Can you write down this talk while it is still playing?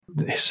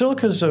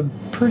Silica is a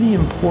pretty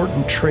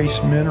important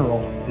trace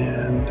mineral,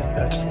 and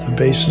that's the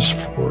basis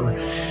for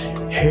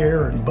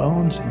hair and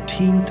bones and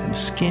teeth and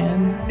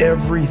skin.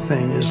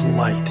 Everything is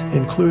light,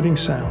 including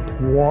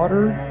sound.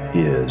 Water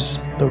is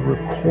the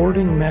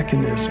recording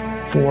mechanism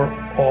for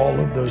all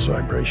of those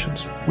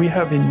vibrations. We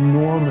have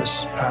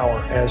enormous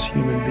power as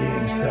human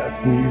beings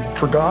that we've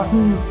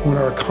forgotten. When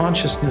our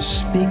consciousness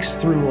speaks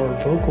through our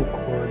vocal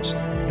cords,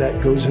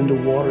 that goes into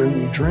water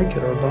and we drink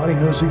it. Our body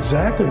knows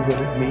exactly what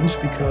it means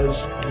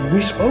because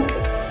we spoke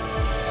it.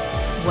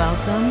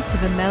 Welcome to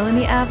the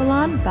Melanie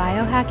Avalon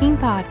Biohacking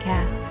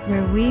Podcast,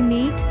 where we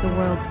meet the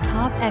world's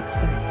top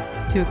experts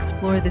to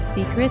explore the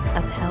secrets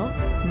of health,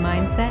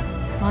 mindset,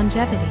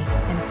 longevity,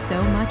 and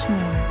so much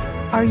more.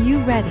 Are you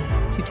ready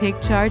to take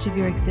charge of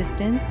your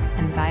existence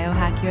and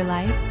biohack your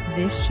life?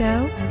 This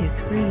show is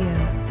for you.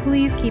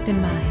 Please keep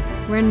in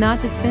mind, we're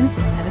not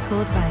dispensing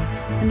medical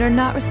advice and are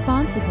not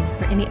responsible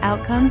for any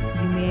outcomes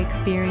you may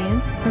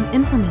experience from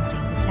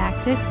implementing the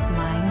tactics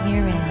lying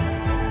herein.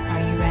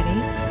 Are you ready?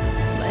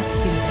 Let's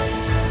do this.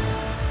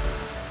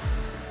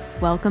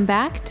 Welcome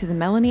back to the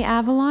Melanie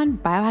Avalon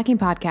Biohacking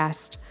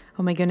Podcast.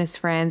 Oh my goodness,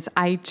 friends,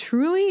 I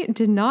truly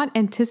did not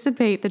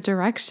anticipate the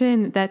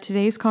direction that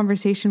today's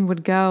conversation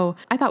would go.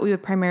 I thought we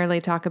would primarily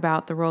talk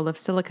about the role of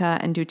silica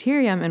and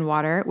deuterium in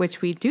water,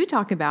 which we do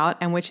talk about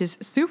and which is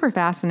super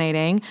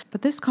fascinating.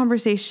 But this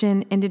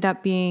conversation ended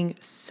up being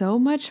so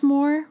much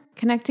more.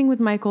 Connecting with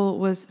Michael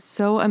was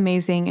so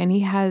amazing, and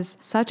he has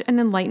such an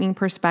enlightening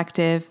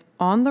perspective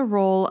on the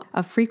role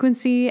of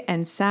frequency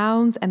and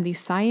sounds and the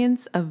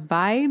science of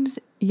vibes.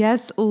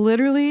 Yes,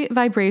 literally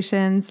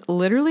vibrations,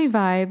 literally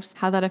vibes,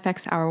 how that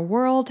affects our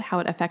world, how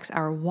it affects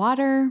our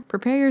water.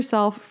 Prepare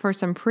yourself for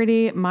some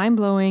pretty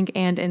mind-blowing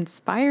and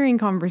inspiring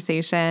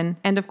conversation.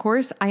 And of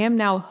course, I am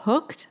now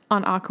hooked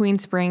on Aquene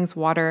Springs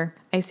water.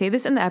 I say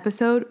this in the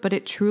episode, but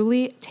it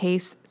truly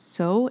tastes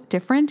so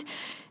different.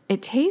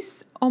 It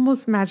tastes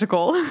almost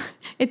magical.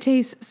 It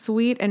tastes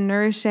sweet and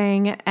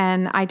nourishing,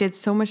 and I did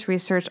so much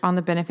research on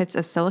the benefits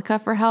of silica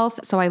for health,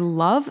 so I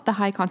love the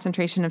high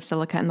concentration of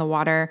silica in the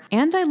water,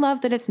 and I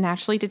love that it's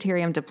naturally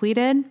deuterium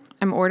depleted.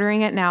 I'm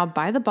ordering it now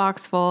by the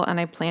box full, and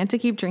I plan to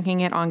keep drinking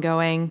it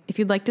ongoing. If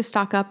you'd like to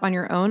stock up on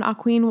your own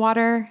Aquene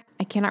water,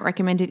 I cannot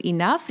recommend it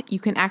enough. You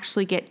can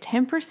actually get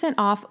 10%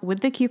 off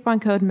with the coupon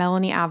code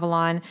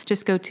MelanieAvalon.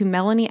 Just go to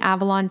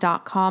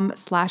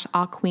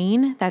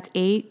melanieavalon.com/Aquene. That's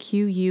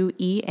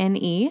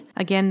AQUENE.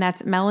 Again,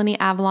 that's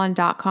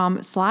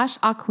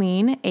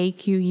melanieavalon.com/Aquene,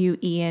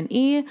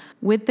 AQUENE,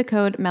 with the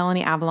code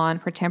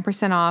MelanieAvalon for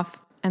 10% off.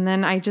 And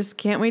then I just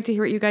can't wait to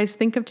hear what you guys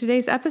think of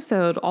today's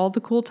episode, all the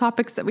cool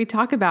topics that we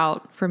talk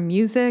about, from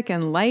music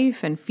and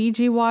life and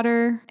Fiji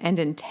water and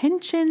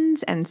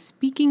intentions and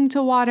speaking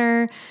to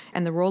water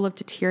and the role of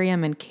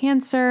deuterium in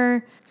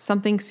cancer,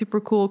 something super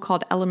cool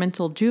called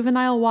elemental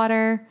juvenile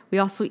water. We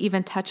also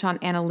even touch on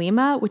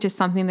analema, which is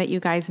something that you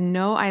guys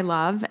know I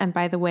love. And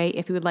by the way,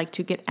 if you would like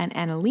to get an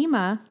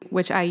analema,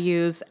 which I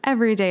use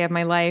every day of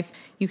my life,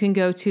 you can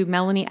go to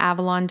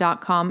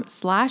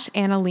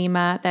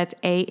melanieavalon.com/analema. That's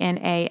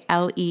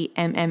ANALEMMA.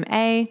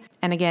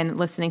 And again,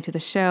 listening to the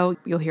show,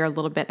 you'll hear a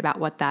little bit about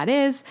what that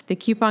is. The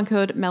coupon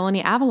code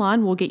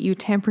MelanieAvalon will get you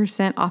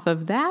 10% off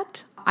of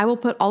that. I will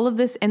put all of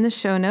this in the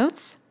show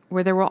notes,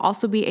 where there will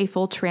also be a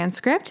full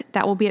transcript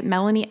that will be at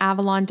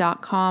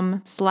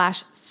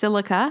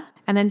melanieavalon.com/silica.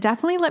 And then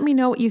definitely let me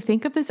know what you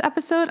think of this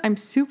episode. I'm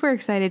super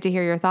excited to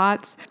hear your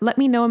thoughts. Let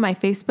me know in my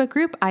Facebook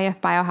group,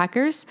 IF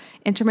Biohackers,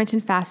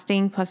 Intermittent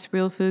Fasting plus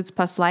Real Foods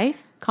plus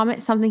Life.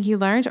 Comment something you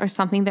learned or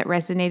something that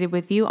resonated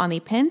with you on the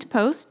pinned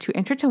post to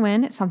enter to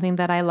win something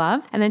that I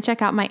love. And then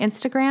check out my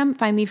Instagram,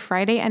 find the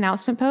Friday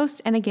announcement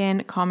post, and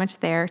again, comment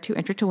there to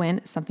enter to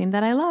win something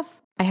that I love.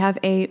 I have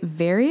a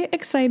very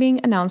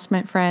exciting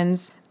announcement,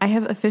 friends. I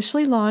have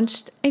officially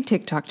launched a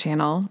TikTok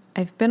channel.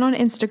 I've been on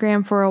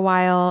Instagram for a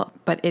while,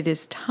 but it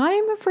is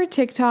time for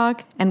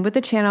TikTok. And with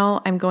the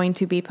channel, I'm going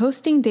to be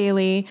posting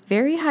daily,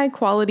 very high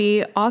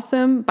quality,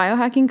 awesome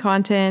biohacking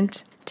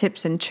content,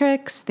 tips and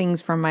tricks,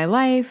 things from my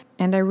life.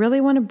 And I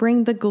really want to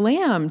bring the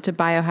glam to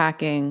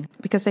biohacking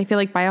because I feel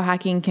like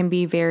biohacking can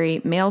be very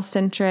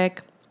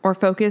male-centric or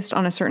focused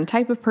on a certain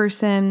type of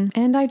person,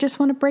 and I just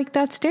want to break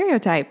that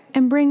stereotype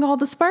and bring all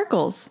the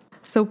sparkles.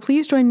 So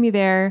please join me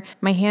there.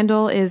 My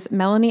handle is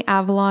Melanie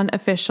Avalon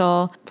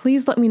Official.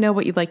 Please let me know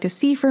what you'd like to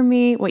see from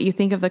me, what you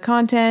think of the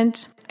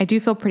content. I do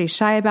feel pretty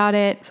shy about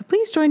it, so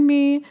please join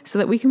me so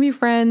that we can be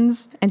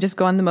friends and just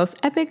go on the most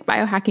epic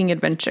biohacking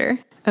adventure.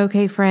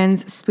 Okay,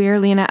 friends,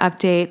 spirulina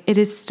update. It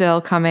is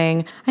still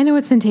coming. I know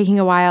it's been taking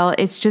a while.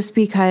 It's just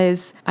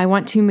because I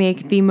want to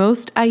make the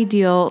most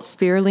ideal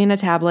spirulina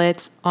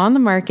tablets on the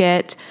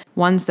market,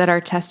 ones that are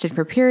tested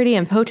for purity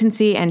and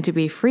potency and to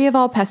be free of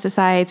all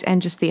pesticides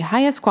and just the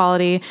highest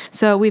quality.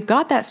 So we've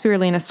got that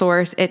spirulina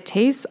source. It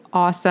tastes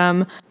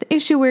awesome. The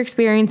issue we're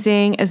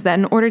experiencing is that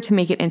in order to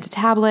make it into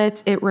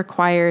tablets, it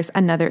requires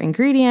another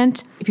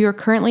ingredient. If you are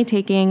currently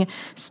taking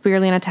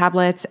spirulina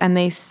tablets and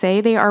they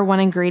say they are one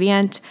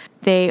ingredient,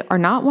 they are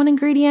not one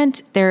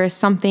ingredient. There is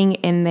something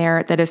in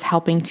there that is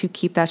helping to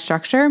keep that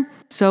structure.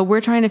 So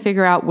we're trying to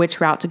figure out which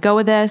route to go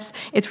with this.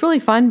 It's really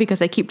fun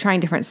because I keep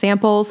trying different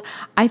samples.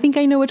 I think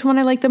I know which one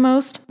I like the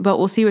most, but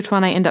we'll see which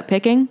one I end up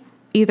picking.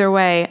 Either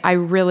way, I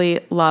really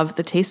love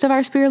the taste of our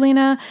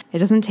spirulina. It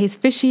doesn't taste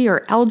fishy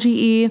or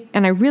algae-y,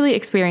 and I really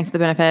experience the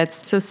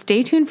benefits. So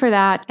stay tuned for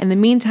that. In the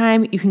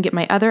meantime, you can get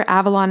my other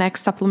Avalon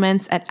X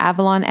supplements at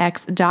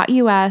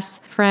avalonx.us.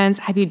 Friends,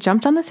 have you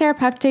jumped on the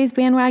serapeptase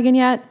bandwagon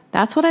yet?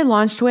 That's what I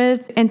launched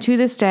with, and to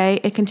this day,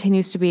 it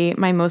continues to be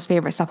my most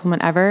favorite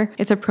supplement ever.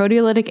 It's a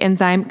proteolytic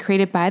enzyme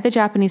created by the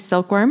Japanese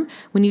silkworm.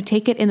 When you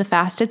take it in the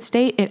fasted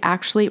state, it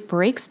actually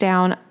breaks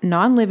down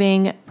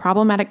non-living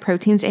problematic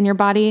proteins in your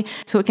body,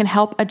 so it can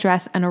help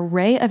address an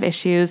array of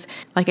issues.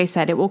 Like I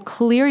said, it will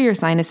clear your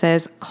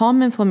sinuses,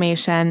 calm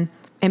inflammation.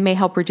 It may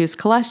help reduce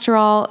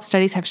cholesterol.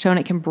 Studies have shown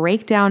it can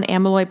break down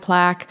amyloid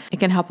plaque. It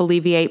can help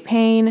alleviate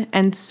pain,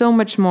 and so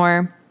much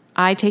more.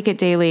 I take it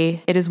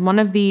daily. It is one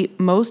of the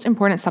most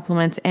important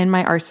supplements in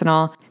my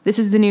arsenal. This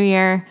is the new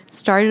year.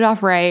 Start it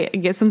off right.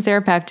 Get some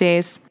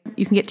serapeptase.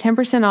 You can get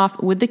 10%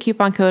 off with the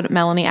coupon code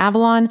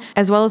MelanieAvalon,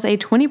 as well as a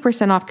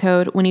 20% off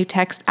code when you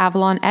text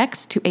Avalon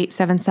X to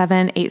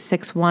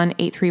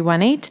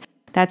 877-861-8318.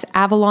 That's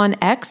Avalon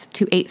X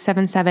to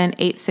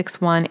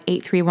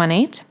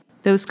 877-861-8318.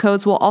 Those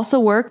codes will also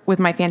work with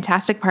my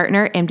fantastic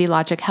partner, MD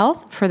Logic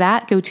Health. For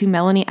that, go to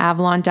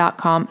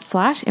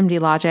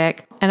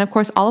melanieavalon.com/MDLogic. And of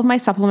course, all of my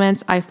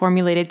supplements I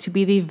formulated to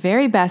be the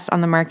very best on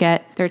the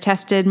market. They're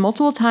tested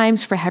multiple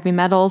times for heavy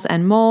metals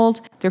and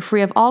mold. They're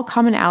free of all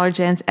common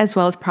allergens as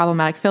well as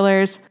problematic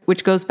fillers,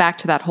 which goes back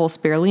to that whole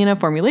spirulina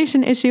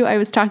formulation issue I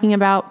was talking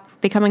about.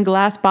 They come in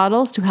glass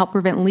bottles to help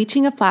prevent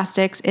leaching of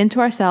plastics into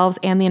ourselves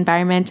and the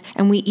environment,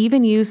 and we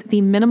even use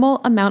the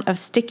minimal amount of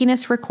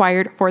stickiness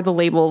required for the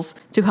labels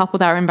to help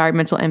with our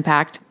environmental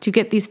impact. To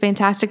get these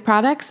fantastic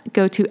products,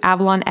 go to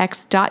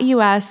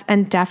avalonx.us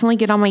and definitely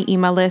get on my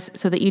email list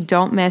so that you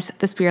don't miss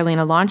the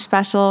spirulina launch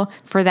special.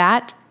 For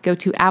that, go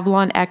to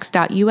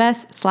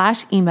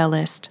avalonx.us/email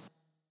list.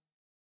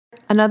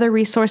 Another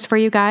resource for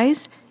you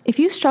guys. If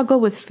you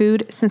struggle with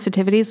food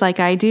sensitivities like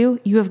I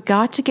do, you have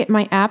got to get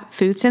my app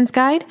Food Sense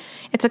Guide.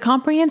 It's a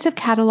comprehensive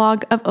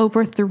catalog of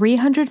over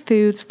 300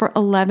 foods for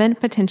 11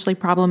 potentially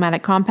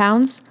problematic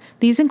compounds.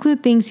 These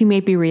include things you may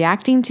be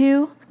reacting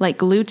to, like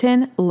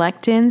gluten,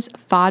 lectins,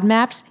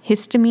 FODMAPs,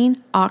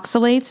 histamine,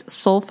 oxalates,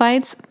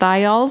 sulfites,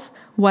 thiols,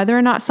 whether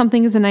or not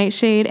something is a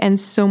nightshade, and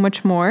so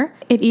much more.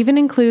 It even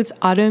includes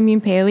autoimmune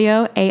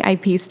paleo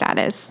AIP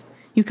status.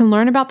 You can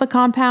learn about the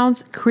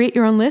compounds, create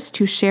your own list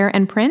to share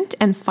and print,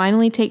 and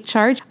finally take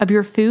charge of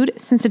your food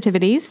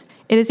sensitivities.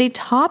 It is a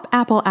top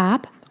Apple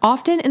app,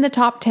 often in the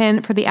top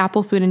 10 for the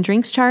Apple food and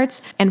drinks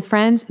charts. And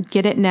friends,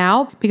 get it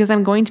now because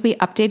I'm going to be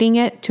updating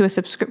it to a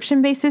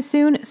subscription basis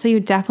soon, so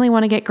you definitely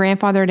want to get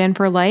grandfathered in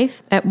for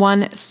life at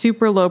one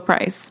super low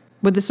price.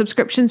 With the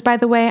subscriptions, by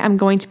the way, I'm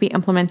going to be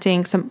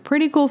implementing some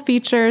pretty cool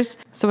features,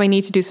 so I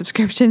need to do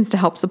subscriptions to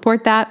help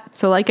support that.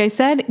 So like I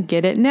said,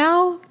 get it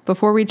now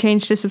before we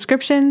change to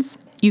subscriptions.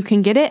 You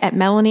can get it at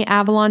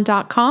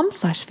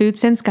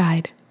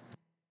melanieavalon.com/foodsenseguide.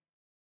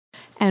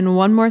 And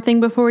one more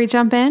thing before we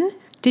jump in.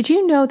 Did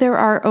you know there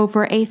are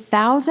over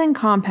 1,000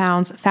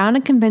 compounds found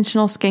in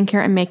conventional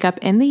skincare and makeup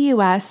in the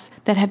US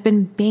that have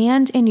been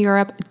banned in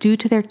Europe due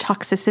to their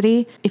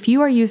toxicity? If you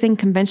are using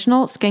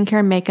conventional skincare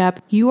and makeup,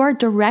 you are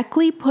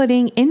directly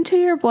putting into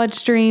your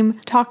bloodstream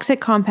toxic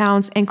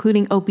compounds,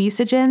 including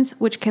obesogens,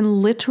 which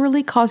can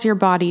literally cause your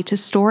body to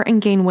store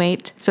and gain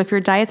weight. So if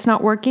your diet's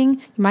not working,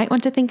 you might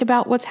want to think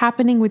about what's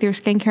happening with your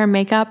skincare and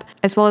makeup,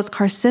 as well as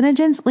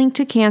carcinogens linked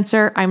to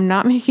cancer. I'm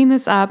not making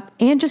this up,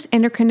 and just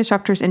endocrine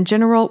disruptors in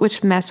general,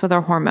 which mess with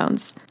our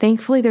hormones.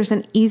 Thankfully, there's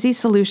an easy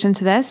solution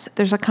to this.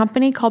 There's a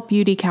company called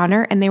Beauty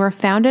Counter, and they were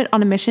founded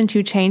on a mission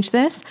to change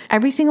this.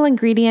 Every single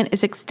ingredient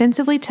is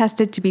extensively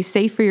tested to be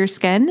safe for your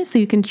skin, so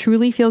you can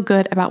truly feel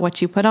good about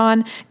what you put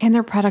on, and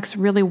their products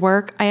really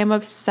work. I am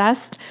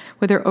obsessed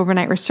with their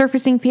overnight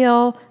resurfacing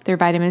peel, their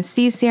vitamin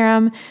C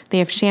serum. They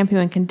have shampoo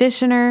and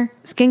conditioner,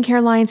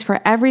 skincare lines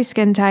for every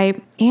skin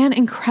type, and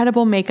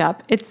incredible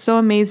makeup. It's so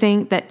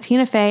amazing that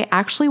Tina Fey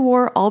actually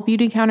wore all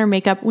Beauty Counter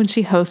makeup when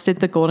she hosted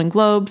the Golden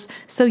Globes.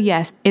 So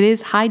yes, it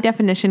is high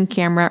definition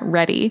camera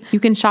ready. You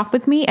can shop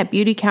with me at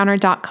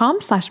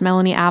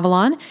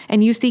beautycounter.com/MelanieAvalon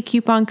and use the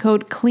coupon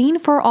code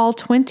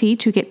CLEANFORALL20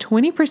 to get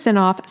 20%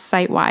 off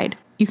site-wide.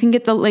 You can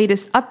get the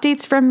latest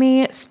updates from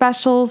me,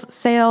 specials,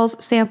 sales,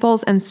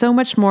 samples, and so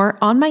much more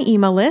on my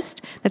email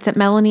list. That's at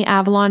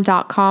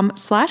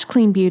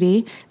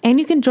melanieavalon.com/cleanbeauty. And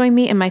you can join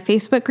me in my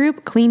Facebook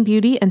group, Clean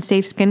Beauty and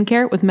Safe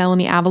Skincare with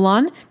Melanie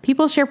Avalon.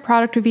 People share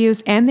product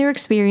reviews and their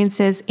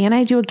experiences, and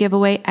I do a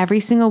giveaway every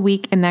single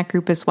week in that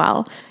group as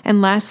well.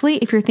 And lastly,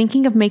 if you're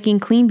thinking of making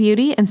clean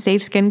beauty and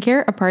safe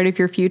skincare a part of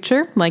your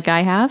future, like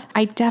I have,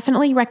 I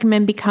definitely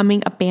recommend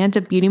becoming a Band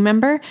of Beauty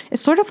member.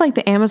 It's sort of like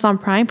the Amazon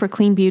Prime for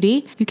clean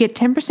beauty. You get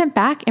 10%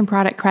 back in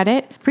product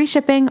credit, free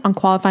shipping on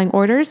qualifying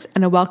orders,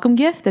 and a welcome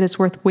gift that is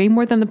worth way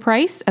more than the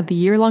price of the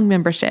year-long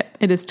membership.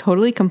 It is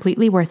totally,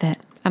 completely worth it.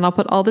 And I'll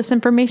put all this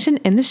information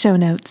in the show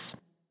notes.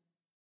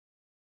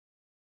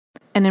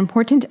 An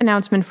important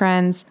announcement,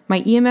 friends.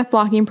 My EMF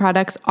blocking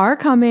products are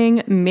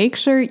coming. Make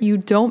sure you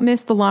don't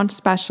miss the launch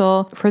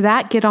special. For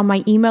that, get on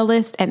my email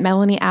list at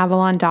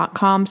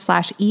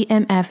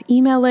melanieavalon.com/EMF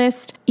email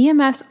list.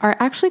 EMFs are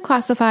actually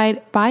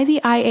classified by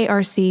the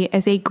IARC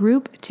as a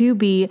group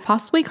 2B,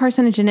 possibly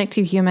carcinogenic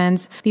to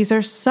humans. These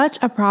are such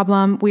a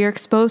problem. We are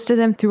exposed to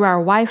them through our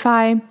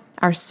Wi-Fi,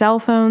 our cell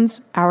phones,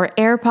 our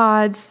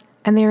AirPods,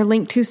 and they are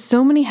linked to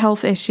so many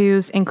health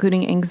issues,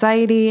 including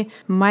anxiety,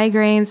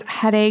 migraines,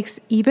 headaches,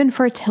 even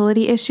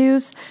fertility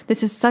issues.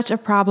 This is such a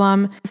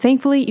problem.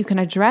 Thankfully, you can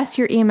address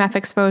your EMF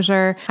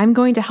exposure. I'm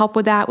going to help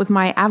with that with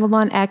my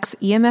Avalon X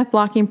EMF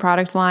blocking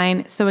product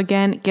line. So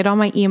again, get on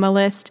my email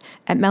list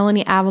at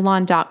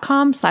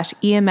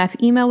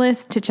melanieavalon.com/EMF email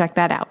list to check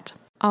that out.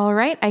 All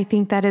right, I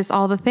think that is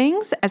all the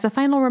things. As a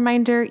final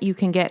reminder, you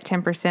can get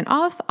 10%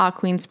 off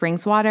Aqueen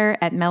Springs Water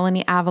at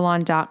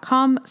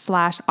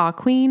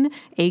melanieavalon.com/Aqueen,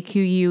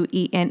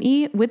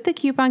 AQUENE, with the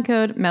coupon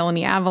code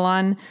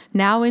MelanieAvalon.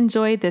 Now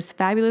enjoy this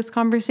fabulous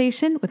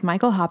conversation with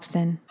Michael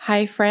Hobson.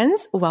 Hi,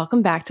 friends.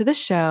 Welcome back to the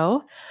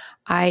show.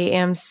 I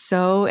am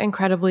so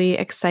incredibly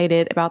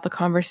excited about the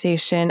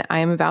conversation I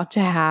am about to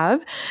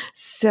have.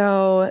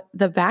 So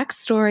the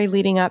backstory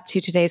leading up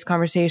to today's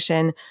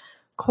conversation,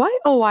 quite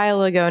a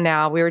while ago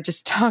now, we were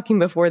just talking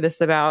before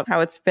this about how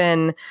it's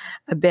been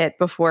a bit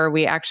before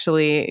we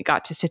actually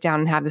got to sit down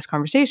and have this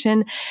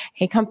conversation.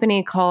 A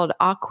company called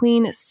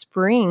Aqueen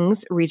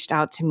Springs reached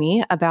out to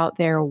me about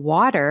their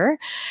water,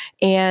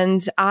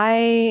 and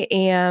I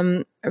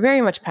am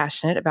very much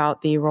passionate about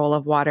the role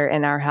of water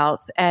in our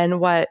health. And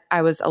what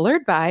I was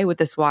allured by with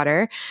this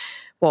water,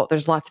 well,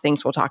 there's lots of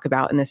things we'll talk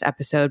about in this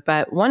episode,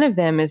 but one of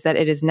them is that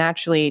it is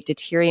naturally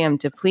deuterium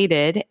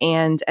depleted.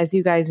 And as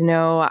you guys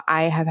know,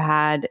 I have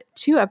had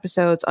 2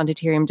 episodes on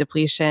deuterium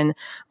depletion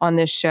on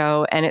this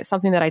show, and it's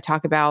something that I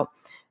talk about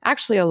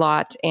actually a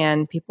lot,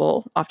 and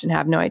people often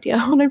have no idea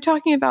what I'm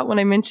talking about when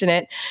I mention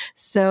it.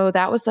 So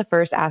that was the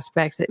first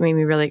aspect that made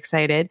me really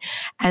excited.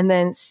 And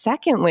then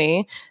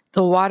secondly,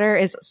 the water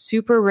is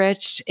super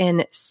rich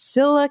in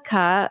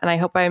silica, and I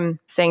hope I'm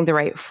saying the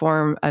right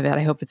form of it.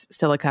 I hope it's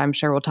silica. I'm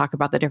sure we'll talk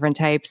about the different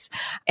types.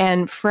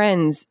 And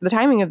friends, the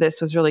timing of this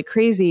was really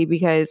crazy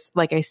because,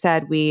 like I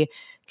said, we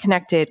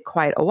connected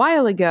quite a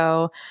while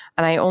ago,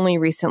 and I only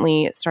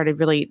recently started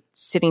really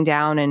sitting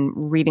down and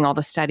reading all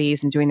the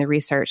studies and doing the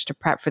research to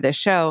prep for this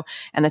show.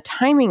 And the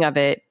timing of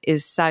it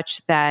is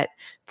such that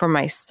for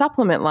my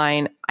supplement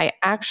line, I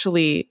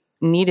actually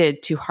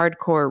needed to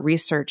hardcore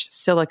research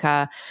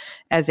silica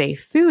as a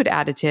food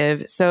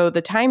additive. So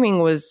the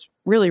timing was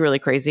really, really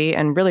crazy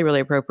and really,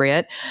 really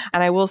appropriate.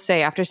 And I will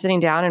say, after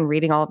sitting down and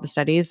reading all of the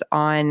studies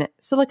on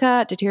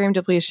silica, deuterium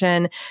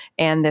depletion,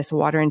 and this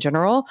water in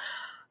general,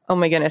 oh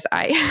my goodness,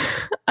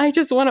 I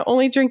just want to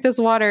only drink this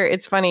water.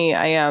 It's funny.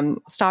 I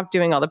stopped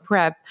doing all the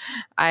prep.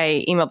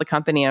 I emailed the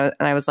company and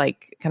I was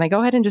like, can I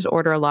go ahead and just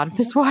order a lot of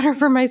this water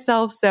for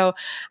myself? So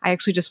I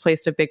actually just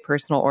placed a big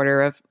personal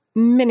order of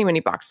many, many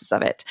boxes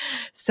of it.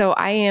 So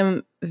I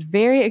am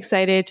very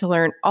excited to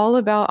learn all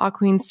about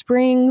Aqueen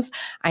Springs.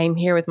 I am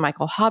here with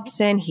Michael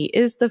Hobson. He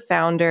is the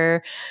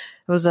founder.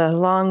 It was a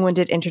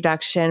long-winded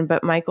introduction,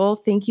 but Michael,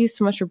 thank you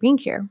so much for being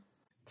here.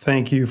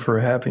 Thank you for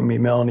having me,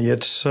 Melanie.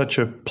 It's such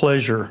a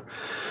pleasure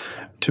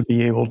to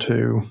be able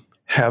to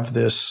have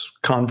this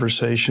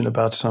conversation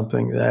about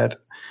something that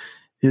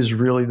is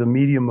really the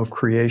medium of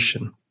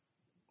creation,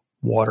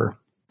 water.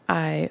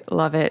 I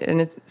love it.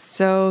 And it's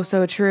so,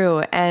 so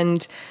true.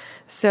 And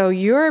so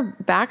your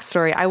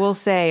backstory, I will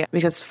say,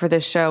 because for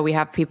this show, we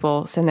have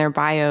people send their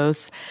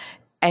bios,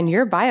 and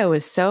your bio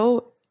is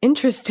so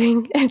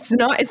interesting. It's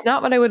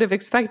not what I would have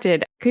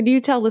expected. Could you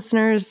tell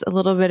listeners a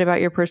little bit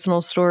about your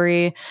personal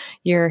story,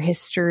 your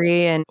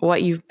history, and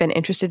what you've been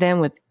interested in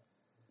with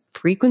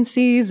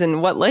frequencies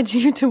and what led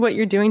you to what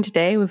you're doing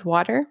today with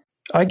water?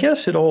 I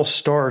guess it all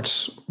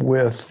starts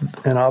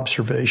with an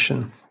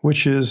observation,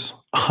 which is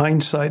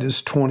hindsight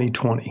is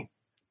 20/20.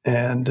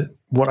 And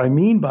what I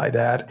mean by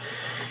that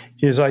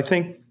is I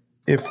think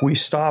if we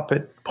stop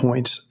at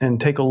points and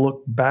take a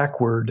look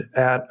backward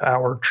at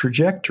our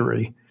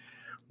trajectory,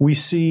 we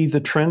see the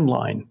trend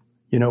line.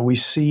 We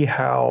see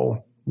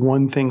how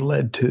one thing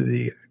led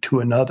to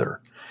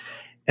another.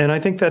 And I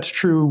think that's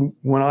true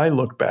when I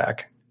look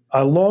back.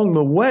 Along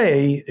the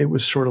way, it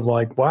was sort of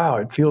like, wow,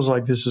 it feels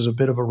like this is a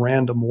bit of a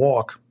random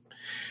walk.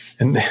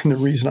 And then the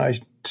reason I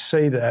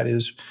say that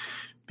is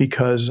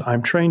because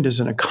I'm trained as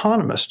an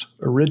economist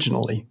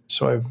originally.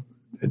 So I have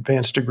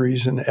advanced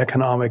degrees in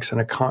economics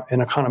and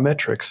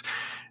econometrics.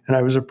 And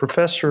I was a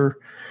professor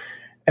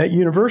at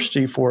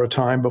university for a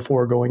time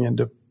before going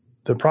into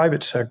the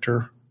private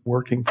sector,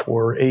 working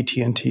for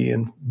AT&T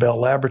and Bell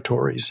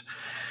Laboratories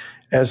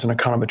as an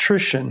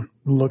econometrician,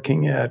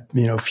 looking at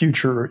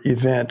future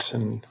events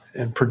and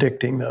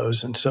predicting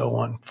those and so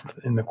on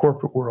in the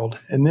corporate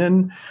world. And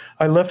then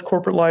I left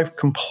corporate life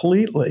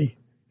completely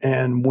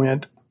and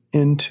went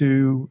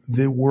into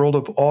the world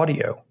of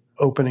audio,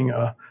 opening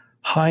a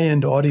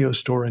high-end audio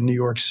store in New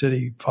York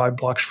City, 5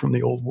 blocks from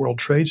the old World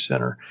Trade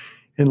Center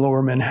in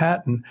Lower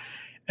Manhattan.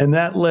 And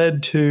that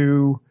led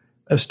to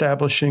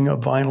establishing a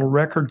vinyl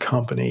record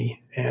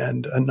company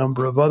and a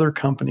number of other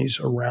companies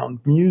around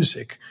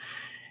music,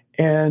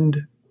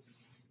 and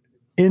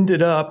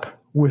ended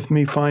up with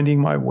me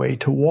finding my way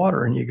to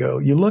water. And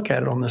you look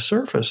at it on the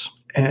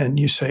surface and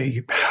you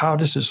say, how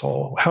is this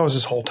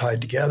all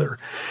tied together?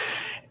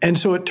 And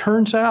so it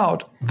turns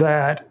out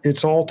that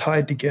it's all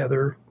tied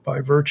together by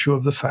virtue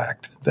of the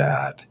fact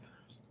that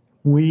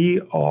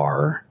we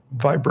are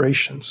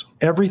vibrations.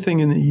 Everything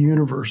in the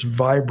universe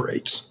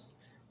vibrates.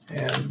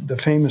 And the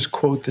famous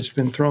quote that's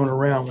been thrown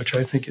around, which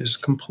I think is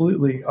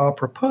completely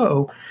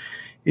apropos,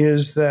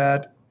 is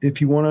that if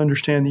you want to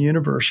understand the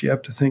universe, you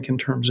have to think in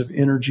terms of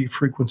energy,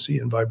 frequency,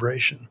 and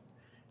vibration.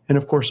 And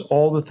of course,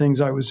 all the things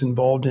I was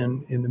involved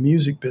in the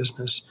music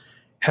business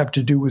have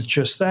to do with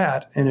just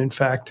that. And in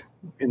fact,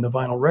 in the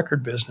vinyl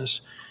record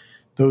business,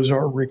 those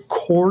are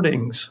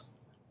recordings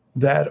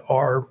that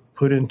are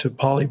put into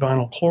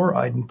polyvinyl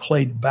chloride and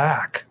played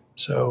back.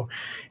 So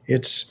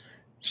it's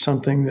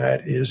something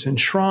that is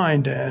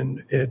enshrined,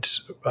 and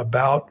it's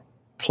about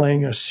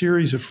playing a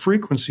series of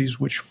frequencies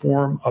which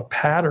form a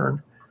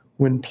pattern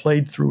when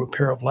played through a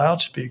pair of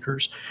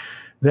loudspeakers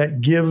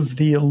that give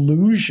the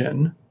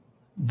illusion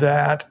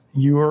that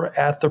you're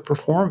at the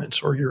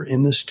performance, or you're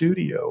in the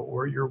studio,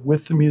 or you're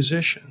with the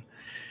musician.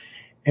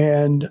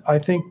 And I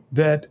think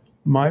that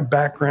my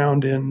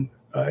background in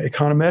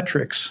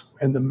econometrics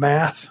and the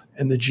math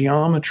and the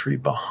geometry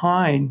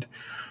behind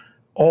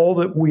all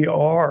that we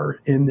are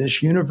in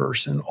this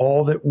universe and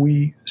all that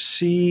we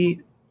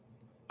see,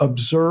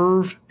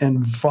 observe, and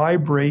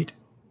vibrate,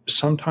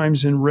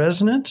 sometimes in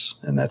resonance,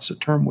 and that's a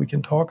term we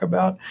can talk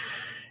about,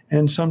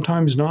 and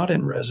sometimes not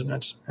in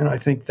resonance. And I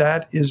think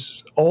that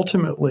is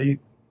ultimately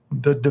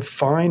the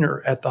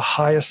definer at the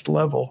highest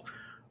level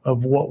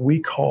of what we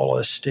call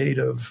a state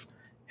of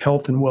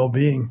health and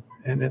well-being,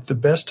 and at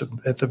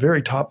the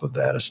very top of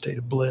that, a state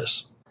of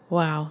bliss.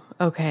 Wow.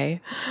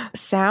 Okay.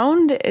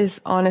 Sound is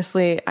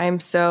honestly, I'm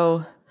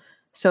so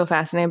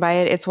fascinated by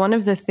it. It's one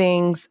of the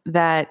things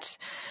that,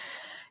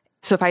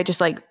 so if I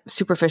just like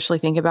superficially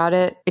think about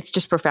it, it's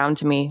just profound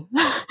to me.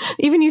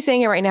 Even you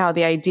saying it right now,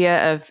 the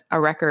idea of a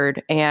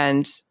record,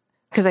 and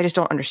because I just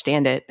don't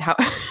understand it,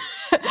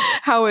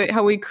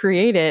 how we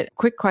create it.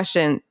 Quick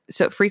question.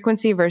 So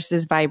frequency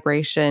versus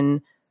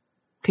vibration,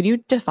 could you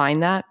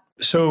define that?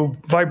 So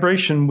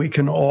vibration we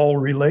can all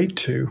relate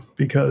to,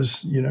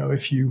 because,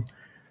 if you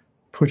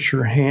put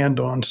your hand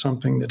on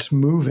something that's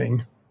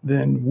moving,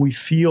 then we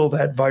feel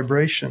that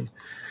vibration.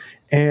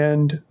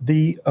 And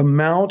the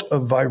amount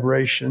of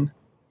vibration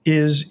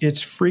is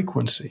its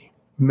frequency,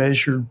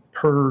 measured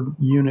per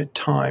unit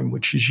time,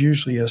 which is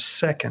usually a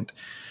second.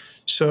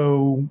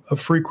 So a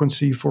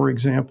frequency, for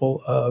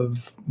example,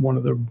 of one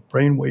of the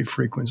brainwave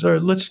frequencies, or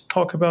let's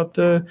talk about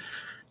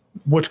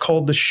what's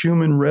called the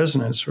Schumann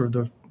resonance, or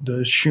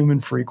the Schumann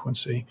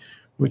frequency,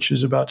 which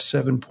is about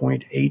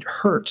 7.8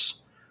 hertz.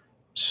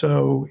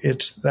 So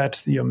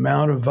that's the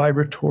amount of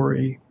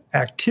vibratory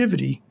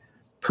activity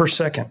per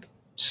second,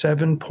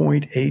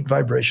 7.8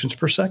 vibrations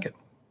per second.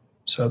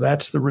 So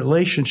that's the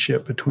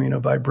relationship between a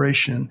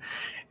vibration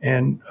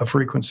and a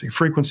frequency.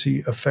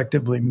 Frequency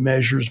effectively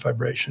measures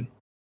vibration.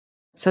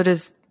 So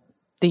does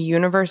the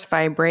universe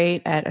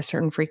vibrate at a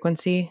certain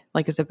frequency,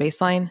 like as a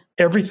baseline?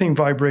 Everything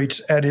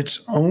vibrates at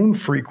its own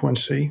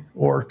frequency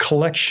or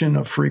collection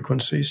of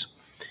frequencies.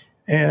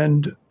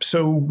 And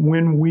so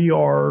when we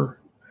are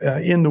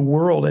in the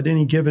world at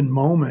any given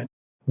moment,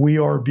 we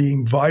are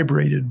being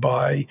vibrated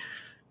by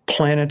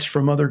planets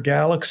from other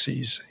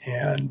galaxies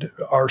and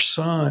our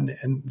sun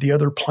and the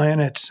other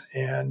planets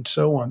and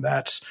so on.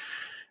 That's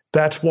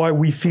why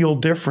we feel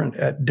different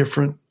at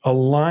different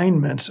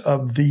alignments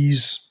of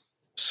these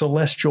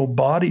celestial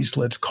bodies,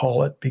 let's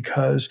call it,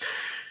 because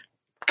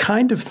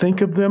kind of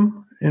think of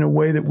them in a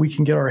way that we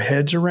can get our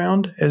heads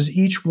around, as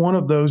each one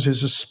of those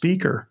is a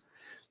speaker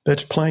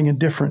that's playing a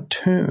different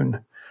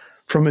tune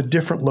from a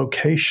different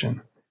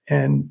location.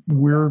 And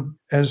we're,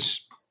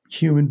 as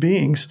human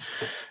beings,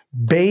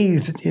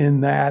 bathed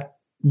in that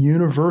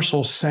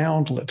universal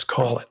sound, let's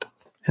call it.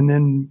 And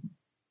then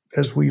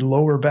as we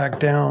lower back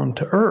down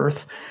to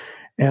Earth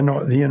and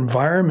the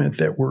environment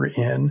that we're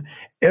in,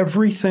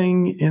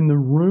 everything in the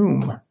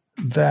room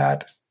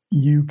that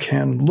you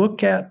can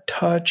look at,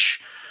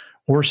 touch,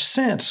 or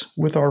sense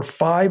with our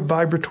 5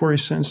 vibratory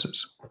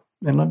senses.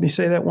 And let me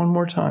say that one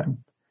more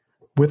time.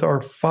 With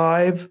our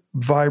 5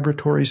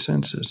 vibratory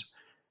senses,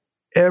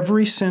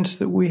 every sense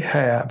that we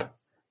have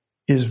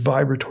is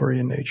vibratory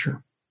in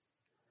nature.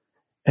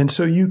 And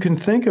so you can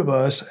think of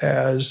us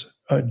as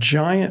a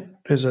giant,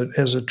 as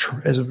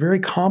a very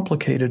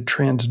complicated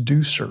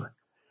transducer,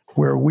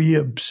 where we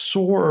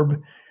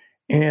absorb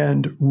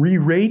and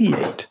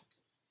re-radiate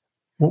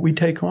what we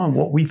take on,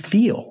 what we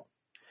feel.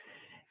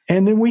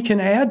 And then we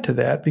can add to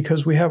that,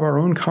 because we have our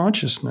own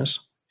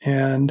consciousness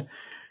and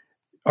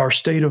our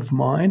state of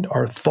mind,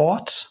 our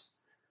thoughts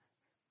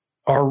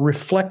are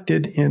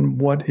reflected in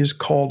what is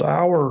called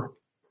our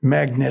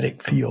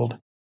magnetic field.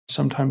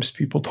 Sometimes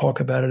people talk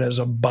about it as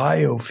a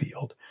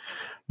biofield,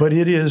 but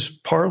it is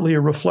partly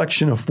a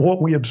reflection of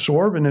what we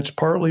absorb, and it's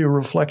partly a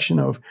reflection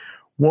of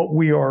what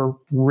we are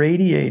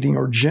radiating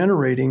or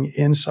generating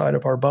inside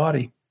of our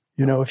body.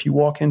 If you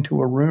walk into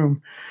a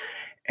room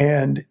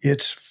and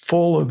it's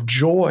full of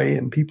joy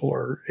and people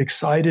are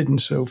excited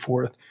and so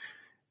forth,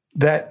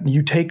 that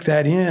you take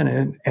that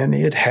in and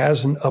it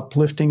has an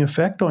uplifting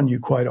effect on you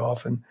quite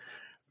often.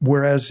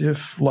 Whereas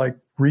if, like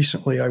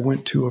recently, I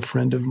went to a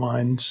friend of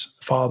mine's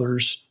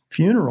father's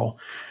funeral,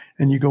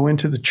 and you go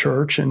into the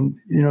church and,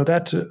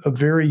 that's a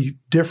very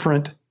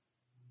different,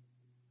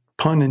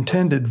 pun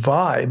intended,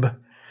 vibe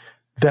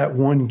that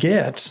one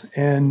gets.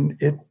 And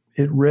it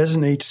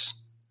resonates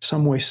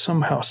some way,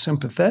 somehow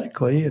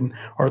sympathetically, and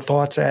our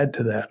thoughts add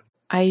to that.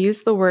 I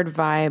use the word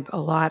vibe a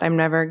lot. I'm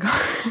never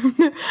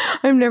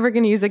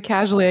going to use it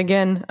casually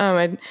again.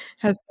 It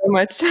has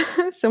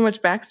so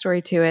much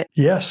backstory to it.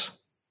 Yes,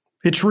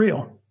 it's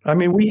real. I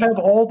mean, we have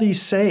all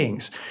these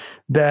sayings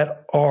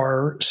that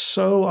are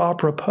so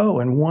apropos.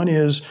 And one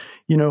is,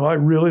 I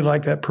really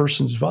like that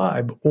person's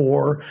vibe.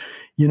 Or,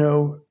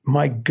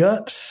 my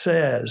gut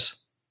says,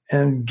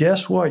 and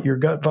guess what? Your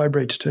gut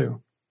vibrates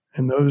too.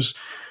 And those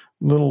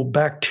little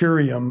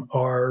bacterium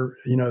are,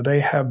 they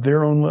have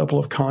their own level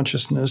of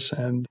consciousness,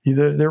 and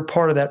they're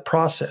part of that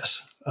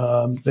process.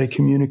 They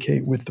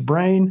communicate with the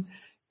brain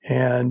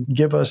and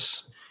give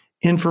us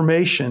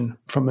information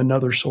from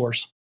another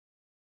source.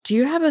 Do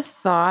you have a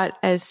thought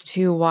as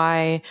to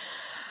why,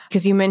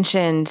 because you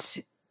mentioned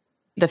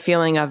the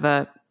feeling of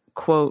a,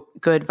 quote,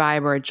 good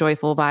vibe or a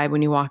joyful vibe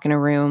when you walk in a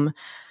room,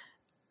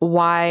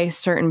 why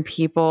certain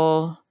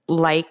people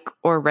like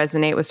or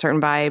resonate with certain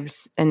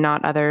vibes and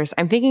not others?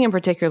 I'm thinking in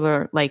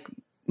particular like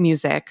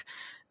music,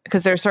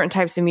 because there are certain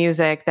types of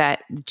music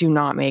that do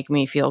not make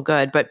me feel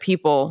good, but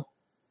people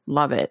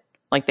love it.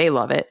 Like they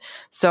love it.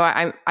 So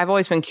I've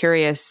always been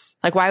curious,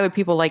 like why would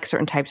people like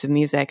certain types of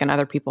music and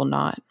other people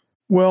not?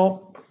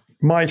 Well,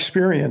 my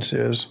experience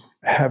is,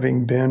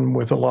 having been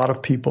with a lot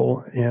of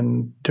people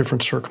in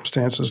different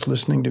circumstances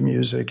listening to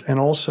music, and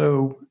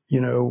also,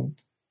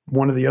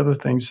 one of the other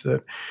things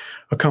that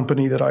a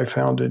company that I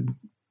founded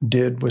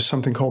did was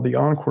something called the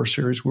Encore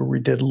series, where we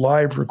did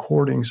live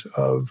recordings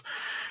of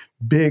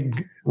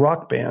big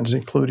rock bands,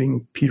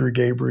 including Peter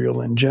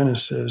Gabriel and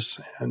Genesis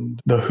and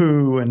The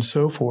Who and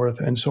so forth.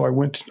 And so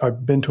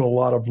I've been to a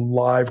lot of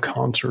live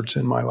concerts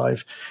in my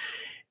life.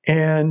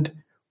 And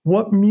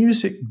what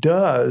music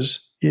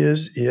does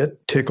is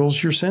it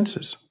tickles your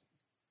senses.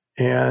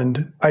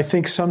 And I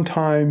think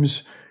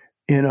sometimes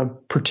in a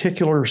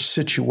particular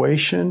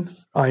situation,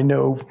 I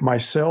know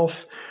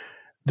myself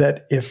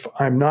that if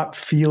I'm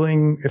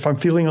feeling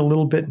a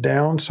little bit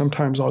down,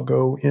 sometimes I'll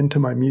go into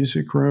my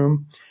music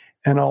room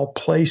and I'll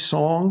play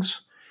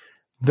songs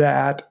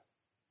that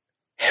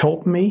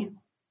help me.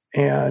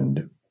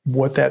 And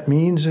what that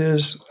means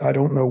is, I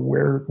don't know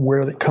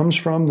where it comes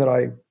from that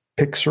I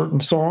pick certain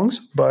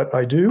songs, but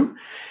I do.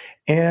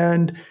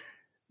 And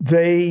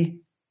they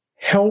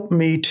help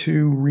me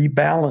to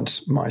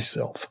rebalance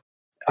myself.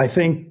 I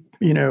think,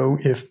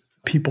 if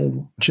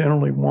people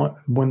generally want,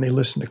 when they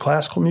listen to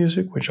classical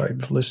music, which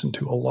I've listened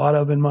to a lot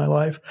of in my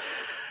life,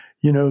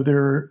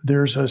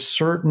 there's a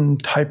certain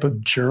type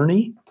of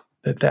journey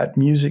that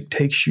music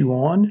takes you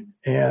on,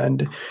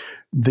 and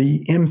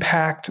the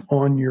impact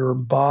on your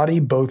body,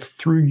 both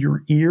through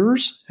your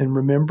ears, and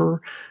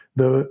remember,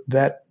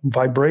 that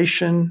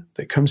vibration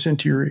that comes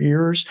into your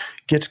ears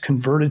gets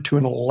converted to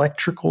an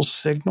electrical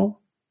signal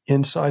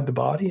inside the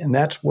body, and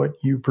that's what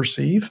you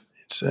perceive.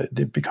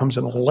 It becomes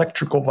an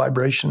electrical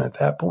vibration at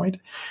that point.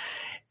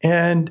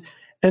 And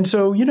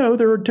so,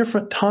 there are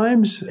different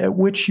times at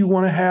which you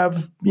want to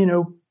have,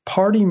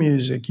 party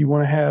music, you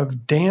want to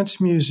have dance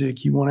music,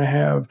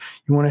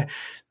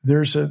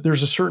 there's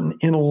a certain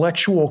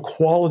intellectual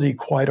quality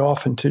quite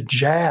often to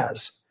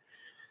jazz,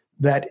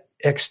 that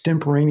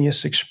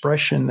extemporaneous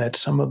expression that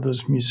some of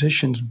those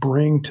musicians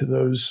bring to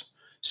those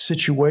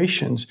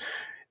situations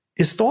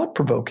is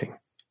thought-provoking,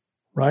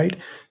 right?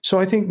 So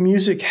I think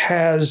music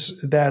has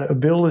that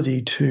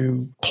ability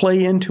to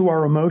play into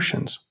our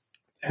emotions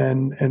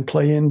and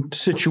play in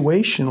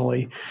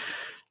situationally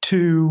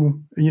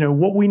to,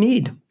 what we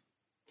need,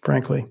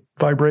 frankly,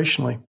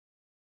 vibrationally.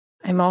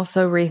 I'm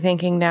also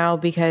rethinking now,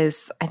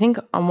 because I think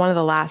on one of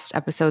the last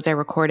episodes I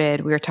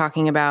recorded, we were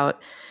talking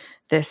about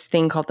this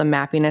thing called the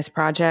Mappiness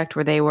Project,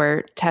 where they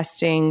were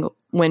testing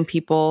when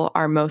people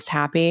are most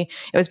happy.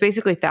 It was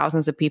basically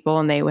thousands of people,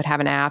 and they would have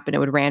an app, and it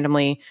would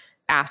randomly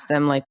ask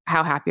them, like,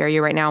 how happy are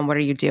you right now, and what are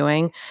you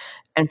doing?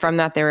 And from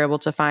that, they were able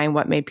to find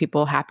what made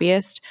people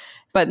happiest.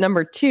 But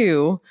number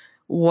 2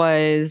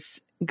 was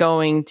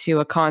going to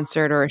a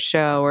concert or a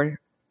show or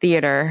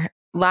theater.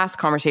 Last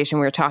conversation,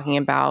 we were talking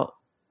about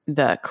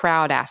the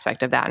crowd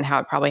aspect of that and how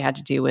it probably had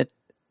to do with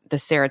the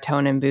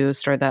serotonin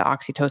boost or the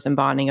oxytocin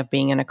bonding of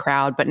being in a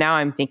crowd. But now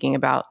I'm thinking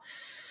about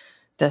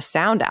the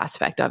sound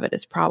aspect of it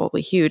is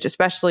probably huge,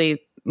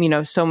 especially,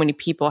 so many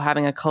people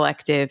having a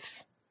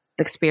collective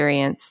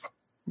experience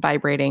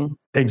vibrating.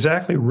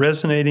 Exactly,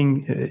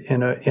 resonating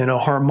in a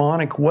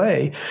harmonic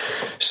way.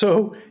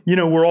 So,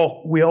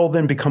 we all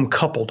then become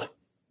coupled,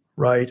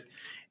 right?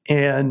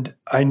 And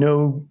I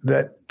know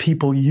that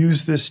people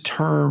use this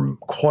term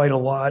quite a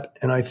lot,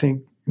 and I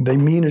think They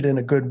mean it in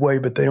a good way,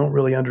 but they don't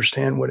really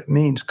understand what it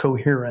means,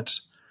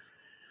 coherence.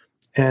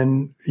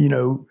 And,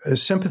 a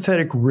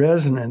sympathetic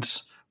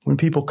resonance, when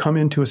people come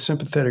into a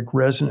sympathetic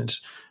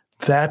resonance,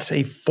 that's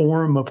a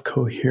form of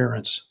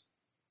coherence,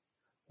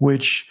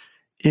 which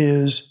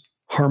is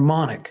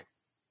harmonic,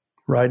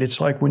 right? It's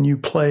like when you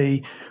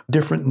play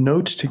different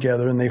notes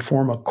together and they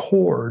form a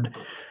chord,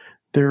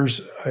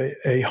 there's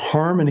a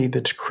harmony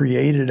that's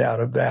created out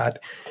of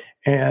that.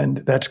 And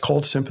that's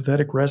called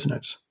sympathetic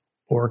resonance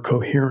or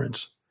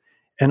coherence.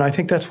 And I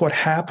think that's what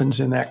happens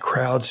in that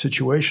crowd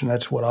situation.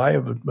 That's what I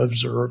have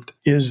observed,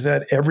 is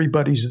that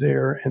everybody's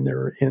there and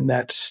they're in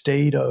that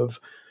state of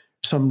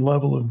some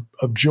level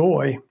of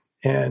joy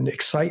and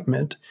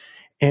excitement.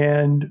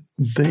 And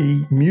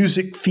the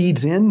music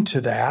feeds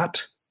into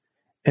that.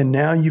 And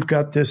now you've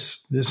got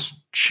this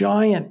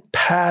giant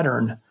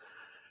pattern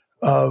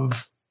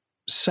of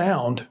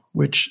sound,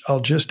 which I'll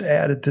just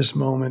add at this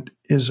moment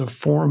is a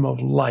form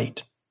of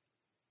light.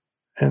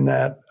 And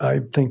that I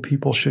think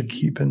people should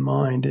keep in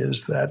mind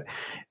is that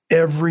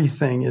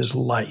everything is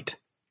light,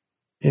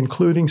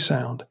 including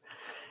sound.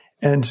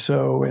 And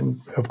so, and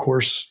of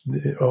course,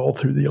 all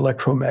through the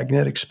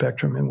electromagnetic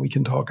spectrum, and we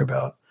can talk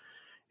about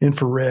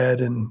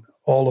infrared and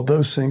all of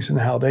those things and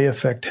how they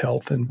affect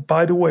health. And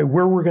by the way,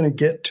 where we're going to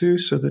get to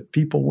so that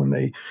people, when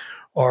they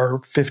are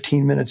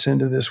 15 minutes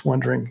into this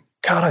wondering,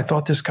 God, I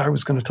thought this guy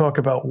was going to talk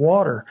about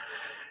water.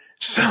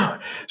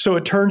 So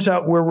it turns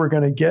out where we're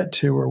going to get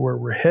to or where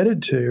we're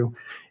headed to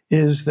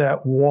is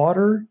that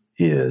water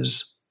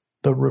is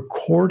the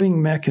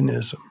recording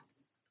mechanism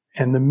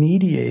and the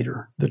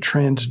mediator, the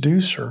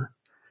transducer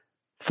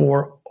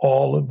for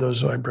all of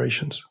those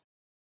vibrations.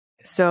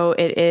 So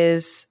it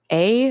is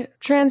a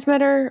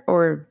transmitter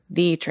or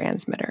the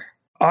transmitter?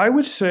 I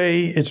would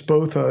say it's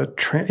both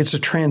it's a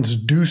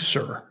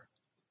transducer,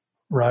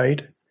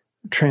 right?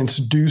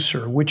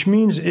 Transducer, which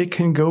means it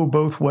can go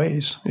both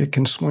ways. It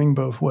can swing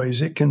both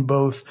ways. It can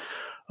both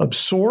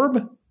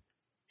absorb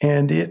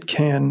and it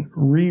can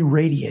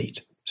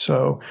re-radiate.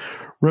 So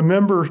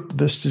remember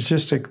the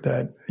statistic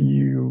that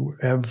you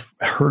have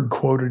heard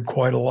quoted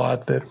quite a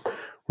lot, that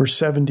we're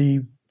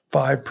 75%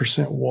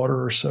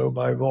 water or so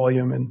by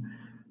volume and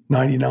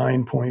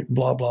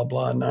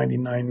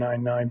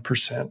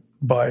 99.9999%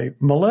 by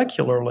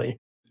molecularly.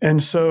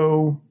 And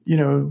so,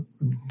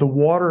 the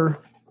water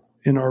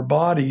in our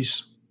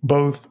bodies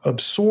both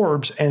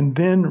absorbs and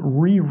then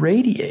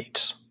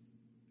re-radiates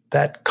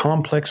that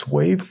complex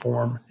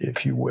waveform,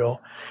 if you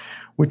will,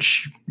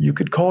 which you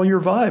could call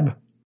your vibe.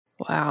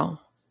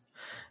 Wow.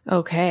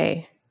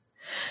 Okay.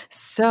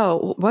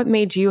 So what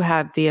made you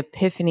have the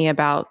epiphany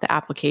about the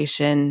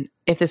application,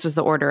 if this was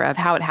the order of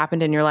how it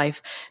happened in your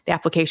life, the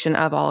application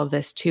of all of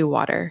this to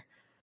water?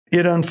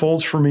 It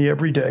unfolds for me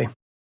every day.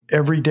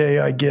 Every day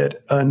I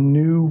get a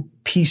new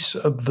piece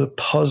of the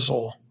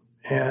puzzle.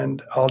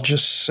 And I'll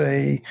just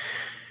say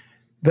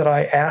that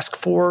I ask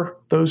for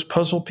those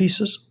puzzle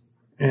pieces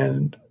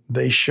and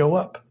they show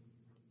up.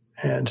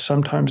 And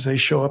sometimes they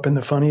show up in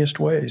the funniest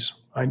ways.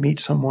 I meet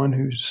someone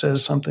who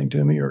says something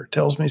to me or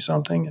tells me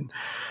something. And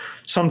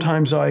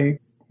sometimes I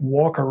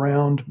walk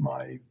around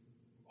my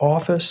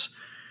office,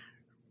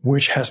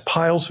 which has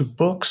piles of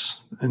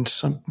books, and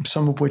some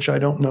of which I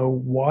don't know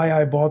why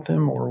I bought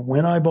them or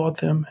when I bought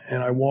them.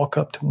 And I walk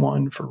up to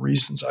one for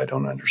reasons I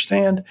don't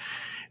understand.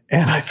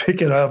 And I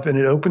pick it up and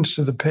it opens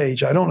to the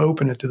page. I don't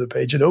open it to the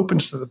page. It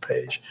opens to the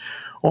page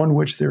on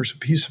which there's a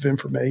piece of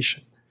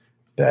information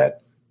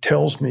that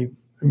tells me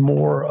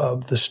more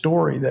of the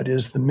story that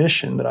is the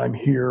mission that I'm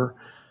here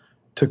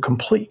to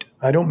complete.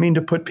 I don't mean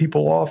to put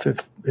people off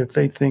if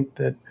they think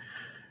that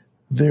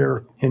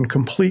they're in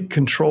complete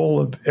control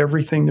of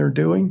everything they're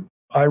doing.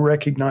 I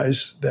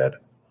recognize that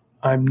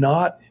I'm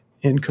not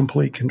in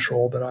complete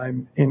control, that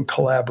I'm in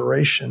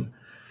collaboration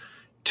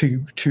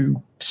to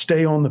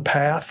stay on the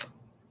path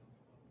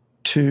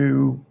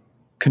to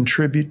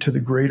contribute to the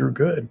greater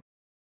good.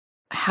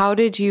 How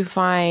did you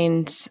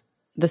find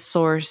the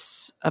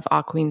source of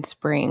Aqueen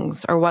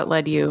Springs, or what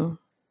led you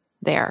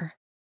there?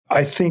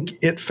 I think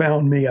it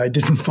found me. I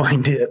didn't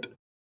find it.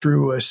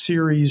 Through a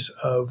series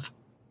of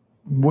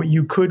what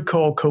you could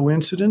call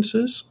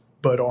coincidences,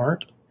 but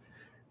aren't.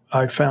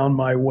 I found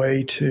my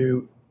way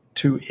to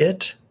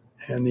it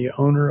and the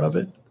owner of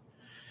it.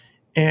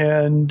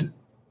 And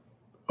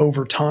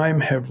over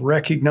time have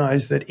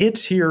recognized that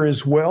it's here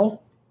as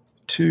well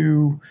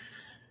to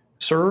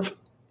serve.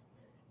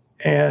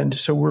 And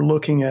so we're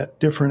looking at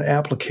different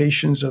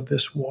applications of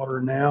this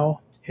water now,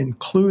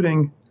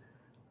 including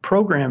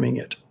programming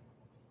it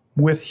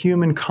with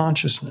human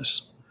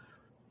consciousness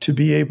to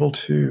be able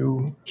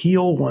to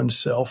heal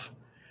oneself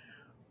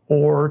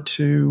or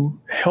to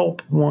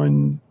help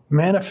one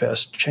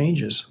manifest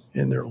changes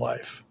in their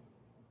life.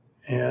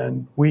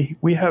 And we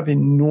have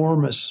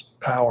enormous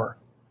power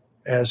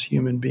as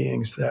human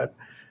beings that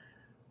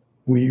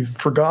we've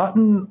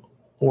forgotten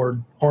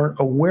or aren't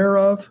aware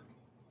of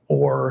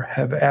or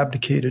have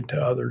abdicated to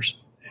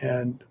others.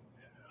 And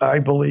I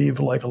believe,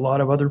 like a lot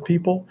of other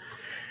people,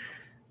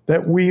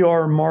 that we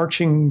are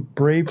marching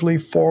bravely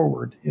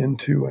forward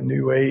into a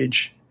new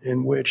age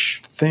in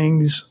which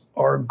things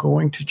are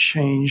going to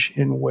change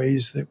in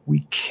ways that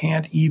we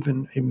can't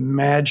even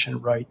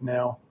imagine right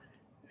now.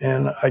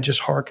 And I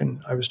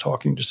was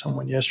talking to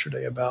someone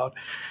yesterday about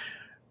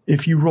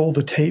if you roll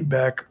the tape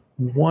back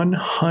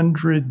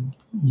 100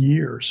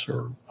 years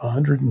or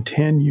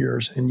 110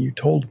 years and you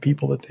told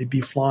people that they'd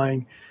be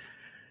flying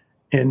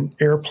in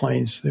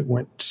airplanes that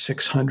went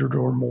 600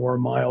 or more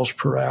miles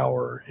per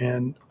hour,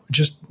 and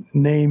just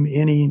name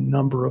any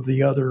number of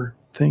the other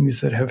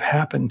things that have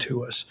happened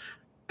to us,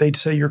 they'd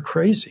say you're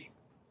crazy.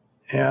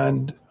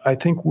 And I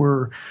think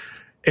we're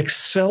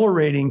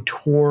accelerating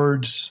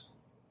towards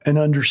an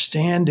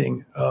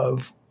understanding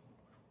of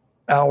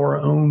our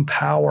own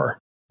power,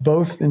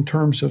 both in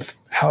terms of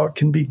how it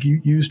can be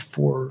used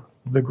for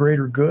the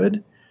greater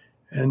good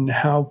and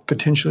how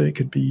potentially it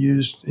could be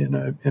used in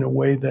a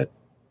way that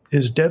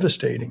is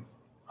devastating.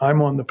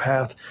 I'm on the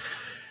path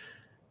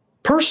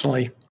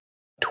personally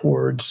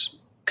towards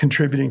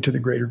contributing to the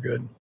greater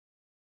good.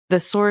 The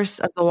source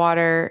of the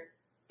water,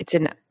 it's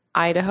in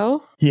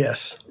Idaho?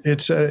 Yes,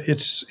 it's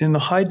in the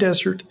high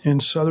desert in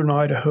southern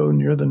Idaho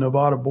near the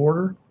Nevada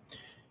border.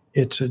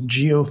 It's a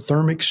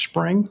geothermic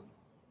spring,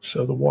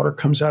 so the water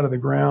comes out of the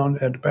ground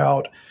at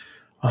about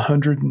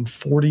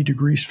 140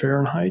 degrees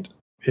Fahrenheit.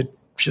 It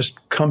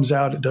just comes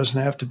out. It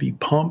doesn't have to be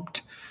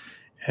pumped.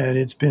 And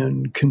it's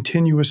been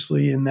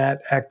continuously in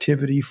that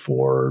activity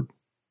for,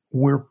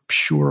 we're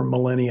sure,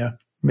 millennia,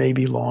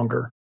 maybe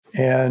longer.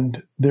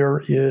 And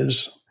there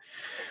is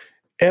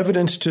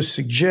evidence to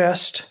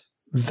suggest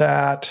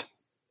that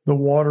the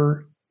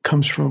water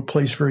comes from a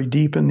place very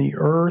deep in the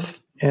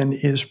earth and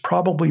is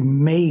probably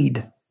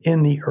made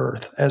in the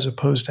earth as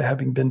opposed to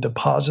having been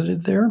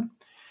deposited there.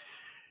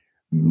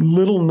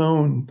 Little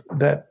known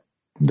that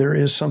there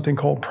is something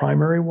called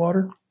primary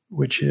water,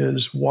 which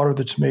is water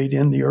that's made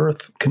in the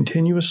earth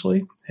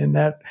continuously. And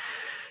that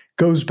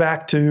goes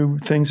back to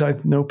things I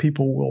know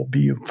people will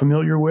be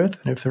familiar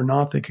with. And if they're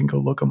not, they can go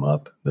look them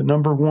up. The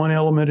number one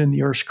element in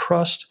the Earth's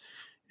crust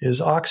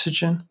is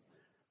oxygen,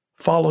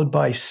 followed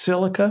by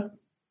silica,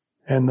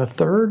 and the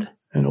third,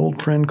 an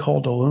old friend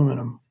called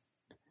aluminum.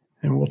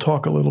 And we'll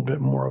talk a little bit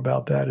more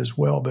about that as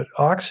well. But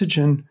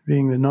oxygen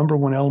being the number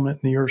one element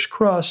in the Earth's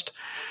crust,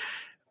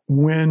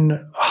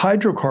 when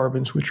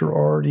hydrocarbons, which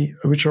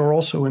are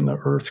also in the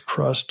Earth's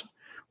crust,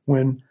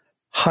 when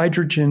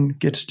hydrogen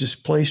gets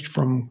displaced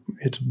from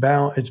its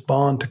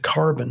bond to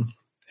carbon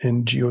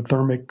in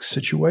geothermic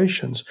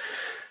situations,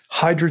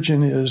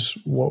 hydrogen is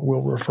what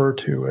we'll refer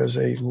to as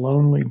a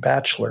lonely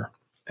bachelor,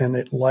 and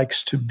it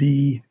likes to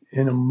be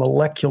in a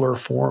molecular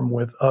form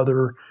with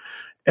other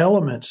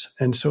elements.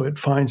 And so it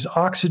finds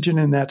oxygen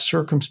in that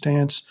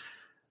circumstance.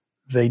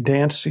 They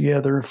dance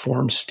together,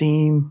 form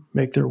steam,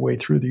 make their way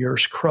through the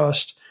Earth's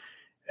crust,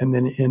 and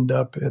then end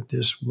up at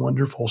this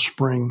wonderful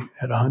spring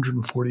at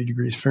 140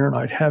 degrees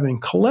Fahrenheit, having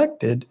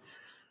collected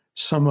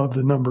some of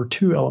the number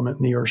two element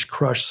in the Earth's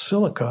crust,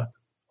 silica,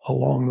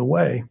 along the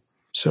way.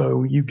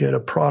 So you get a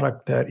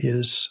product that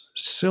is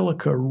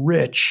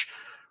silica-rich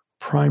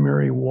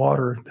primary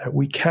water that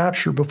we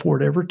capture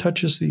before it ever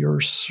touches the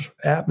Earth's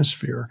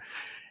atmosphere.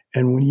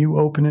 And when you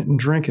open it and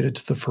drink it,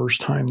 it's the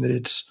first time that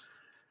it's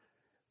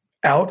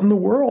out in the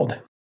world.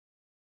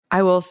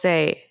 I will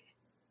say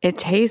it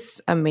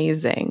tastes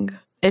amazing.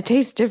 It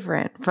tastes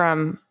different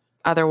from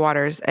other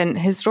waters. And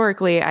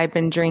historically, I've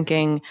been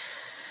drinking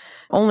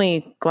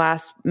only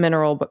glass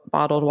mineral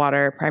bottled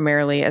water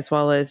primarily, as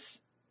well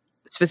as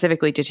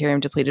specifically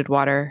deuterium depleted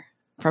water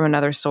from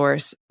another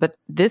source. But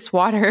this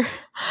water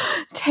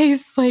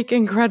tastes like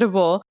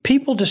incredible.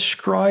 People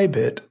describe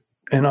it,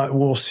 and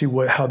we'll see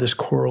how this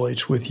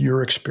correlates with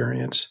your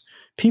experience.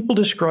 People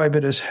describe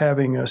it as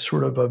having a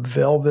sort of a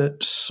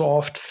velvet,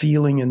 soft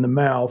feeling in the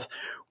mouth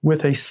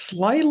with a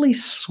slightly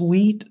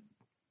sweet,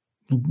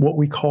 what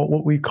we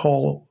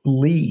call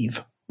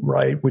leave,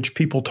 right? Which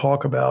people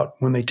talk about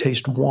when they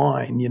taste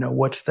wine. You know,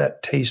 what's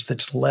that taste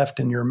that's left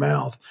in your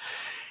mouth?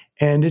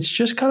 And it's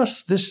just kind of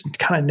this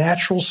kind of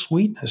natural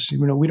sweetness.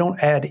 You know, we don't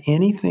add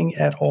anything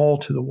at all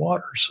to the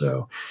water.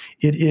 So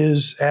it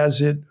is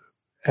as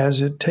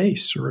it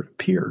tastes or it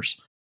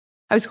appears.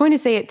 I was going to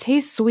say it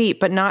tastes sweet,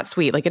 but not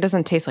sweet. Like it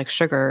doesn't taste like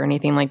sugar or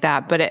anything like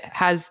that, but it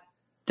has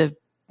the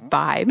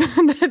vibe,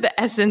 the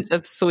essence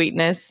of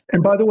sweetness.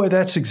 And by the way,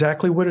 that's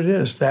exactly what it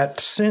is. That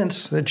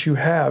sense that you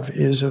have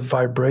is a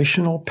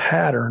vibrational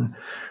pattern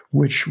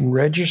which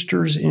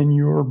registers in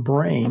your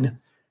brain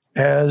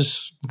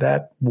as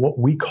that what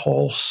we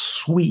call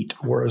sweet,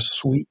 or a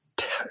sweet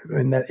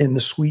in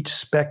the sweet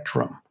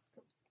spectrum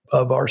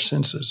of our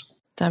senses.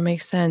 That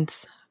makes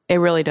sense. It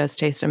really does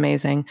taste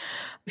amazing.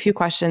 A few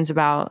questions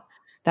about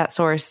that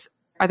source.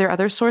 Are there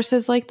other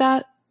sources like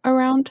that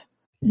around?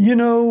 You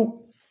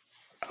know,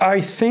 I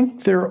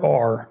think there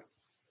are.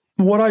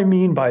 What I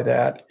mean by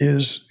that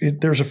is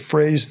there's a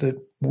phrase that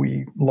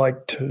we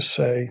like to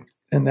say,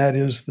 and that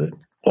is that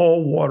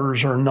all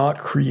waters are not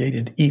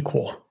created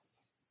equal.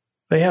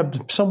 They have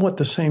somewhat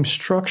the same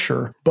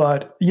structure,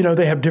 but, you know,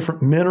 they have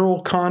different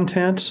mineral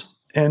contents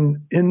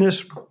And in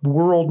this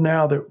world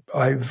now that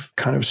I've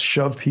kind of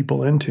shoved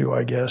people into,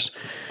 I guess,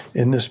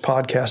 in this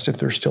podcast, if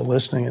they're still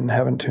listening and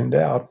haven't tuned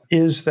out,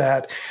 is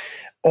that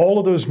all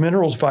of those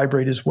minerals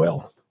vibrate as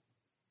well.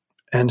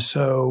 And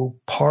so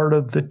part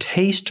of the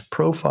taste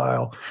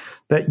profile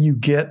that you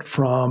get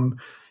from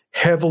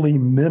heavily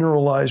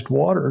mineralized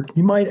water,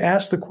 you might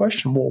ask the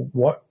question,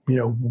 well,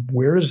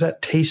 where does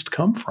that taste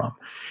come from?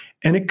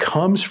 And it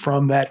comes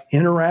from that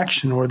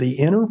interaction or the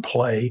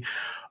interplay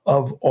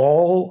of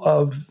all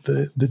of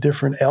the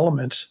different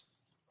elements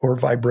or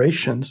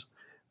vibrations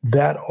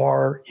that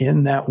are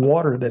in that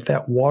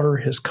water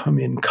has come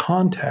in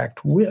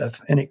contact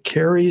with, and it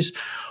carries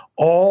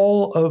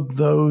all of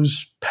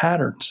those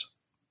patterns,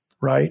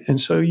 right?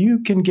 And so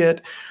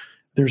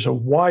there's a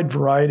wide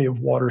variety of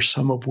water,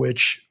 some of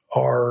which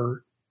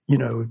are,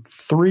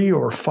 3,000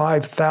 or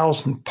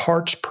 5,000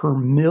 parts per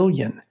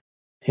million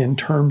in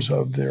terms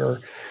of their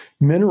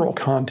mineral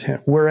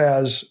content,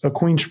 whereas a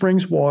Queen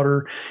Springs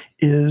water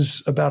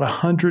is about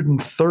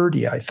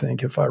 130, I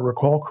think, if I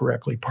recall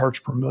correctly, parts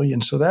per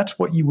million. So that's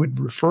what you would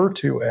refer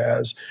to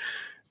as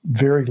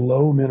very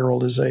low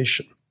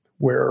mineralization,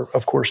 where,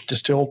 of course,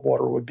 distilled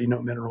water would be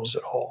no minerals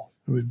at all.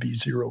 It would be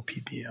 0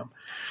 ppm.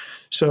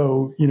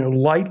 So,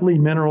 lightly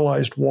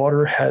mineralized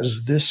water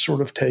has this sort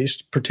of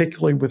taste,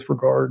 particularly with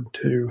regard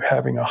to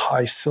having a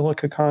high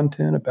silica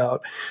content,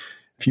 about,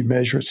 if you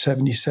measure it,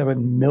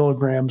 77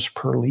 milligrams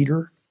per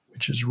liter,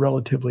 which is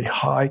relatively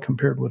high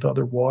compared with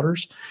other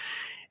waters.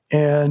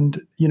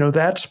 And,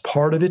 that's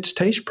part of its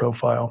taste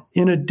profile.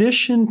 In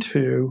addition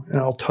to, and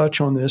I'll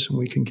touch on this and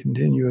we can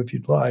continue if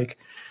you'd like,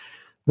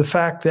 the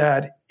fact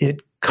that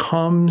it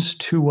comes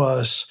to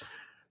us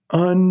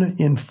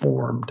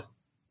uninformed.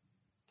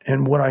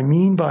 And what I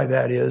mean by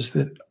that is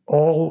that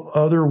all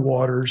other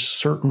waters,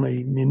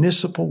 certainly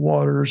municipal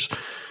waters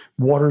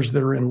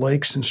that are in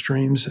lakes and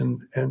streams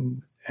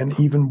and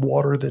even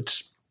water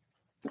that's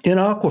in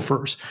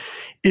aquifers,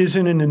 is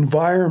in an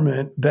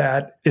environment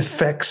that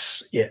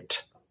affects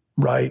it,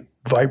 right,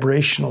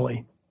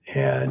 vibrationally.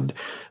 And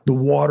the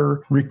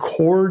water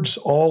records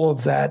all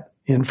of that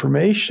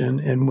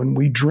information. And when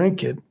we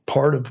drink it,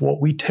 part of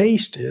what we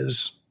taste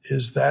is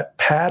that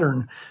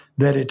pattern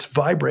that it's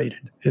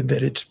vibrated,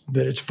 that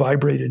it's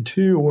vibrated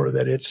to, or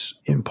that it's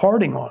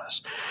imparting on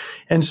us.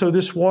 And so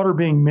this water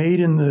being made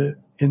in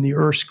the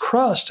Earth's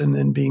crust and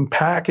then being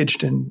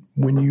packaged, and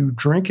when you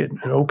drink it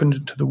and open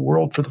it to the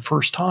world for the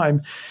first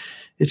time,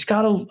 it's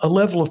got a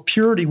level of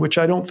purity, which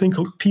I don't think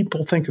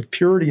people think of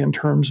purity in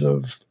terms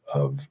of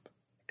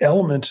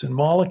elements and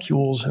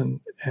molecules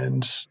and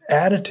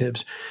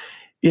additives.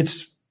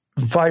 It's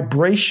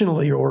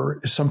vibrationally,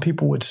 or some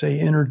people would say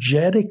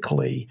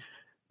energetically,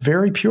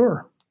 very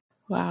pure.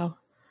 Wow.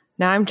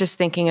 Now I'm just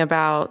thinking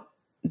about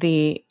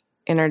the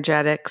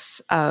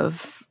energetics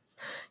of,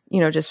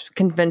 just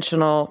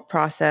conventional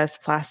process,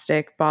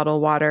 plastic,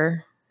 bottled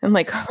water, and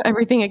like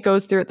everything it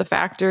goes through at the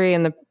factory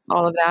and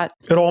all of that.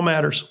 It all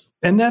matters.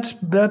 And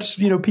that's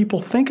people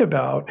think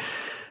about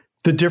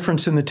the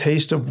difference in the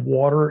taste of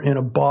water in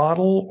a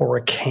bottle or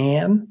a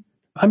can.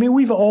 I mean,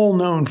 we've all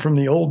known from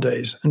the old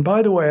days. And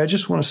by the way, I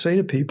just want to say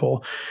to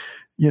people,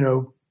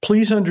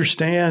 please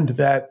understand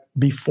that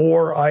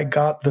before I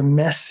got the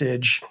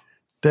message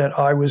that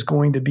I was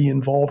going to be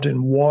involved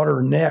in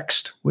water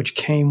next, which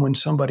came when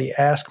somebody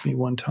asked me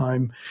one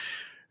time,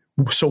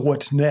 so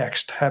what's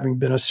next? Having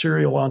been a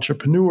serial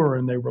entrepreneur,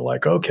 and they were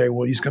like, okay,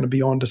 well, he's going to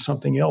be on to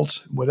something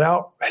else.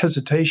 Without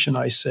hesitation,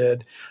 I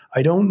said,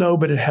 I don't know,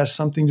 but it has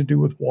something to do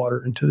with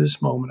water. And to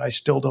this moment, I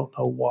still don't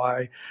know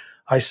why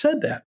I said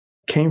that.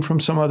 It came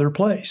from some other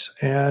place.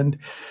 And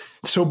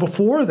so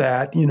before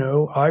that,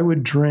 I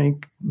would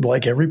drink,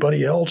 like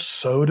everybody else,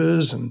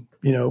 sodas and,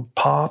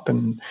 pop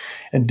and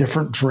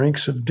different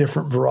drinks of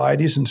different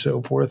varieties and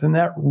so forth. And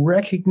that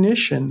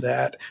recognition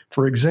that,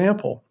 for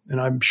example,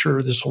 and I'm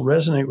sure this will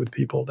resonate with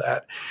people,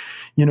 that,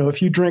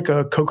 if you drink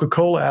a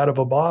Coca-Cola out of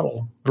a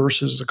bottle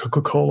versus a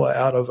Coca-Cola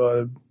out of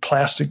a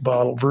plastic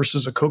bottle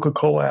versus a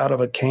Coca-Cola out of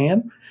a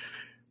can,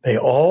 they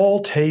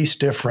all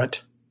taste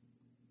different.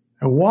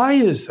 And why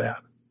is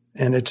that?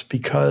 And it's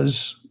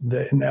because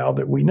now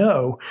that we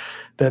know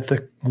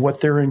that what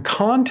they're in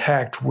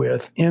contact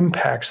with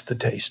impacts the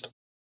taste.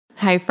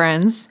 Hi,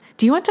 friends.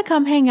 Do you want to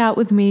come hang out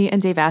with me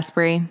and Dave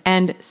Asprey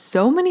and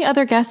so many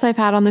other guests I've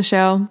had on the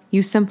show?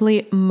 You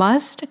simply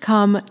must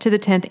come to the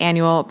 10th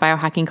Annual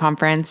Biohacking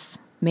Conference,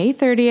 May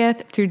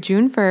 30th through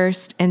June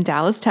 1st in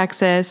Dallas,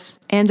 Texas.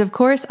 And of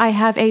course, I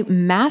have a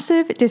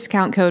massive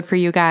discount code for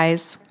you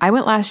guys. I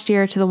went last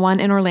year to the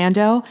one in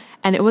Orlando,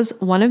 and it was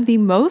one of the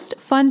most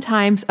fun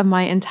times of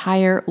my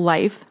entire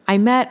life. I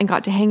met and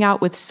got to hang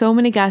out with so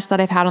many guests that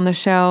I've had on the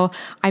show.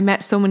 I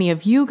met so many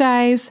of you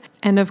guys.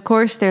 And of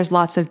course, there's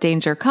lots of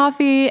Danger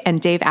Coffee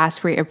and Dave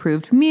Asprey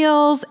approved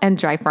meals and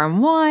Dry Farm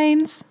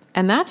wines.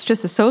 And that's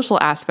just the social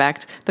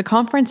aspect. The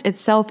conference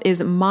itself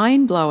is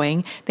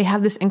mind-blowing. They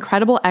have this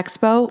incredible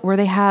expo where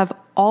they have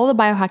all the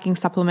biohacking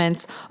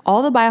supplements,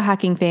 all the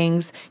biohacking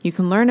things. You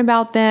can learn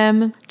about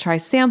them, try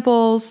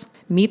samples,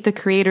 meet the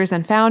creators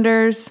and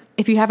founders.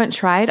 If you haven't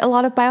tried a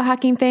lot of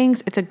biohacking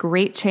things, it's a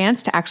great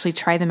chance to actually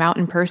try them out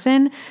in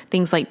person.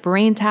 Things like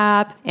brain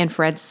tap,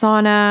 infrared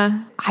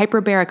sauna,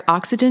 hyperbaric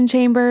oxygen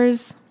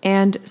chambers,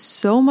 and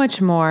so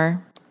much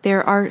more.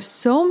 There are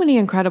so many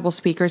incredible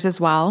speakers as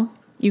well.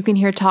 You can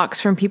hear talks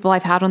from people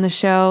I've had on the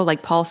show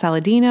like Paul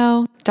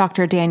Saladino,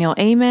 Dr. Daniel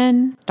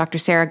Amen, Dr.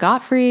 Sarah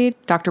Gottfried,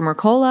 Dr.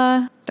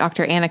 Mercola,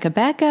 Dr. Annika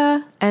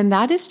Becca, and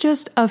that is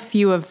just a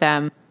few of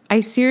them. I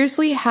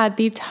seriously had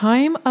the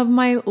time of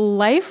my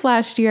life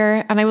last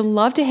year, and I would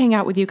love to hang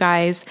out with you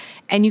guys.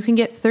 And you can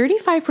get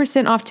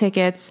 35% off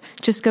tickets.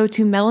 Just go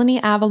to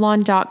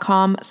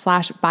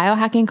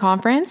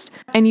melanieavalon.com/biohackingconference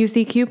and use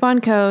the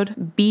coupon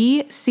code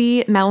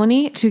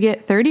BCMelanie to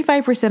get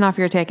 35% off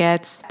your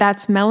tickets.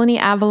 That's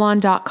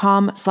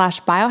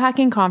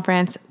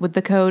melanieavalon.com/biohackingconference with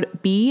the code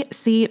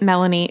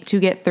BCMelanie to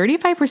get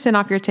 35%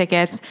 off your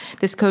tickets.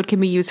 This code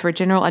can be used for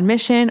general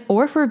admission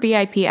or for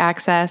VIP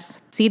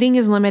access. Seating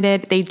is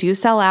limited. They do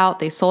sell out.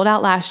 They sold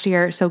out last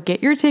year, so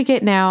get your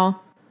ticket now.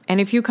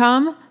 And if you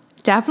come,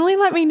 definitely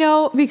let me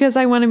know because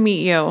I want to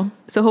meet you.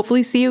 So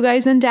hopefully see you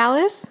guys in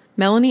Dallas.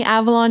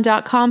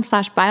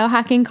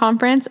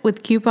 melanieavalon.com/biohackingconference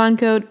with coupon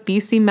code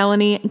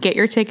BCMelanie. Get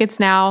your tickets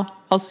now.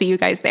 I'll see you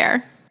guys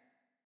there.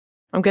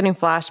 I'm getting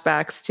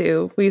flashbacks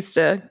too. We used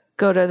to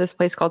go to this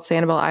place called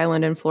Sanibel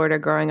Island in Florida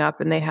growing up,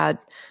 and they had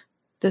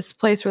this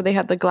place where they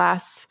had the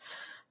glass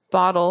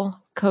bottle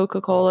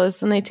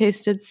Coca-Colas, and they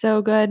tasted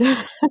so good.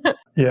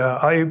 Yeah,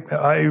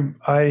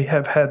 I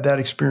have had that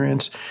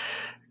experience.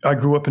 I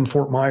grew up in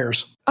Fort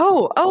Myers.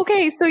 Oh,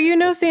 okay. So you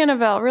know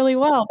Sanibel really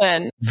well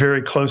then.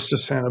 Very close to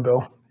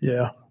Sanibel.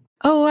 Yeah.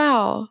 Oh,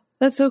 wow.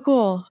 That's so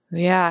cool.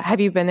 Yeah.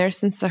 Have you been there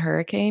since the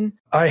hurricane?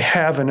 I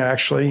haven't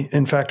actually.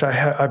 In fact,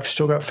 I've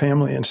still got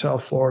family in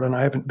South Florida, and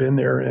I haven't been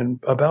there in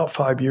about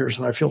 5 years,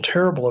 and I feel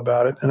terrible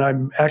about it. And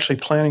I'm actually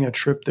planning a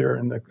trip there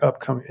in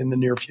the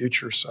near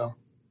future. So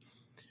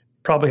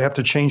probably have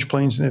to change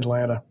planes in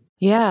Atlanta.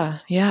 Yeah.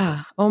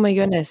 Yeah. Oh my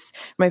goodness.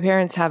 My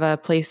parents have a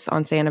place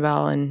on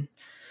Sanibel, and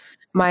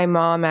my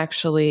mom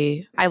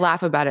actually, I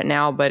laugh about it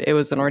now, but it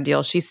was an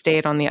ordeal. She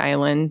stayed on the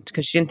island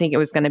because she didn't think it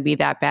was going to be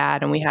that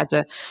bad. And we had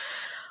to,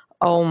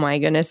 oh my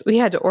goodness, we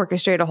had to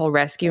orchestrate a whole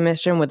rescue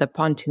mission with a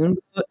pontoon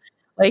boat.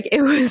 Like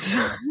it was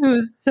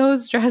so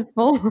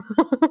stressful.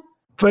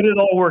 But it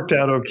all worked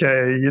out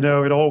okay. It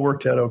all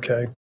worked out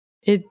okay.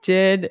 It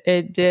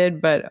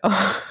did. But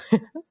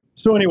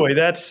So anyway,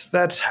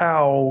 that's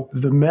how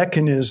the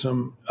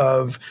mechanism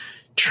of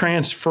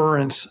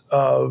transference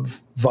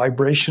of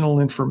vibrational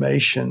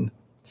information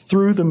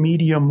through the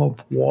medium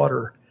of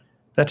water,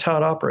 that's how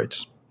it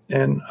operates.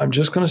 And I'm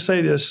just going to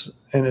say this,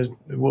 and it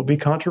will be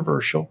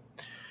controversial.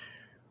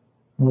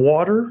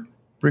 Water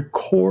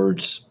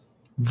records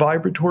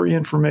vibratory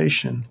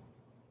information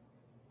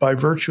by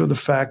virtue of the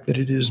fact that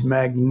it is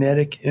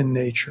magnetic in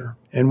nature.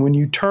 And when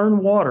you turn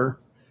water,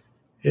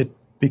 it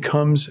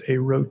becomes a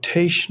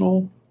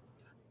rotational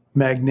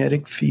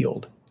magnetic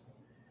field.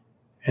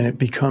 And it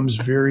becomes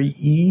very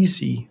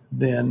easy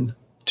then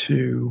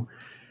to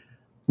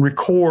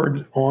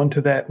record onto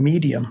that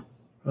medium,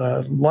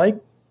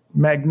 like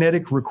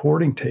magnetic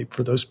recording tape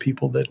for those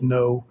people that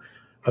know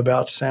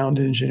about sound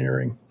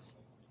engineering.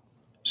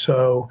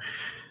 So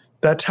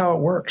that's how it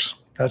works.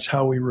 That's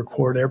how we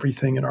record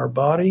everything in our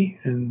body,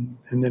 and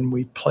then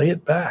we play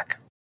it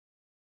back.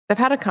 I've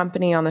had a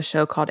company on the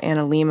show called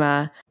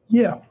Analema.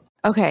 Yeah.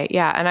 Okay,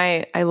 yeah, and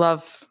I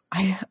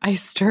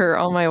stir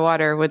all my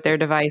water with their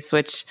device,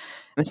 which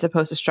is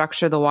supposed to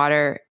structure the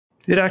water.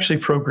 It actually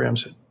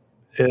programs it.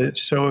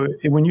 So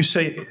when you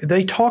say,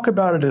 they talk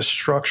about it as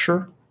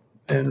structure,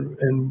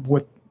 and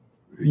what,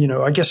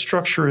 I guess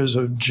structure is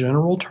a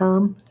general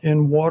term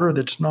in water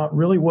that's not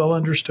really well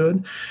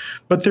understood,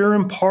 but they're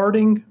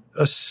imparting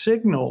a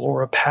signal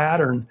or a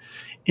pattern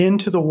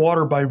into the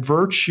water by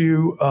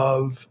virtue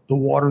of the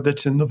water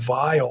that's in the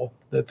vial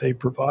that they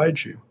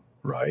provide you,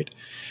 right?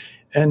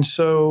 And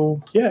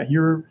so, yeah,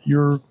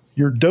 you're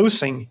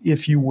dosing,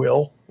 if you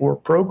will, or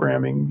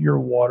programming your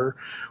water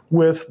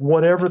with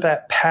whatever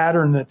that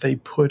pattern that they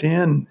put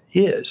in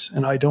is.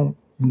 And I don't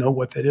know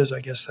what that is. I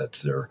guess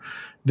that's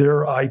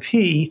their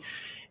IP.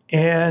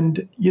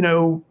 And,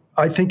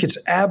 I think it's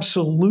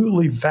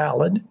absolutely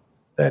valid.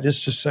 That is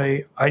to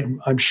say,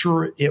 I'm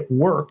sure it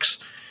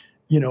works.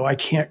 I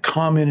can't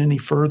comment any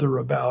further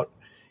about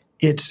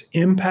its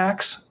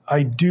impacts.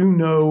 I do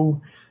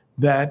know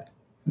that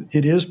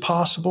it is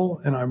possible,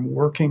 and I'm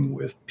working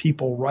with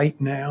people right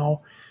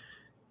now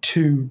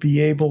to be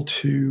able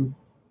to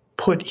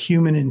put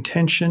human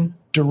intention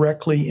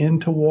directly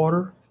into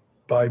water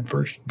by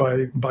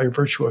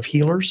virtue of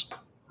healers,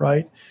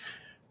 right?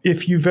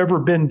 If you've ever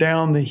been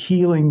down the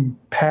healing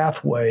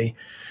pathway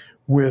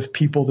with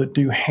people that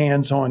do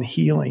hands-on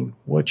healing,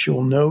 what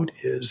you'll note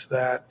is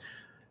that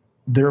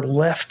their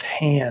left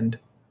hand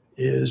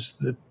is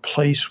the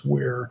place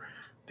where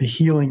the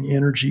healing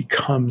energy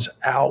comes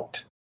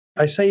out.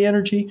 I say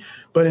energy,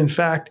 but in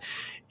fact,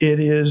 it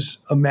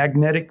is a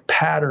magnetic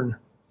pattern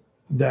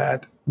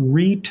that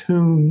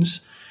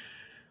retunes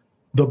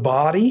the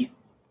body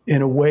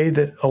in a way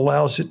that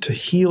allows it to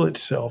heal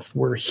itself,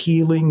 where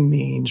healing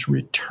means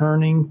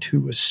returning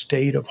to a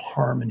state of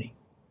harmony.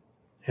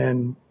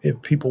 And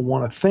if people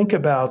want to think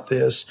about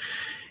this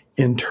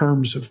in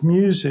terms of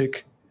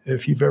music,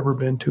 if you've ever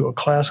been to a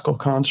classical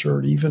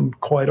concert, even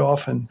quite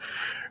often,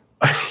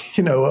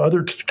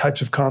 other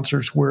types of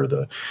concerts where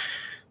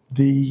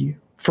the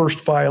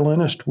first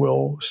violinist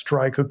will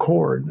strike a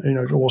chord,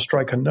 will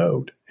strike a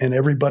note, and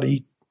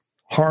everybody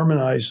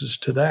harmonizes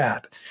to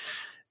that.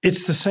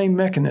 It's the same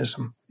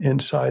mechanism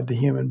inside the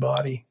human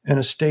body. And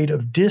a state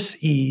of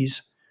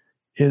dis-ease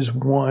is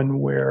one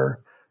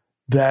where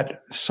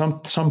that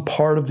some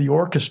part of the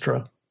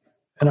orchestra,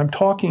 and I'm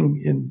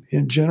talking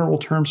in general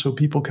terms so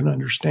people can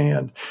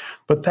understand,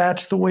 but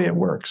that's the way it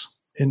works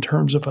in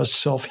terms of us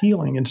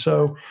self-healing. And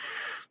so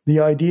the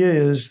idea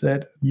is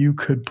that you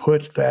could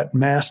put that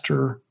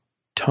master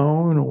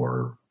tone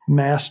or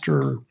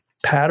master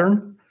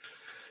pattern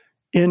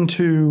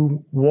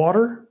into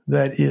water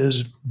that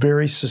is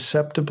very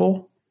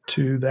susceptible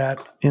to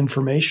that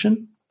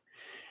information,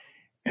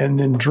 and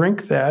then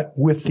drink that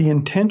with the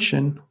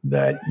intention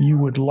that you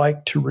would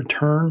like to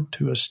return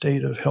to a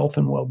state of health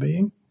and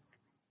well-being,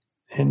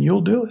 and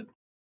you'll do it.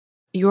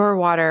 Your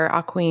water,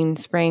 Aquene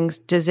Springs,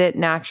 does it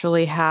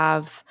naturally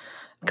have,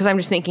 because I'm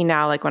just thinking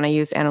now, like when I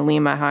use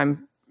Analema, how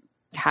I'm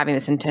having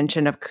this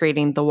intention of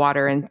creating the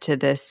water into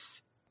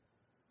this,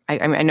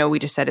 I know we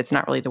just said it's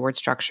not really the word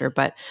structure,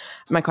 but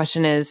my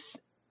question is,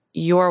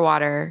 your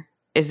water,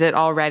 is it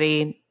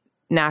already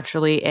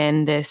naturally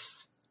in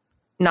this,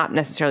 not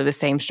necessarily the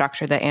same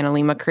structure that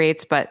Analema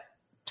creates, but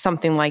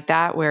something like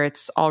that where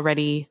it's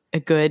already a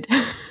good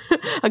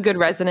a good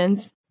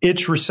resonance?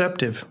 It's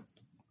receptive.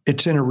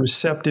 It's in a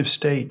receptive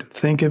state.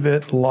 Think of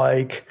it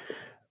like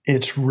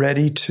it's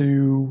ready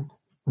to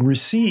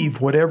receive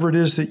whatever it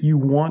is that you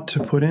want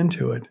to put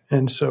into it.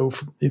 And so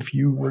if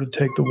you were to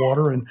take the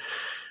water and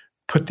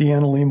put the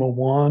Analema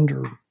wand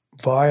or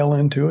vial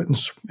into it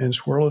and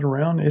swirl it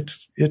around,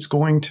 it's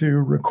going to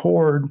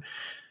record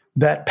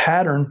that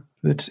pattern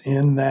that's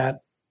in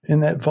that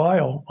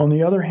vial. On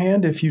the other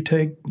hand, if you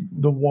take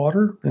the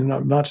water, and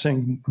I'm not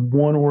saying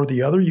one or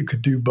the other, you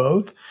could do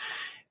both,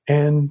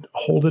 and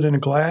hold it in a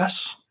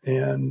glass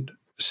and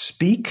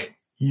speak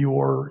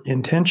your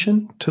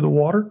intention to the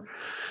water,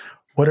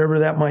 whatever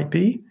that might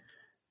be.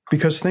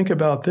 Because think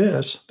about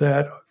this,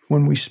 that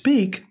when we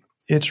speak,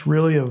 it's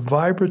really a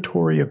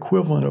vibratory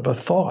equivalent of a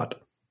thought.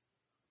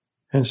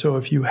 And so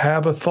if you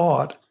have a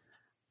thought,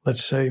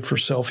 let's say for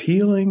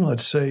self-healing,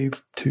 let's say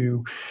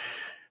to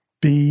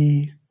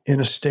be in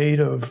a state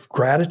of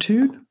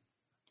gratitude,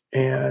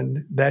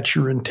 and that's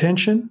your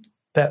intention,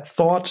 that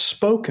thought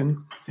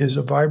spoken is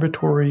a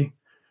vibratory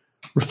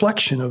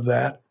reflection of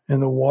that,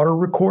 and the water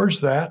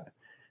records that,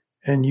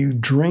 and you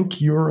drink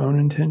your own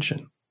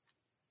intention.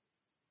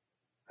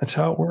 That's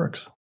how it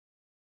works.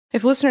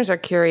 If listeners are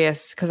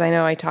curious, because I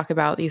know I talk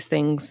about these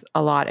things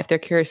a lot, if they're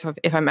curious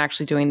if I'm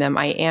actually doing them,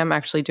 I am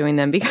actually doing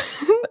them because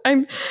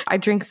I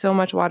drink so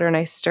much water and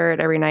I stir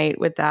it every night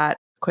with that.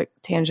 Quick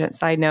tangent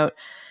side note.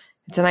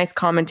 It's a nice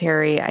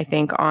commentary, I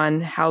think, on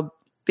how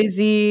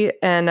busy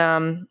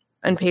and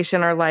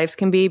impatient our lives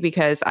can be,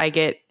 because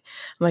I'm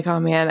like, oh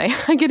man,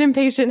 I get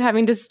impatient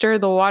having to stir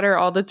the water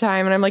all the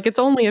time. And I'm like, it's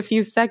only a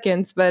few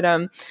seconds, but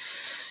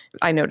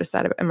I noticed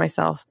that in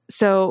myself.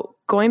 So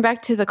going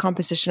back to the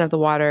composition of the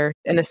water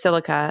and the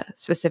silica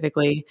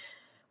specifically.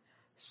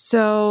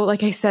 So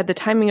like I said, the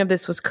timing of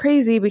this was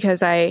crazy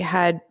because I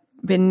had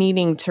been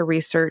needing to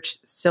research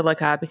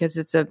silica because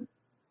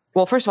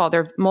first of all,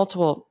 there are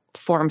multiple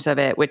forms of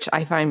it, which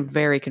I find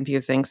very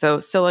confusing. So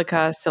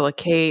silica,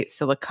 silicate,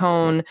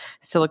 silicone,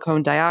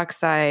 silicone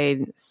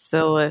dioxide,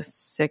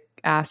 silicic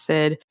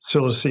acid.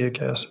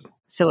 Silicic acid.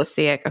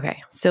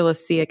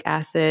 Silicic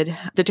acid.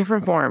 The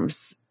different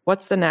forms.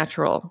 What's the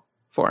natural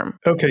form?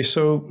 Okay,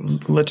 so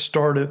let's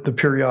start at the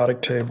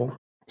periodic table.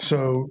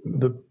 So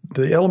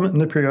the element in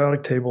the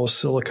periodic table is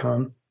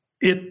silicon.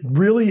 It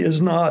really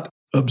is not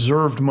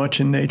observed much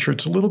in nature.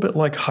 It's a little bit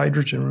like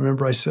hydrogen.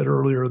 Remember I said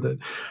earlier that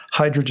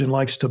hydrogen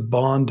likes to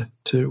bond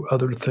to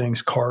other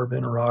things,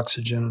 carbon or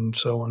oxygen and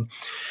so on.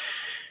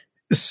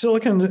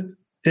 Silicon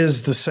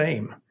is the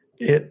same.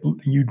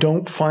 You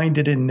don't find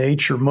it in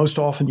nature. Most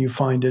often you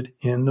find it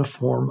in the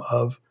form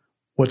of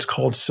what's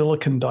called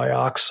silicon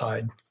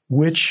dioxide,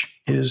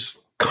 which is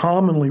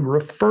commonly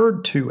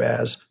referred to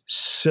as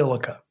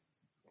silica.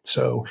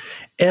 So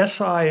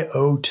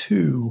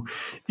SiO2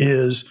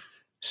 is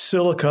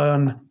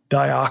silicon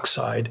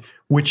dioxide,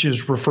 which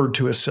is referred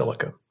to as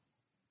silica.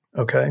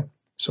 Okay?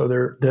 So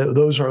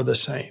those are the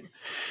same.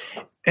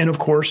 And of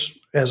course,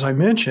 as I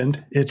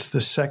mentioned, it's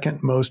the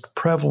second most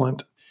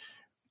prevalent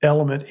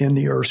element in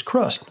the Earth's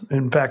crust.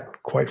 In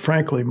fact, quite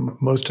frankly,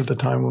 most of the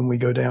time when we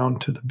go down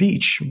to the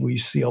beach, we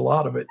see a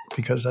lot of it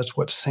because that's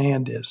what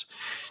sand is,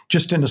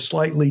 just in a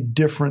slightly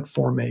different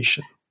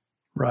formation,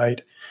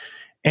 right?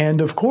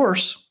 And of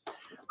course,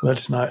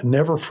 let's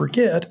never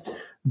forget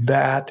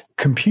that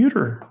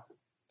computer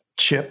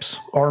chips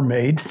are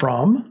made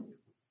from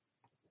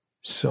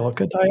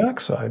silica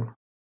dioxide.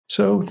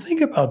 So think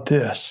about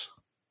this.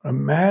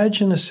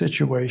 Imagine a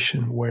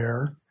situation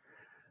where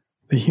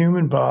the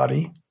human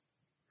body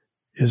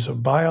is a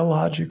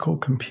biological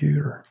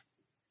computer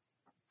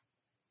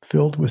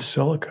filled with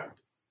silica.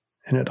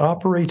 And it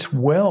operates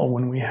well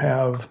when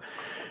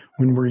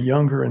we're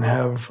younger and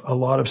have a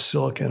lot of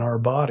silica in our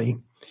body.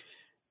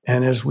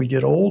 And as we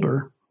get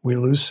older, we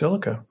lose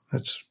silica.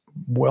 That's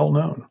well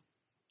known.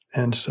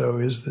 And so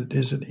is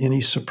it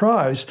any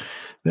surprise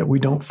that we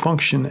don't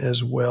function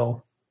as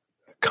well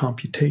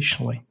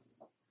computationally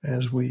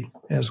as we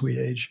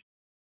age?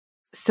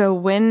 So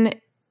when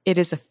it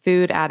is a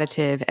food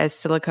additive as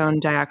silicone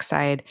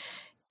dioxide,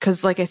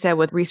 because like I said,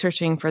 with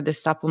researching for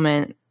this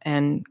supplement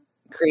and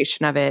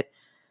creation of it,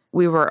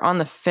 we were on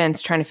the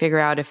fence trying to figure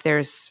out if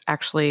there's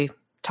actually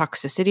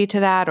toxicity to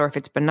that or if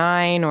it's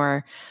benign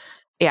or,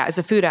 as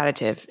a food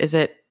additive, is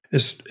it?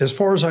 As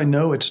far as I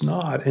know, it's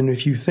not. And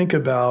if you think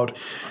about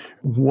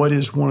what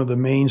is one of the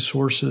main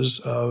sources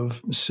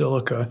of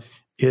silica,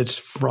 it's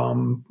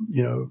from,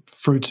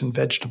 fruits and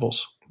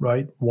vegetables,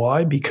 right?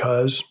 Why?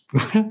 Because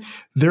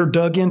they're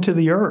dug into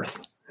the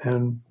earth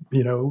and,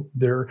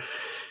 they're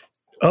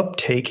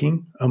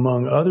uptaking,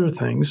 among other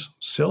things,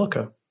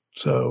 silica.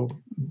 So,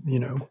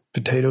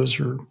 potatoes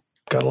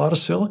got a lot of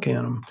silica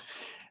in them.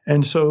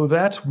 And so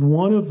that's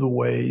one of the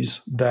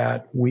ways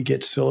that we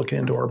get silica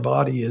into our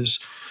body is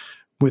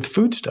with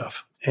food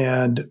stuff.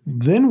 And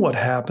then what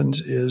happens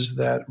is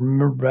that,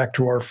 remember back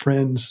to our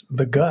friends,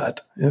 the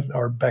gut,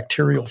 our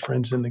bacterial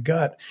friends in the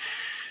gut,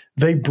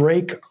 they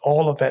break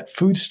all of that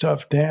food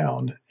stuff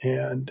down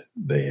and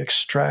they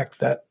extract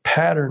that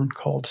pattern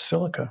called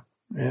silica.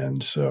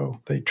 And so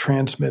they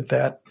transmit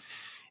that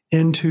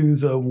into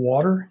the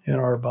water in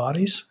our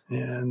bodies.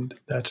 And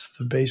that's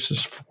the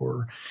basis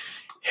for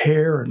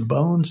hair and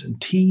bones and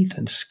teeth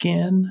and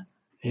skin.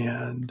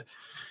 And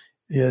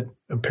it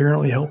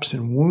apparently helps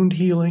in wound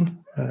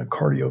healing,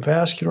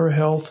 cardiovascular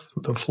health,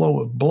 the flow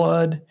of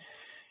blood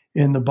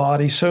in the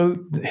body. So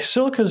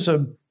silica is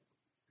a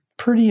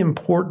pretty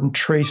important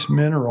trace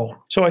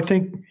mineral. So I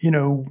think,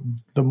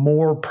 the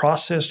more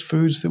processed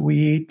foods that we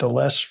eat, the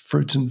less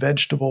fruits and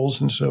vegetables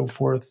and so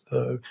forth,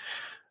 the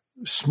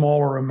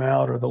smaller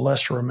amount or the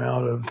lesser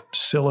amount of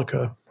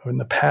silica and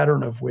the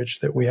pattern of which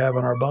that we have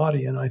in our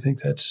body. And I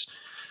think that's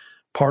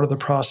part of the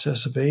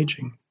process of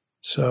aging.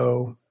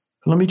 So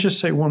let me just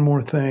say one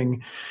more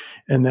thing,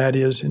 and that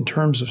is in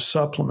terms of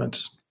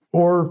supplements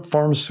or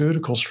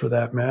pharmaceuticals for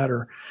that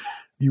matter,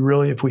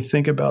 if we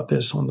think about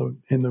this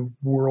in the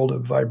world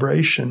of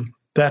vibration,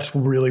 that's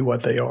really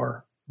what they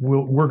are.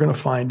 We're going to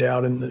find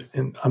out and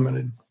I'm going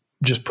to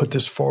just put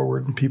this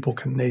forward and people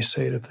can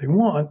naysay it if they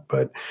want,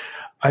 but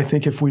I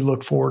think if we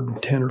look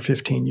forward 10 or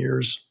 15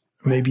 years,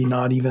 maybe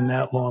not even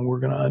that long,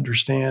 we're going to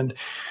understand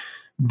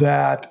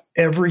that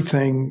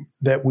everything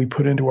that we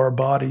put into our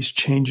bodies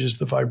changes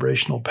the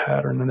vibrational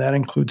pattern, and that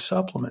includes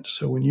supplements.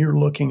 So when you're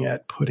looking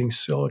at putting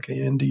silica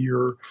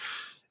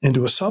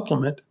into a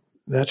supplement,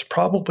 that's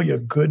probably a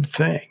good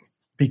thing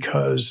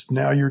because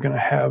now you're going to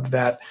have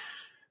that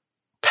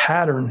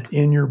pattern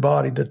in your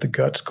body that the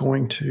gut's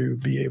going to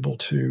be able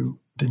to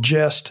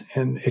digest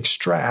and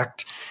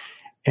extract.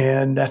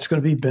 And that's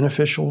going to be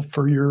beneficial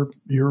for your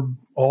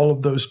all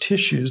of those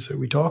tissues that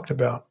we talked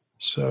about.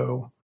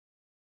 So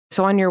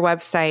on your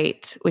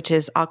website, which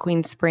is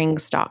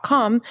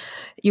aqueensprings.com,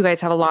 you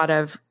guys have a lot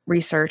of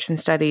research and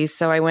studies.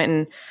 So I went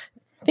and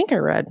I think I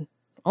read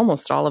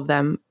almost all of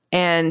them.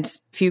 And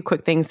a few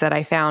quick things that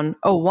I found.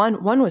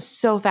 One was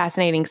so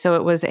fascinating. So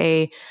it was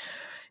a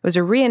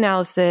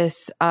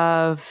reanalysis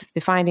of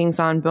the findings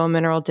on bone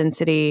mineral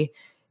density.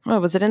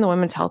 Was it in the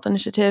Women's Health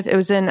Initiative? It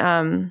was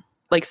in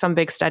some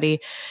big study.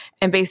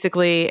 And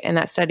basically in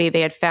that study,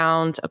 they had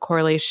found a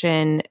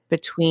correlation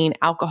between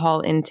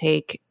alcohol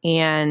intake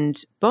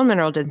and bone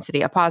mineral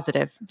density, a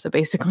positive. So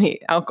basically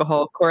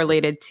alcohol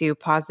correlated to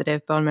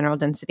positive bone mineral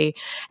density.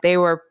 They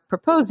were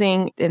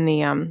proposing in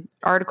the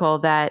article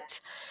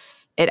that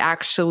it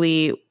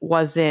actually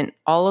wasn't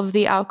all of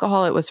the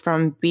alcohol. It was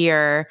from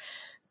beer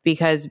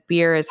because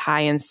beer is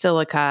high in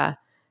silica,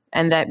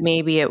 and that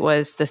maybe it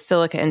was the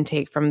silica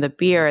intake from the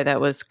beer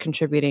that was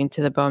contributing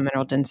to the bone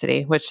mineral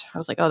density, which I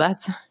was like, oh,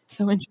 that's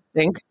so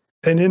interesting.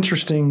 An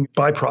interesting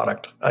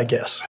byproduct, I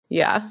guess.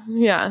 Yeah.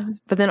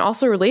 But then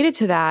also related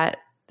to that,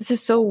 this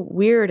is so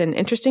weird and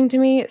interesting to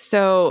me.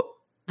 So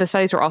the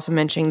studies were also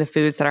mentioning the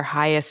foods that are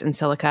highest in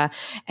silica.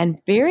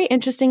 And very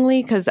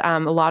interestingly, because a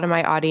lot of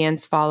my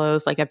audience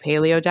follows like a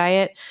paleo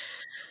diet,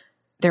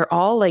 they're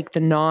all like the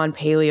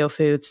non-paleo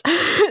foods.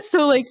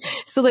 so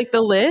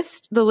the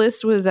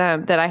list was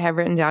that I have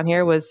written down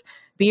here was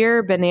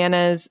beer,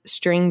 bananas,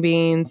 string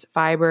beans,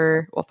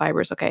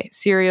 fiber's okay,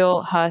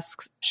 cereal,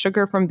 husks,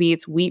 sugar from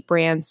beets, wheat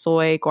bran,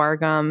 soy, guar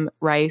gum,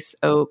 rice,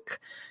 oat.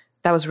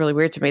 That was really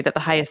weird to me that the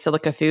highest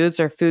silica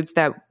foods are foods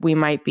that we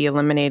might be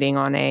eliminating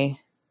on a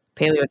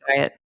paleo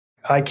diet.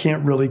 I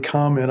can't really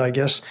comment. I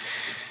guess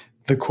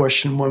the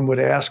question one would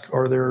ask,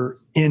 are there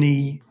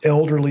any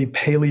elderly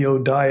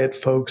paleo diet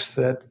folks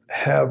that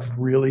have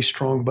really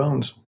strong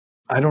bones?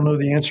 I don't know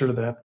the answer to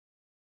that.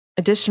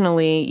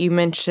 Additionally, you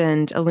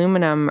mentioned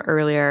aluminum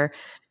earlier.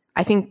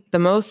 I think the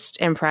most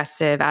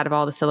impressive out of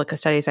all the silica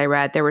studies I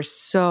read, there were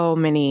so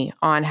many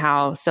on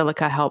how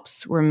silica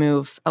helps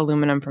remove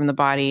aluminum from the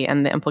body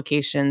and the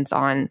implications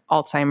on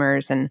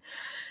Alzheimer's and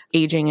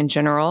aging in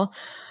general.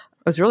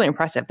 It was really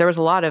impressive. There was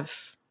a lot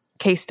of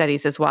case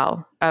studies as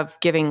well of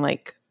giving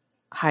like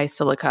high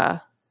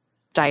silica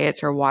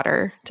diets or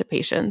water to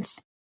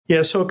patients.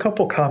 Yeah, so a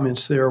couple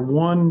comments there.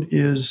 One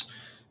is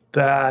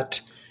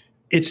that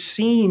it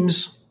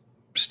seems,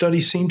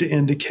 studies seem to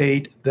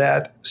indicate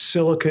that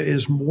silica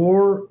is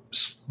more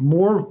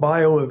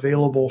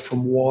bioavailable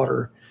from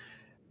water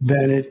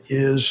than it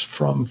is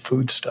from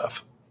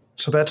foodstuff.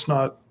 So that's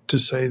not to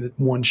say that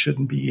one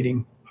shouldn't be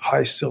eating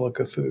high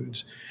silica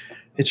foods.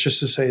 It's just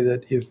to say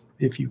that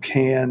if you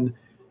can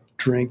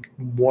drink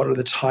water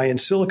that's high in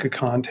silica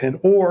content,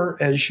 or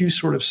as you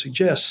sort of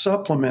suggest,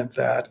 supplement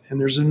that. And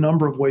there's a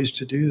number of ways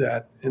to do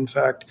that. In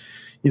fact,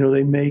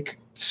 they make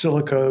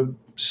silica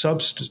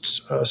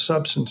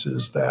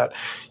substances that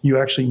you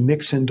actually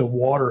mix into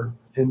water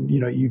and,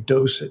 you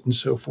dose it and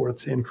so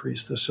forth to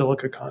increase the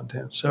silica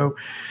content. So,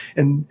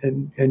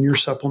 and your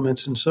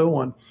supplements and so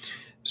on.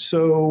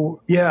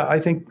 So, yeah, I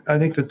think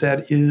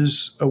that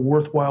is a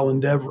worthwhile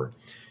endeavor.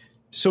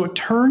 So it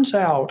turns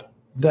out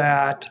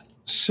that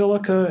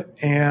silica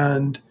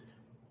and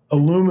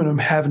aluminum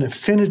have an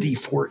affinity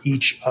for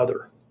each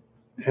other.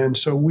 And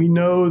so we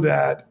know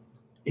that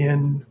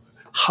in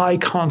high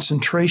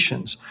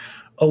concentrations,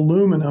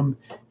 aluminum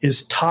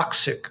is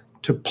toxic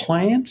to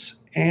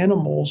plants,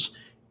 animals,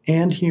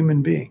 and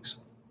human beings.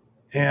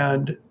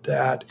 And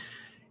that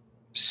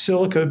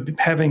silica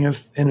having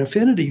an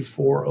affinity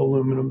for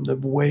aluminum, the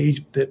way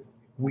that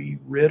we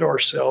rid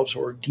ourselves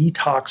or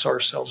detox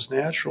ourselves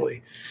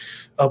naturally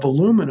of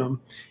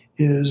aluminum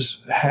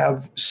is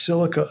have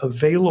silica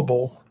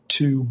available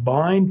to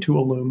bind to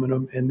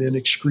aluminum and then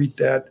excrete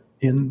that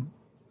in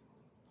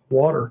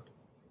water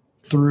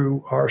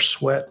through our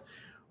sweat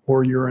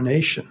or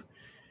urination.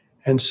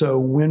 And so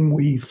when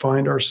we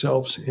find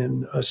ourselves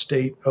in a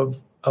state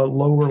of a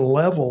lower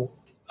level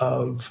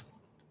of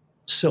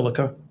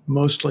silica,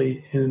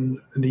 mostly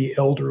in the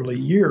elderly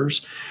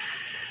years,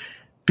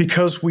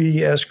 because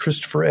we, as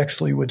Christopher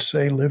Exley would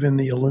say, live in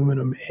the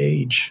aluminum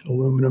age.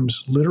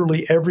 Aluminum's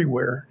literally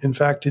everywhere. In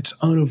fact, it's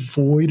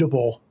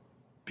unavoidable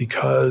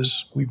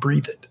because we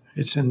breathe it.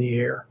 It's in the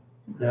air,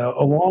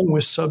 along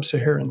with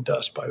sub-Saharan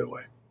dust, by the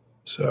way.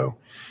 So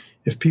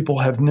if people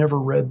have never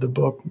read the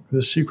book,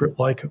 The Secret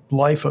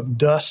Life of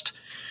Dust,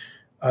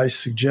 I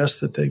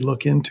suggest that they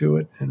look into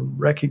it and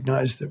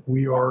recognize that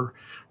we are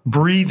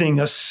breathing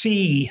a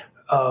sea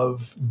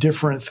of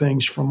different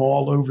things from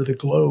all over the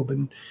globe.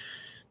 And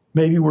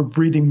maybe we're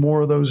breathing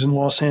more of those in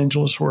Los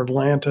Angeles or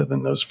Atlanta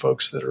than those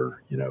folks that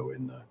are,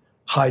 in the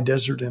high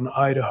desert in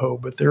Idaho,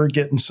 but they're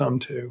getting some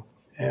too.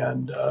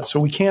 And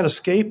so we can't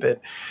escape it.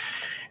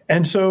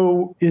 And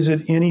so is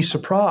it any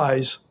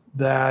surprise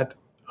that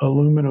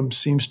aluminum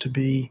seems to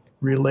be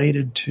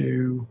related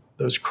to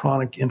those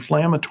chronic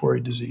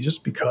inflammatory diseases?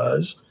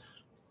 Because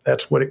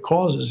that's what it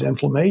causes,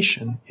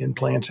 inflammation in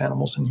plants,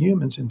 animals, and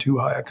humans in too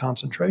high a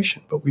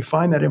concentration. But we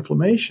find that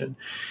inflammation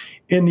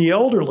in the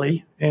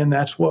elderly, and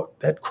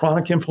that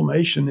chronic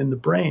inflammation in the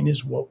brain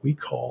is what we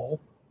call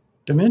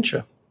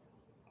dementia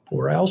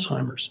or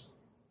Alzheimer's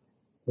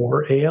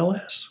or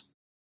ALS.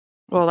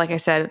 Well, like I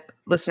said,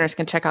 listeners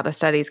can check out the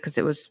studies because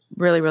it was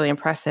really, really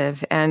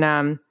impressive.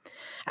 And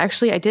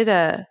actually, I did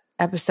a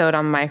episode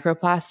on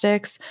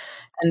microplastics,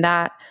 and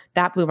that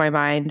blew my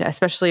mind,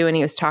 especially when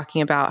he was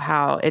talking about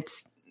how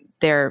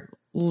they're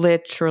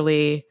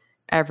literally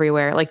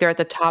everywhere. Like they're at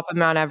the top of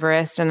Mount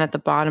Everest and at the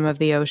bottom of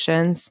the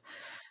oceans.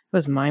 It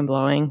was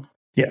mind-blowing.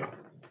 Yeah.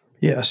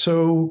 Yeah.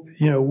 So,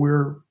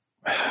 we're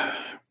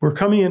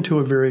coming into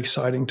a very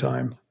exciting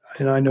time.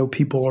 And I know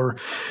people are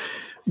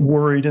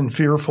worried and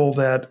fearful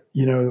that,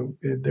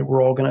 that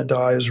we're all going to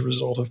die as a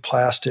result of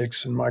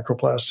plastics and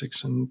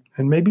microplastics.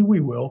 And maybe we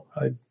will.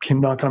 I'm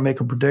not going to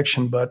make a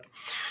prediction, but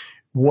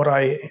what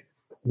I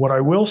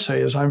will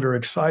say is I'm very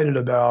excited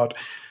about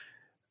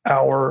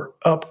our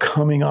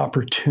upcoming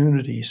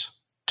opportunities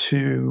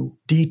to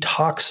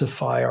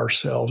detoxify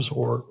ourselves,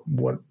 or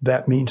what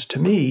that means to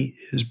me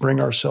is bring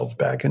ourselves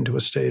back into a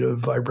state of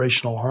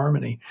vibrational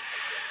harmony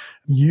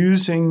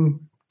using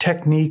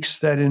techniques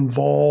that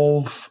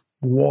involve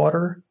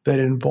water, that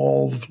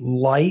involve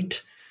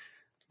light,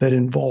 that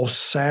involve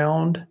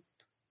sound,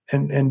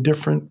 and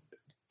different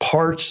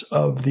parts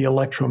of the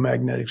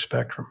electromagnetic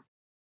spectrum.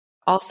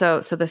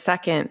 Also, so the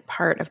second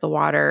part of the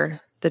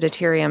water, the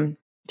deuterium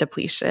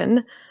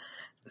depletion.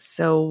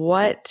 So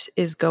what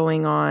is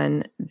going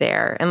on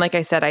there? And like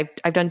I said,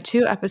 I've done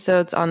 2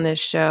 episodes on this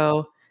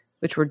show,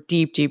 which were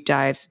deep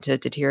dives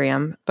into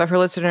deuterium. But for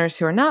listeners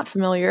who are not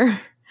familiar,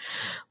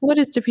 what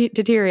is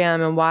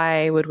deuterium and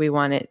why would we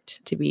want it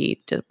to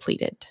be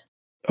depleted?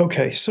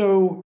 Okay,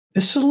 so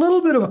this is a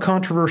little bit of a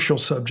controversial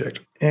subject.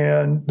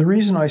 And the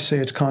reason I say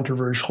it's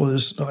controversial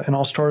is, and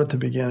I'll start at the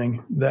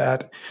beginning,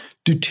 that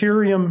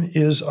deuterium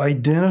is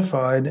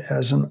identified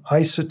as an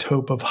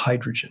isotope of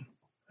hydrogen.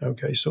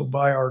 Okay, so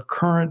by our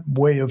current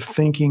way of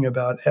thinking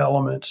about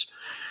elements,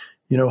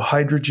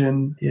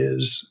 Hydrogen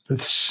is the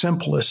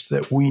simplest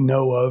that we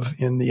know of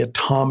in the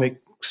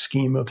atomic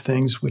scheme of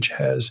things, which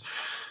has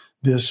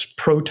this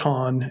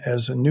proton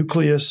as a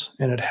nucleus,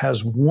 and it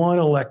has one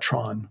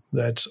electron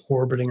that's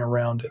orbiting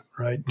around it,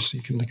 right? So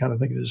you can kind of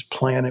think of this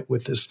planet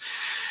with this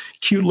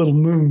cute little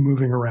moon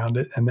moving around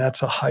it, and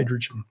that's a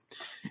hydrogen.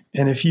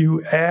 And if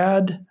you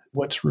add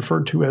what's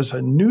referred to as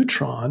a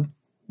neutron,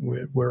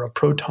 where a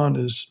proton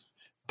is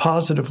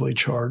positively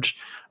charged,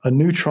 a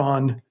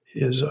neutron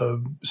is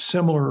of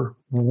similar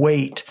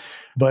weight,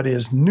 but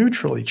is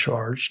neutrally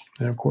charged.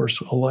 And of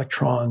course,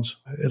 electrons,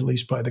 at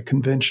least by the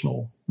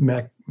conventional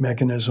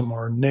mechanism,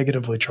 are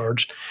negatively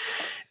charged.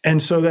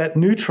 And so that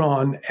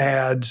neutron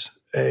adds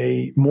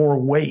a more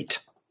weight.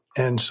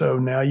 And so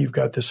now you've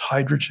got this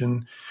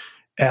hydrogen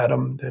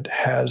atom that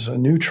has a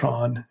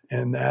neutron,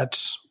 and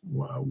that's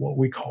what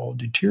we call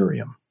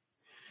deuterium.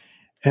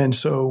 And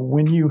so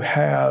when you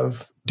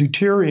have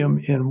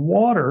deuterium in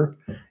water,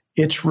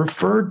 it's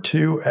referred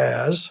to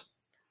as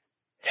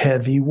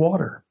heavy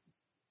water.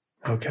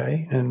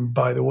 Okay. And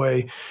by the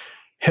way,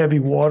 heavy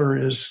water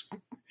is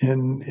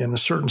in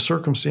certain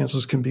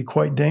circumstances can be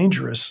quite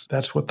dangerous.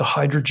 That's what the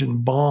hydrogen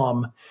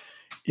bomb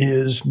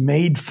is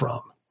made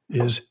from,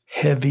 is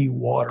heavy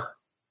water.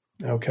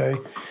 Okay.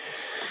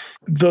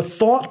 The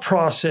thought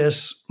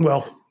process,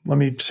 well, let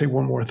me say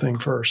one more thing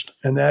first,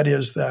 and that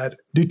is that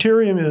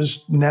deuterium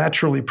is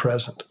naturally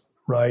present,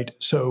 right?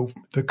 So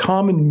the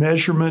common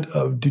measurement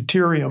of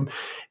deuterium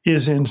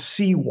is in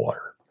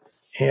seawater,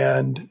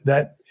 and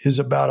that is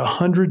about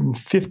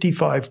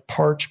 155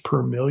 parts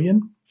per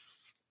million.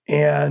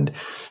 And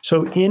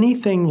so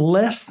anything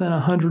less than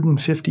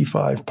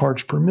 155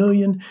 parts per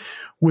million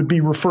would be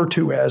referred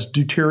to as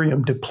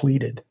deuterium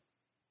depleted,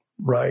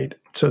 right?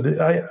 So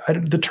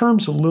the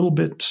term's a little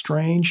bit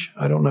strange.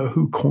 I don't know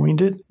who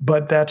coined it,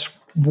 but that's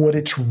what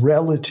it's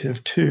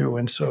relative to.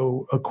 And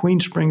so a Queen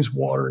Springs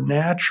water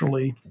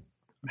naturally,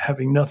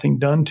 having nothing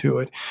done to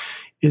it,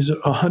 is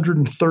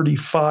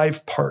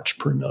 135 parts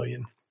per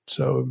million.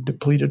 So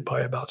depleted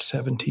by about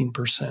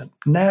 17%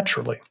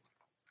 naturally.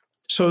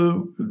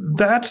 So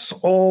that's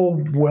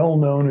all well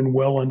known and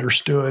well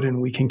understood, and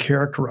we can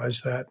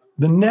characterize that.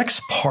 The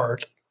next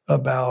part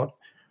about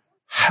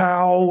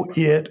how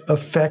it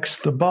affects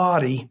the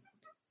body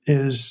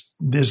is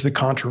the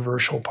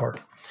controversial part.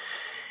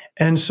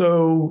 And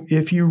so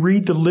if you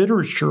read the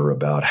literature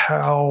about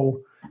how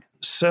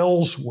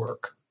cells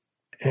work,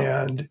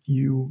 and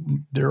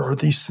there are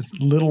these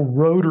little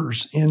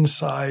rotors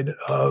inside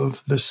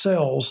of the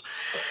cells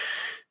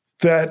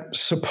that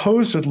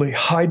supposedly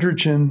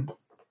hydrogen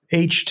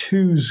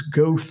H2s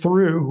go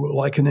through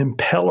like an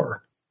impeller,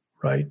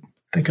 right?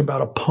 Think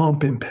about a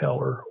pump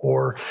impeller,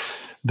 or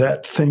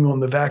that thing on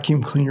the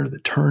vacuum cleaner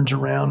that turns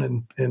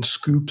around and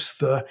scoops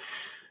the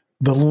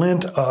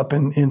lint up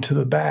and into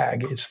the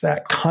bag. It's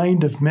that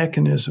kind of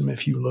mechanism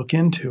if you look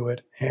into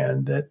it.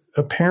 And that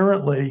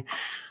apparently,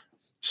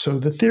 so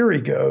the theory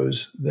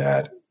goes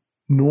that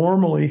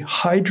normally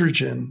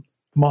hydrogen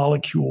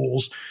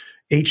molecules,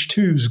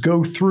 H2s,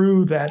 go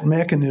through that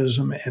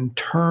mechanism and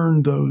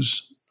turn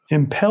those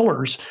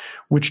impellers,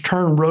 which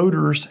turn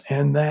rotors,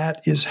 and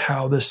that is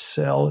how the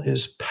cell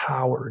is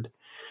powered.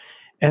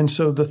 And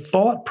so the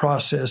thought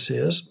process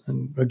is,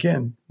 and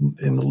again,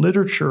 in the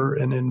literature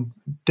and in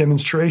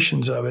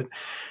demonstrations of it,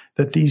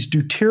 that these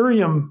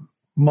deuterium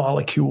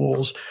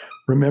molecules,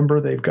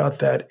 remember, they've got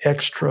that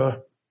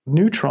extra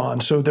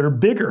neutron, so they're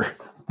bigger.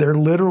 They're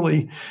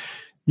literally,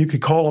 you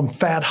could call them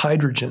fat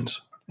hydrogens.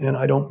 And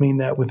I don't mean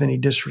that with any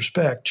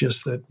disrespect,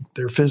 just that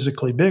they're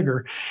physically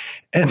bigger,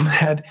 and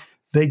that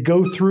they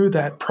go through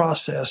that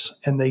process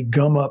and they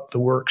gum up the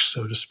works,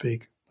 so to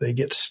speak. They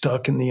get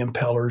stuck in the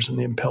impellers, and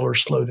the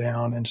impellers slow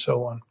down, and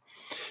so on.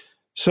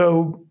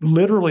 So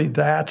literally,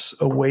 that's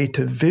a way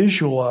to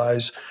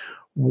visualize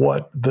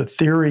what the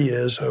theory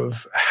is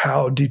of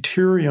how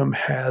deuterium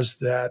has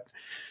that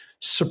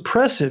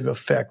suppressive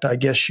effect, I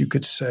guess you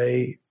could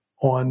say,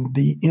 on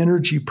the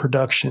energy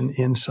production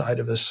inside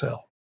of a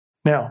cell.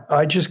 Now,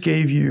 I just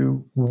gave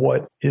you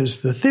what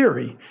is the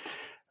theory.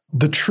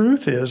 The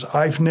truth is,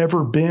 I've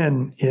never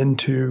been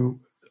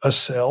into a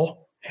cell.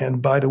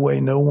 And by the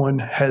way, no one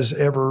has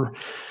ever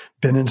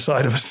been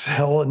inside of a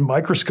cell, and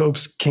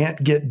microscopes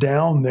can't get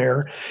down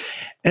there.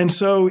 And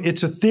so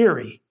it's a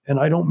theory, and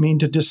I don't mean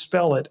to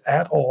dispel it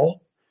at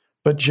all,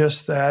 but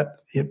just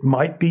that it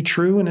might be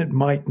true and it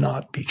might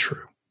not be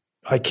true.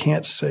 I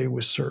can't say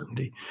with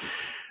certainty.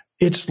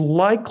 It's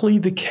likely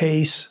the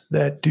case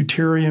that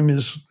deuterium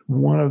is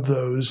one of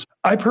those.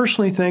 I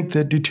personally think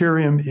that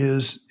deuterium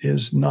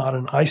is not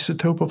an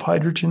isotope of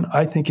hydrogen.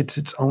 I think it's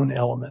its own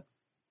element.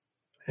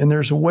 And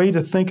there's a way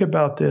to think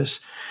about this.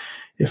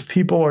 If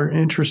people are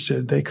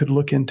interested, they could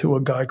look into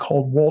a guy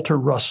called Walter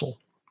Russell.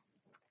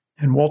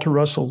 And Walter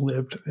Russell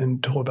lived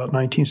until about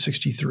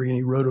 1963, and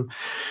he wrote a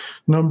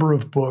number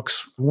of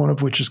books, one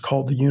of which is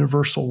called The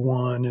Universal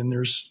One, and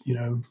there's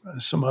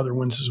some other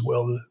ones as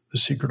well, The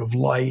Secret of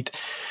Light.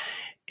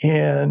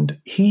 And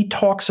he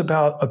talks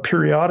about a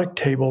periodic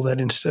table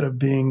that, instead of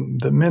being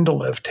the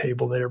Mendeleev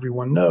table that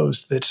everyone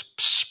knows, that's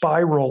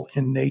spiral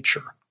in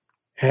nature.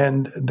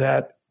 and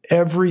that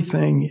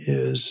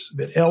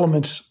that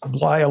elements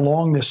lie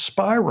along this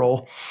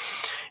spiral,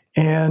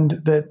 and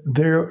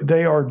that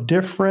they are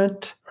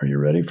different. Are you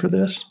ready for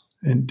this?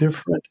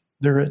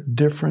 They're at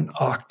different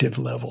octave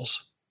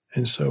levels.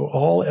 And so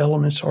all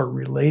elements are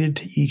related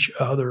to each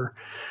other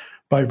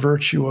by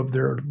virtue of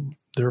their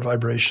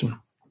vibration,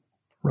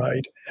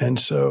 right? And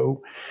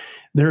so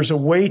there's a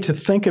way to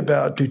think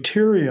about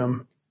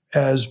deuterium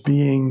as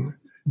being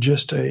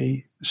just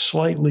a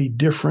slightly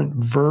different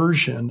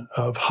version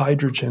of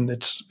hydrogen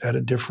that's at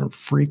a different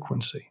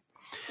frequency.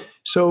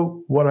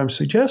 So what I'm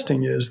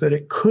suggesting is that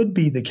it could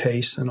be the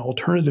case, an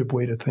alternative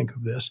way to think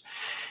of this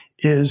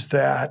is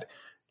that,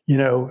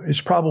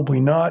 it's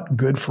probably not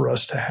good for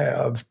us to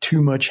have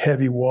too much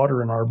heavy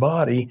water in our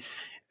body.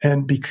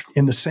 And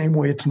in the same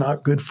way, it's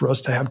not good for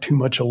us to have too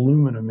much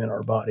aluminum in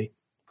our body.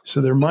 So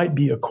there might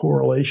be a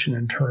correlation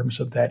in terms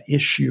of that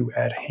issue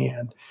at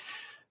hand,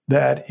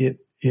 that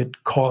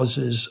it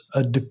causes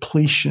a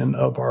depletion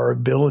of our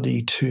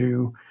ability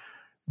to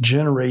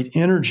generate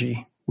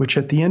energy, which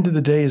at the end of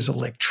the day is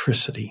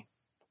electricity.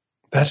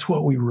 That's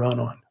what we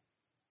run on.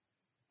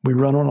 We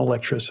run on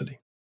electricity.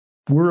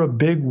 We're a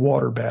big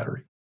water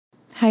battery.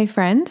 Hi,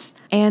 friends.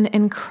 An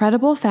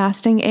incredible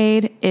fasting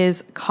aid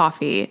is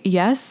coffee.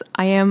 Yes,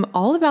 I am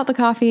all about the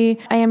coffee.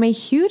 I am a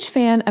huge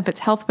fan of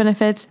its health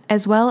benefits,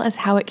 as well as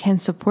how it can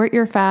support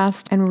your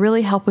fast and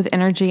really help with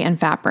energy and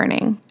fat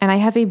burning. And I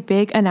have a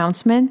big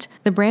announcement.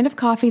 The brand of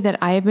coffee that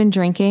I have been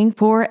drinking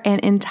for an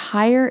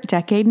entire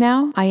decade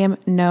now, I am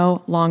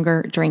no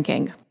longer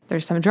drinking.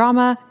 There's some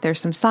drama,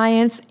 there's some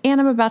science, and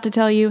I'm about to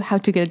tell you how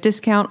to get a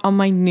discount on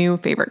my new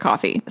favorite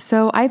coffee.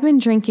 So I've been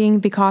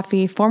drinking the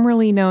coffee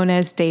formerly known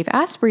as Dave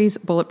Asprey's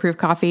Bulletproof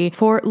Coffee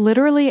for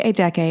literally a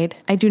decade.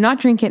 I do not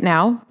drink it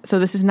now, so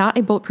this is not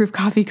a Bulletproof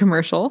Coffee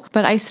commercial,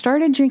 but I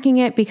started drinking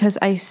it because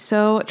I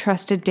so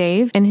trusted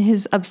Dave and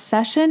his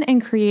obsession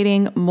in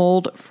creating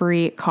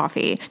mold-free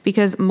coffee,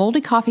 because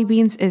moldy coffee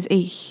beans is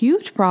a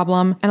huge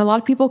problem, and a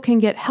lot of people can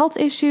get health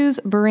issues,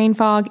 brain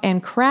fog,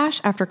 and crash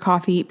after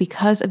coffee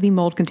because of the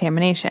mold contamination.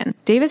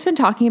 Dave has been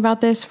talking about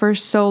this for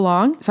so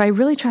long, so I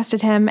really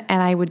trusted him,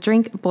 and I would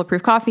drink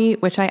Bulletproof Coffee,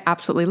 which I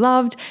absolutely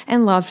loved,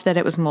 and loved that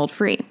it was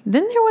mold-free.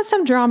 Then there was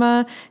some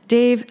drama.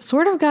 Dave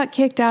sort of got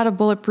kicked out of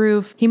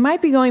Bulletproof. He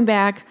might be going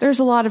back. There's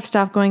a lot of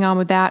stuff going on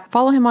with that.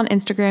 Follow him on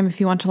Instagram if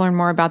you want to learn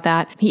more about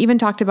that. He even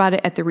talked about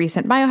it at the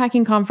recent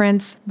biohacking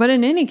conference. But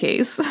in any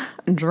case,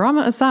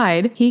 drama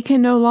aside, he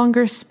can no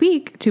longer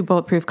speak to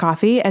Bulletproof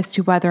Coffee as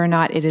to whether or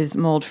not it is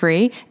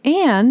mold-free,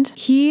 and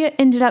he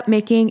ended up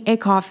making a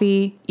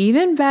coffee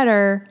even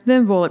better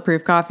than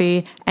Bulletproof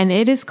Coffee, and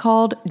it is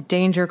called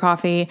Danger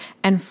Coffee.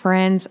 And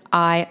friends,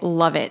 I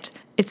love it.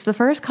 It's the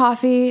first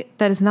coffee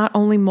that is not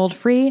only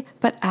mold-free,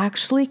 but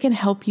actually can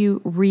help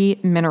you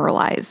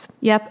re-mineralize.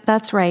 Yep,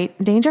 that's right.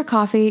 Danger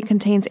Coffee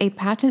contains a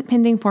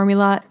patent-pending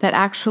formula that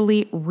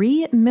actually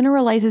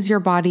re-mineralizes your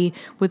body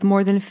with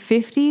more than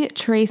 50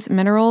 trace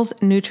minerals,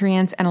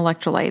 nutrients, and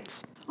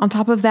electrolytes. On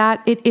top of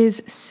that, it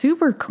is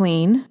super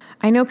clean.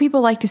 I know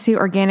people like to see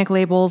organic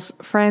labels.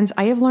 Friends,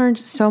 I have learned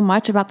so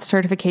much about the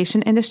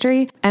certification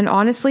industry, and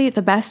honestly,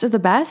 the best of the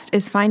best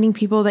is finding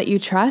people that you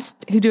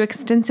trust who do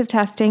extensive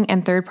testing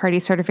and third-party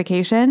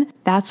certification.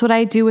 That's what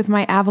I do with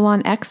my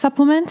Avalon X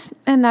supplements,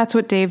 and that's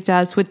what Dave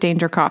does with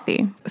Danger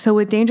Coffee. So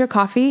with Danger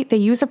Coffee, they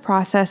use a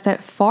process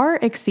that far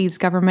exceeds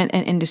government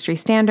and industry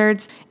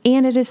standards,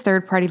 and it is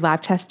third-party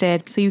lab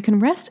tested, so you can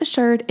rest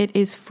assured it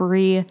is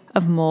free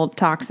of mold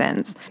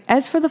toxins.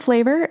 As for the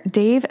flavor,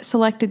 Dave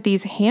selected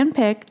these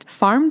hand-picked,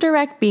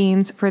 farm-direct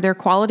beans for their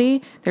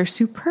quality, their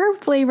superb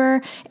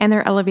flavor, and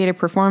their elevated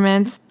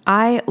performance.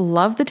 I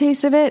love the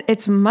taste of it.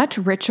 It's much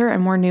richer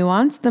and more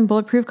nuanced than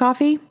Bulletproof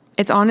Coffee.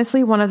 It's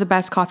honestly one of the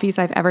best coffees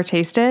I've ever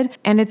tasted,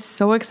 and it's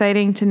so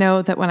exciting to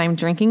know that when I'm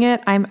drinking it,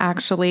 I'm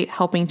actually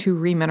helping to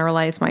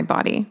remineralize my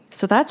body.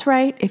 So that's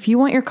right, if you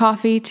want your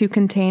coffee to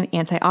contain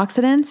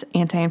antioxidants,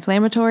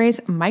 anti-inflammatories,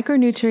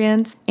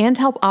 micronutrients, and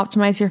help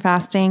optimize your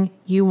fasting,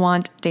 you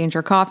want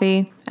Danger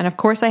Coffee. And of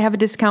course, I have a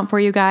discount for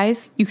you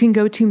guys. You can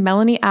go to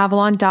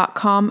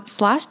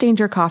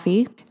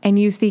melanieavalon.com/dangercoffee and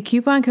use the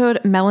coupon code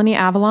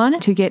MelanieAvalon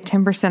to get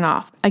 10%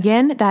 off.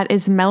 Again, that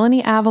is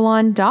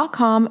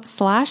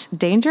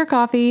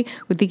melanieavalon.com/dangercoffee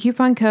with the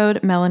coupon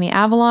code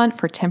MelanieAvalon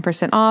for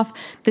 10% off.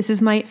 This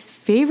is my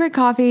favorite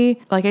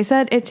coffee. Like I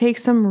said, it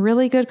takes some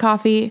really good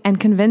coffee and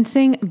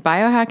convincing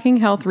biohacking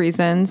health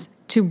reasons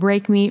to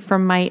break me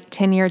from my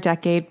 10-year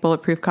decade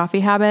Bulletproof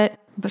Coffee habit.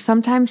 But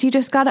sometimes you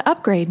just gotta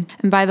upgrade.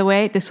 And by the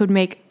way, this would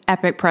make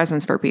epic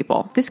presents for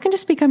people. This can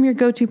just become your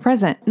go-to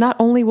present. Not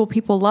only will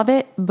people love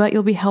it, but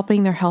you'll be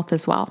helping their health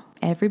as well.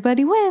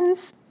 Everybody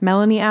wins.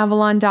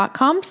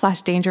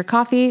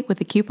 melanieavalon.com/dangercoffee with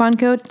the coupon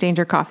code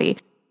dangercoffee.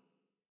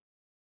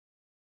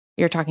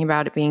 You're talking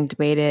about it being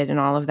debated and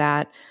all of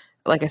that.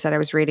 Like I said, I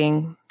was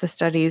reading the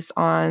studies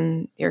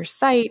on your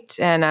site,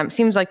 and it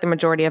seems like the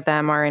majority of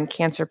them are in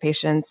cancer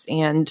patients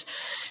and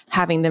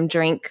having them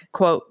drink,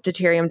 quote,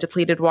 deuterium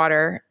depleted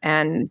water,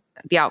 and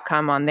the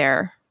outcome on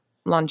their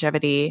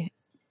longevity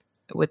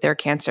with their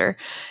cancer.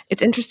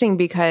 It's interesting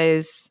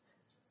because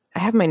I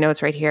have my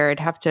notes right here. I'd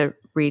have to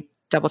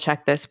double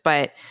check this,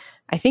 but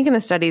I think in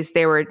the studies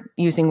they were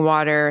using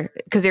water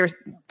because they were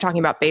talking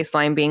about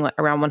baseline being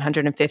around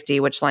 150,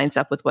 which lines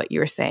up with what you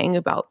were saying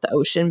about the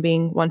ocean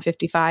being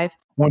 155.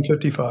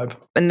 155.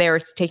 And they were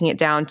taking it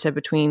down to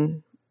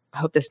between, I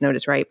hope this note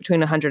is right,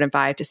 between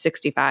 105 to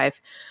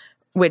 65,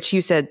 which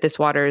you said this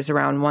water is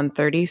around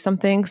 130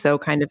 something. So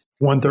kind of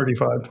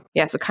 135.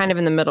 Yeah. So kind of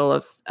in the middle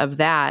of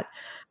that.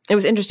 It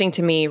was interesting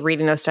to me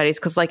reading those studies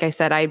because like I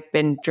said, I've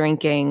been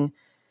drinking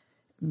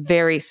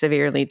very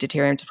severely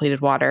deuterium depleted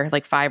water,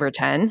 like 5 or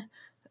 10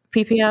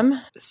 ppm.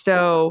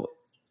 So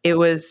it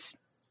was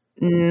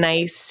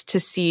nice to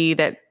see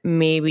that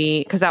maybe,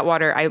 because that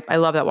water, I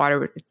love that water,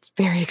 but it's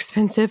very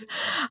expensive.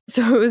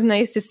 So it was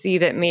nice to see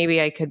that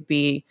maybe I could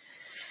be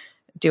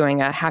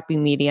doing a happy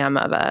medium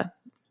of a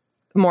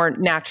more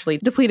naturally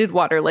depleted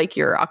water like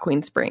your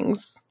Aqueen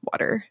Springs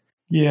water.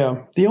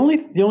 Yeah. The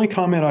only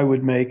comment I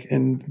would make,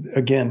 and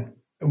again,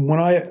 when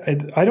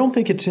I don't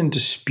think it's in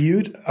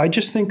dispute. I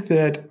just think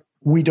that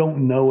we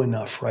don't know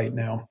enough right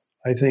now.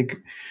 I think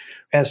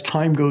as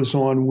time goes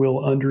on,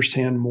 we'll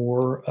understand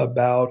more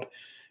about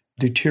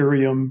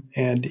deuterium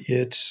and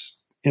its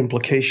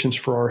implications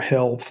for our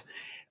health.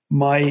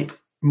 My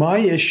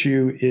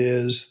issue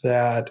is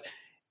that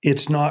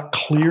it's not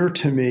clear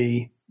to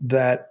me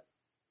that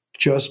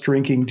just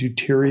drinking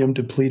deuterium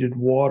depleted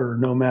water,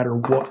 no matter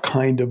what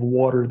kind of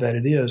water that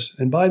it is.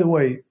 And by the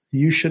way,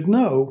 you should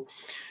know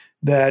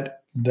that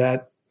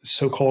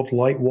so-called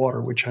light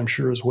water, which I'm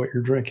sure is what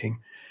you're drinking,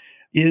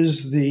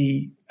 is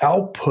the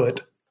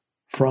output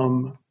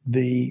from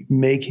the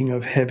making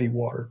of heavy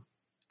water,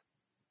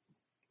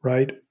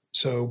 right?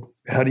 So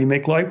how do you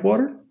make light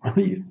water?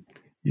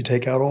 You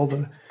take out all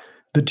the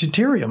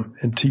deuterium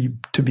and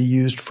to be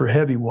used for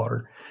heavy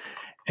water.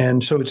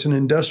 And so it's an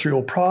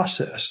industrial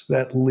process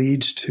that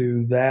leads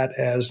to that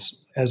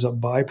as a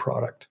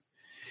byproduct.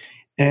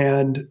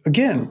 And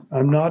again,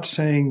 I'm not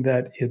saying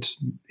that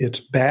it's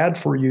bad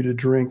for you to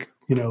drink,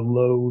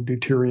 low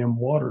deuterium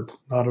water,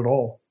 not at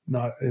all.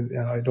 And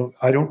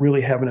I don't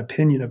really have an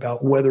opinion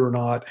about whether or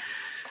not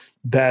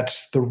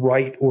that's the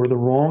right or the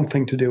wrong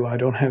thing to do. I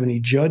don't have any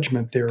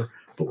judgment there.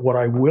 But what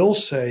I will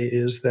say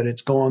is that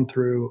it's gone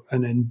through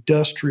an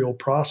industrial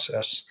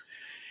process.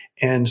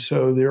 And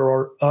so there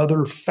are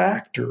other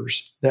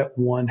factors that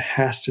one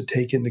has to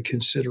take into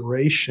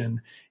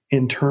consideration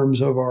in terms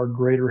of our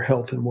greater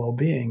health and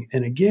well-being.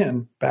 And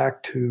again,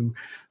 back to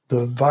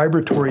the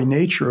vibratory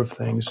nature of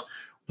things,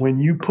 when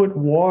you put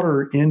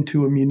water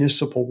into a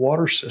municipal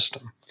water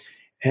system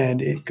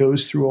and it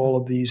goes through all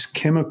of these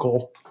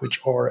chemical,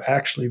 which are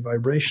actually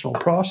vibrational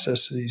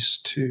processes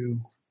to,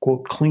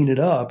 quote, clean it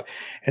up,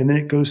 and then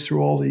it goes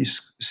through all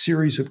these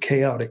series of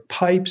chaotic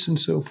pipes and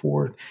so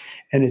forth,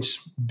 and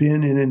it's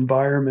been in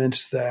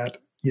environments that,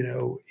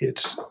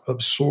 it's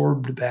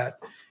absorbed that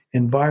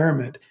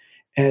environment,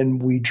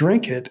 and we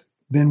drink it,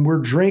 then we're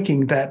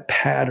drinking that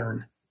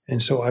pattern.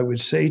 And so I would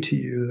say to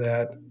you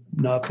that,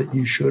 not that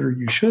you should or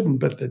you shouldn't,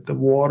 but that the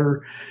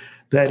water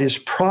that is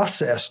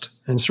processed,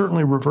 and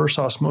certainly reverse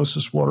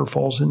osmosis water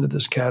falls into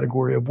this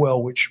category of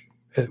well, which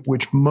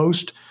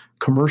most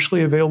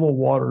commercially available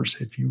waters,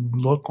 if you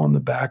look on the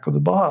back of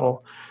the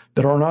bottle,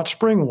 that are not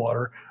spring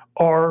water,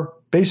 are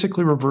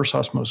basically reverse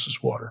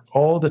osmosis water.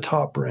 All of the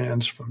top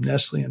brands from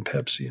Nestle and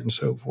Pepsi and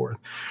so forth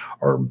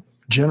are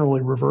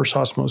generally reverse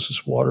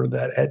osmosis water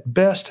that at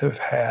best have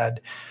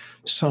had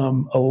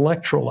some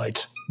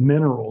electrolytes,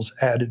 minerals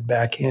added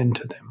back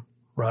into them,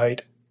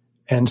 right?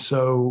 And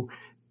so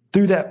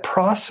through that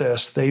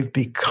process, they've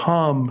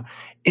become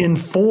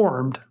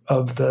informed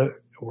of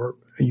or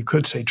you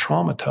could say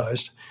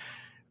traumatized,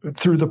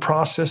 through the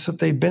process that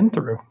they've been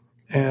through.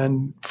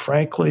 And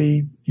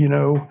frankly,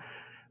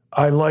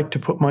 I like to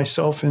put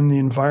myself in the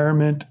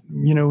environment,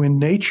 in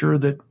nature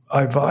that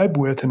I vibe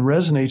with and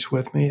resonates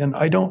with me. And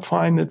I don't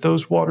find that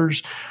those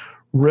waters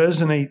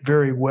resonate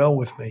very well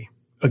with me.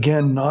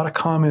 Again, not a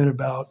comment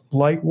about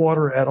light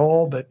water at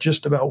all, but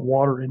just about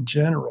water in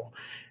general,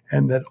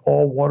 and that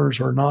all waters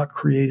are not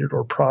created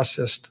or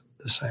processed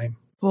the same.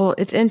 Well,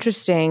 it's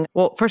interesting.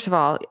 Well, first of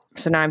all,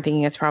 so now I'm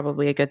thinking it's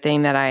probably a good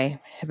thing that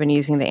I have been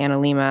using the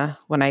Analema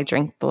when I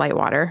drink the light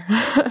water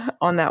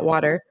on that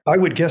water. I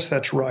would guess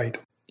that's right.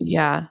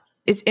 Yeah.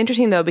 It's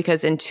interesting, though,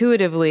 because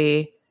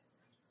intuitively,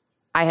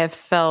 I have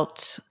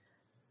felt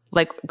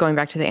like, going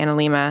back to the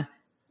Analema,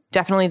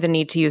 definitely the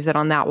need to use it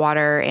on that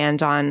water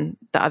and on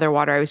the other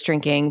water I was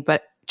drinking.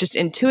 But just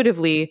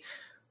intuitively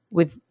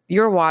with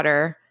your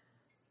water,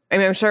 I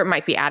mean, I'm sure it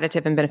might be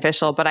additive and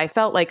beneficial, but I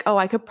felt like,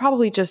 I could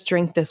probably just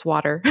drink this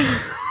water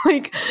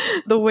like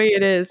the way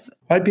it is.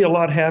 I'd be a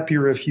lot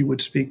happier if you would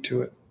speak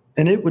to it.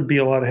 And it would be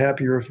a lot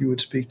happier if you would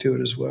speak to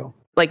it as well.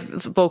 Like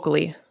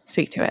vocally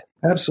speak to it.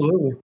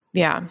 Absolutely.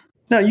 Yeah.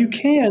 Now you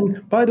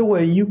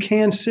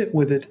can sit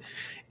with it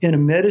in a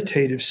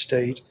meditative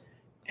state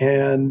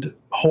and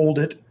hold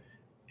it,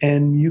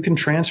 and you can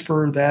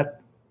transfer that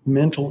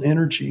mental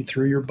energy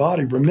through your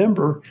body.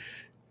 Remember,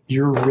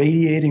 you're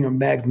radiating a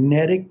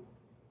magnetic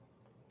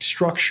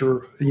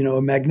structure,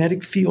 a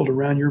magnetic field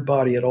around your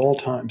body at all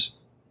times,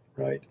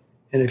 right?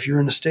 And if you're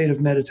in a state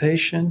of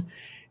meditation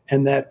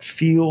and that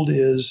field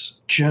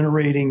is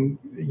generating,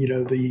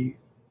 the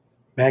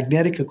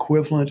magnetic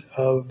equivalent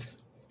of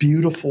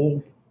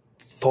beautiful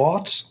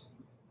thoughts,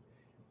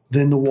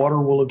 then the water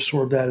will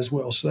absorb that as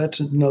well. So that's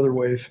another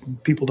way if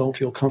people don't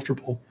feel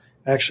comfortable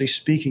actually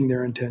speaking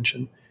their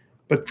intention.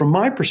 But from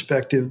my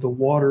perspective, the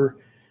water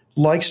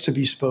likes to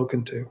be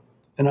spoken to.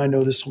 And I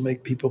know this will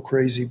make people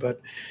crazy,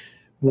 but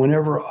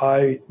whenever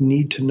I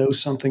need to know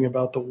something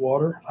about the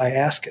water, I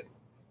ask it.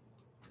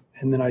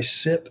 And then I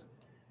sit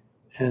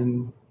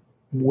and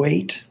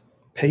wait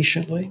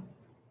patiently.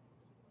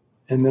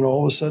 And then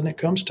all of a sudden it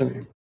comes to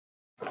me.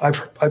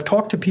 I've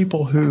talked to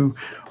people who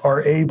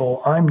are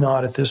able, I'm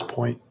not at this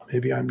point,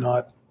 maybe I'm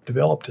not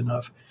developed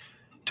enough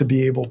to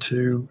be able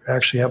to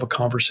actually have a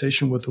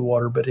conversation with the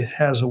water, but it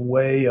has a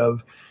way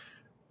of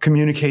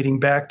communicating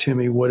back to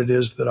me what it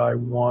is that I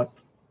want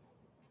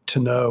to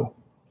know.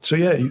 So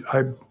yeah, you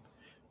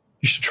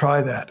should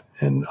try that.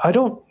 And I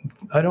don't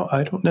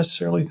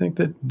necessarily think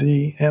that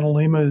the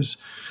analema is,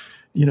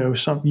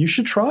 something. You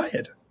should try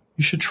it.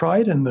 You should try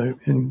it in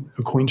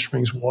the Queen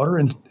Springs water,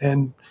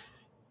 and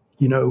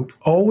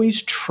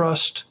always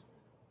trust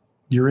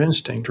your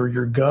instinct or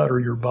your gut or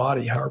your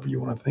body, however you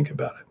want to think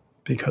about it,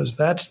 because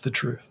that's the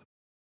truth.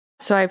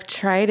 So I've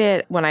tried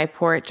it when I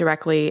pour it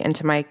directly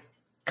into my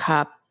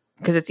cup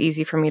because it's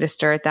easy for me to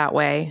stir it that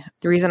way.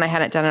 The reason I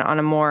hadn't done it on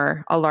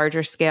a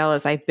larger scale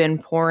is I've been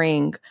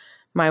pouring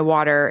my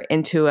water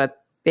into a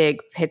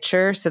big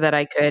pitcher so that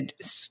I could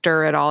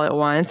stir it all at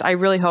once. I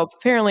really hope,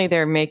 apparently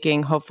they're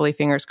making, hopefully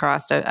fingers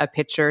crossed, a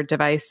pitcher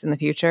device in the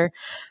future,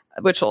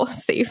 which will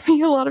save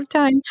me a lot of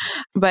time.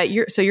 But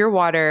your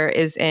water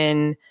is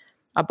in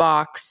a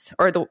box,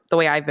 or the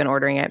way I've been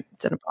ordering it,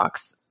 it's in a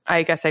box.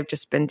 I guess I've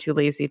just been too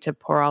lazy to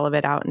pour all of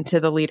it out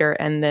into the liter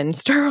and then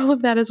stir all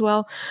of that as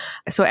well.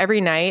 So every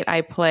night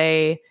I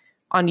play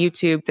on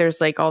YouTube, there's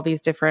like all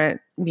these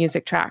different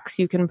music tracks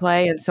you can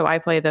play. And so I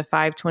play the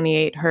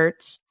 528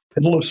 hertz.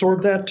 It'll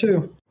absorb that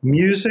too.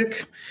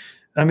 Music.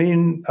 I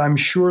mean, I'm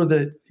sure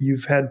that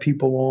you've had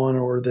people on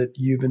or that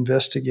you've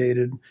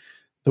investigated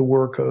the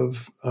work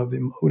of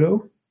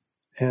Emoto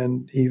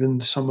and even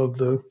some of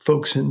the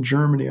folks in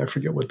Germany. I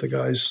forget what the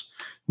guy's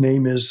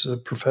name is, a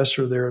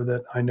professor there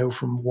that I know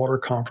from water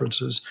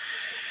conferences.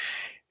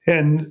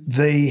 And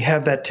they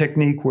have that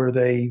technique where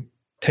they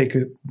take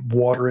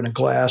water in a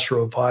glass or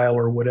a vial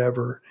or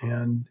whatever.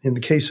 And in the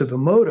case of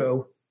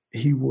Emoto,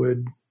 he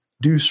would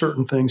do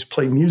certain things,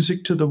 play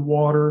music to the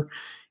water.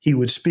 He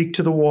would speak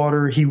to the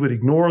water. He would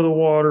ignore the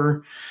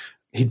water.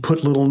 He'd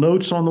put little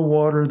notes on the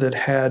water that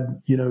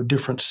had,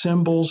 different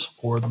symbols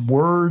or the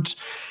words,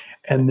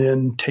 and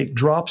then take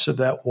drops of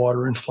that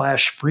water and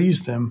flash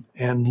freeze them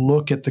and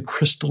look at the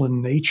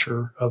crystalline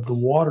nature of the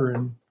water.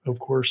 And of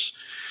course,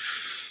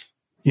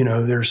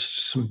 there's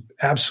some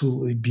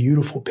absolutely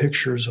beautiful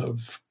pictures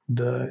of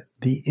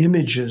the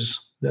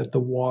images that the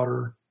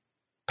water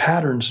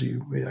patterns,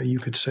 you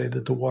could say,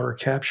 that the water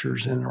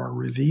captures and are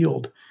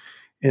revealed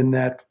in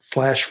that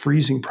flash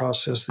freezing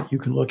process that you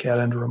can look at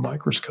under a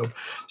microscope.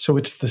 So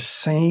it's the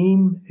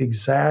same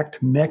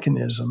exact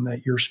mechanism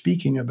that you're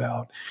speaking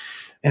about.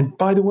 And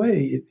by the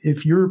way,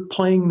 if you're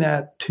playing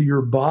that to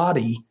your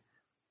body,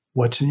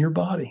 what's in your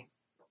body?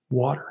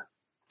 Water.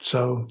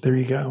 So there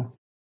you go.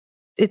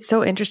 It's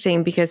so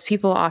interesting because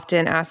people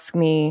often ask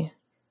me,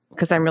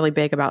 because I'm really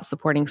big about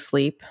supporting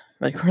sleep,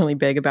 like really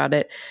big about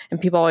it.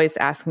 And people always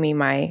ask me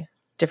my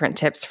different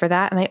tips for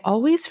that. And I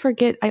always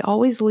forget, I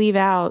always leave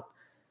out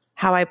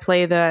how I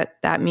play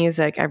that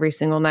music every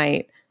single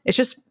night. It's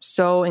just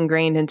so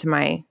ingrained into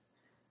my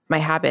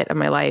habit of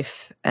my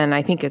life. And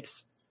I think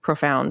it's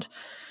profound.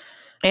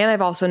 And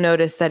I've also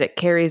noticed that it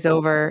carries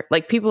over.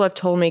 Like people have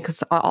told me,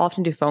 because I'll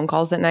often do phone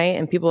calls at night,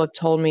 and people have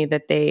told me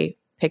that they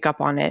pick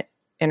up on it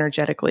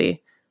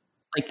energetically.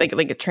 Like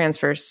it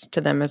transfers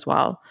to them as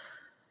well.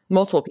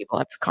 Multiple people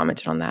have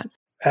commented on that.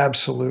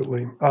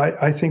 Absolutely.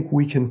 I think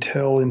we can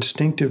tell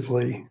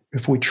instinctively,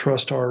 if we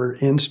trust our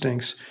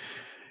instincts,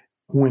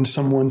 when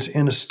someone's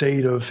in a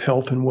state of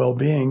health and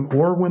well-being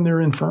or when they're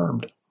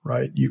infirmed,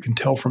 right? You can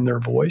tell from their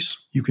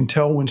voice. You can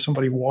tell when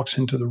somebody walks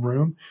into the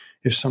room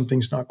if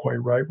something's not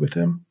quite right with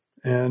them.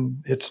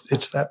 And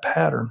it's that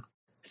pattern.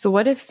 So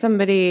what if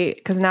somebody,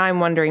 because now I'm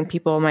wondering,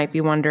 people might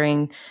be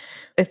wondering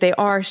if they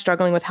are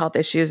struggling with health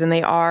issues and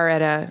they are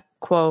at a,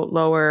 quote,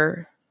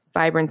 lower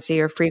vibrancy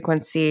or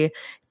frequency,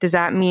 does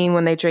that mean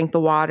when they drink the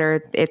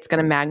water, it's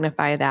going to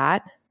magnify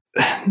that?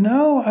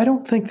 No, I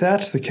don't think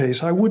that's the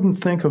case. I wouldn't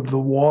think of the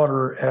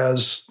water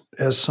as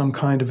some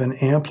kind of an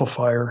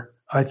amplifier.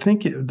 I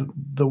think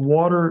the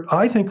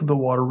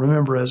water,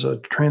 remember, as a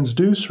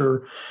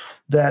transducer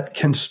that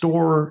can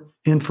store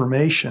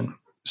information.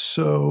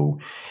 So,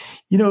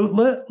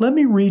 let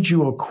me read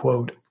you a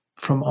quote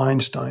from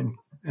Einstein,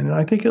 and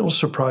I think it'll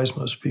surprise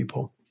most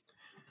people.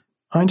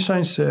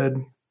 Einstein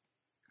said,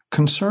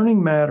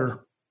 "Concerning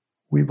matter,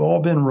 we've all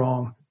been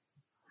wrong.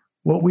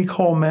 What we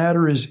call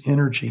matter is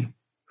energy,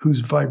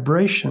 whose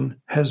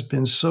vibration has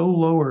been so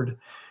lowered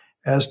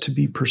as to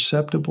be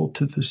perceptible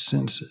to the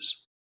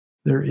senses.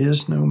 There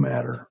is no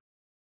matter."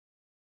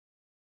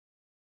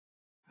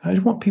 I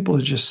want people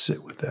to just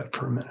sit with that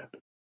for a minute.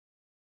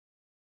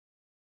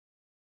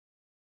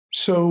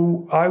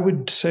 So I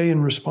would say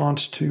in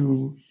response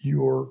to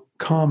your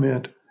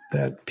comment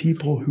that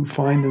people who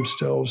find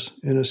themselves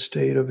in a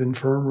state of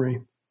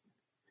infirmary,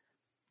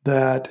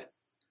 that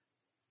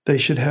they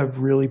should have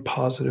really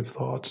positive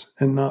thoughts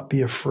and not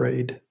be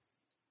afraid.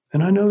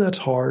 And I know that's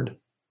hard,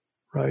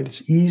 right?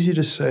 It's easy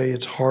to say,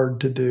 it's hard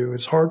to do.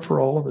 It's hard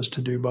for all of us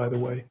to do, by the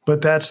way.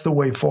 But that's the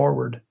way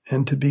forward.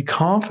 And to be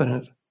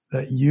confident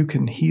that you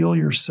can heal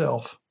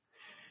yourself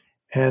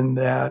and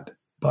that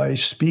by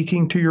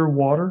speaking to your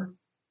water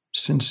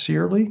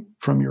sincerely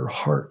from your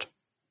heart.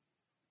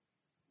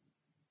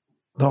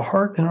 The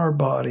heart in our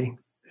body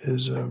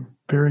is a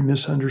very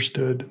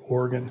misunderstood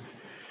organ.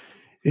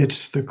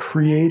 It's the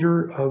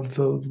creator of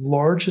the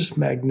largest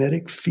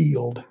magnetic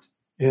field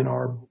in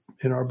our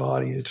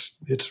body.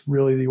 It's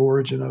really the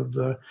origin of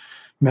the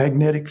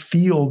magnetic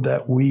field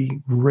that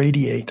we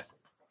radiate.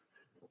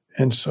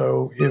 And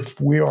so if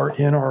we are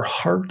in our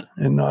heart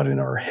and not in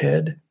our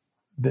head,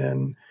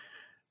 then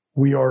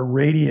we are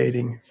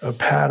radiating a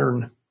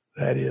pattern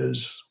that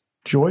is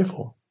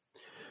joyful.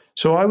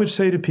 So I would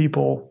say to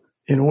people,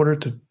 in order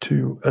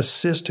to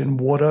assist in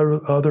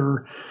whatever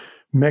other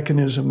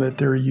mechanism that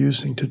they're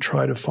using to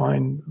try to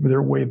find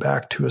their way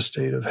back to a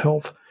state of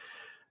health,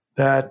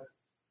 that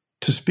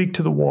to speak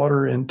to the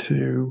water and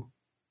to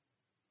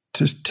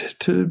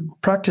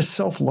practice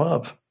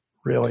self-love,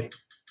 really,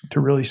 to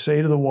really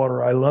say to the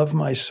water, I love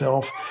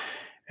myself,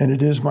 and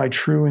it is my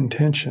true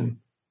intention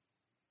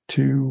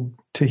to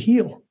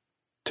heal,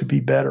 to be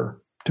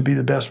better, to be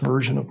the best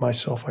version of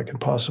myself I can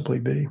possibly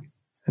be.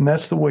 And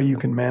that's the way you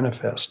can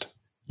manifest,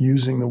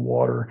 using the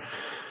water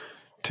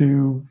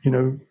to,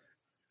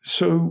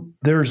 so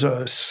there's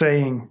a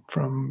saying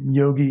from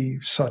Yogi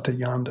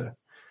Satyananda,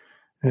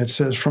 and it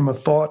says, from a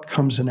thought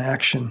comes an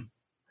action,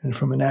 and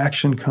from an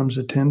action comes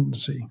a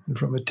tendency, and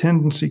from a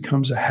tendency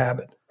comes a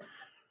habit.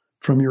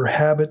 From your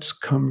habits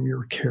come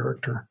your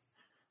character,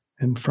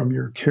 and from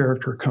your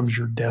character comes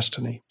your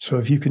destiny. So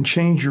if you can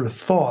change your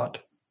thought,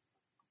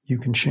 you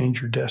can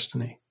change your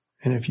destiny.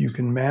 And if you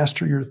can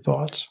master your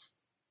thoughts,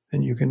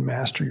 then you can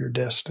master your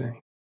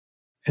destiny.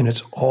 And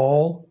it's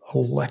all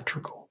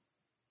electrical,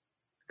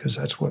 because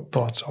that's what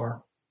thoughts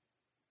are.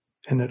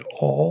 And it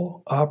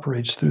all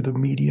operates through the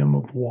medium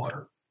of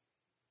water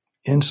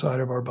inside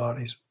of our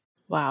bodies.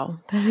 Wow,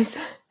 that is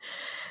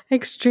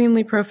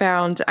extremely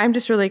profound. I'm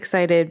just really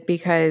excited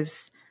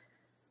because,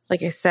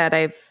 like I said,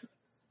 I've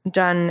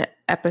done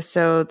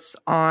episodes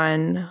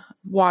on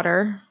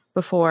water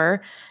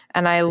before,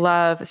 and I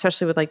love,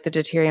 especially with like the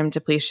deuterium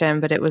depletion,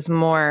 but it was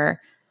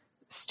more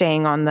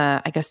staying on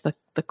the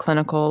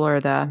clinical or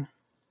the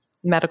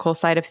medical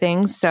side of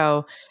things.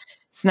 So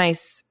it's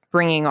nice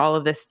bringing all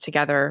of this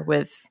together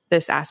with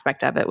this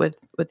aspect of it, with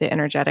the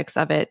energetics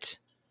of it,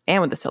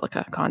 and with the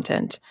silica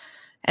content.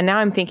 And now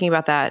I'm thinking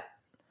about that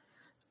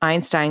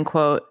Einstein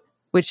quote,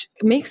 which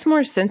makes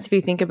more sense if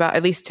you think about,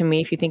 at least to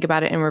me, if you think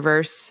about it in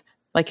reverse.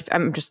 Like if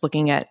I'm just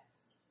looking at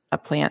a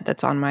plant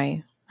that's on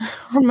my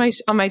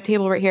on my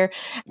table right here,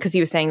 because he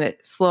was saying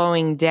that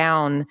slowing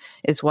down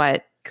is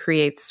what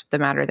creates the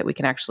matter that we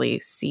can actually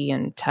see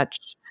and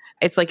touch.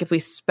 It's like if we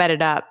sped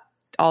it up,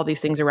 all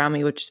these things around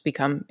me would just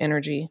become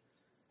energy,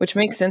 which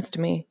makes sense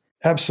to me.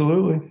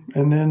 Absolutely.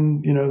 And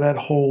then, that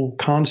whole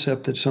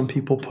concept that some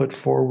people put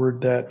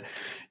forward that,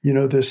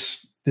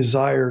 this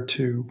desire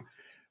to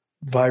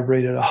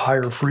vibrate at a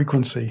higher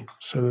frequency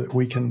so that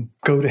we can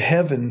go to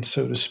heaven,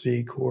 so to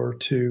speak, or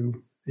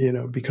to,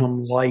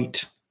 become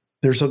light.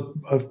 There's a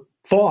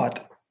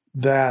thought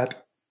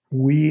that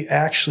we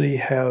actually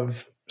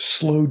have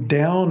slowed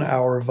down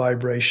our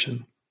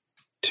vibration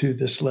to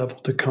this level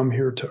to come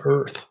here to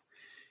Earth.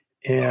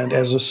 And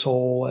as a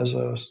soul, as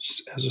a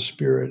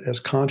spirit, as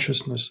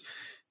consciousness,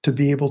 to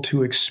be able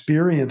to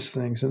experience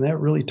things. And that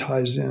really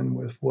ties in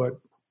with what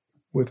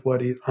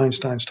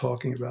Einstein's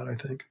talking about, I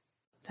think.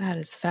 That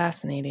is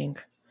fascinating.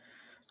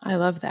 I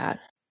love that.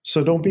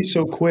 So don't be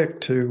so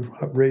quick to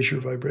raise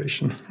your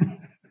vibration.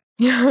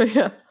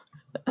 Yeah.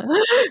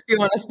 You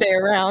want to stay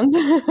around.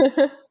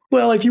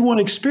 Well, if you want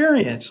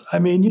experience,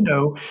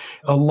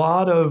 a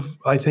lot of,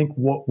 I think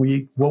what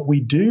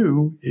we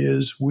do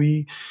is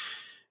we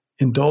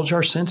indulge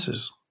our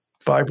senses,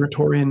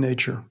 vibratory in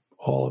nature,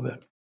 all of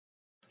it.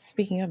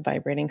 Speaking of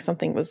vibrating,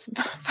 something was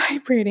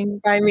vibrating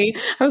by me.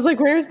 I was like,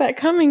 where's that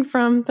coming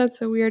from? That's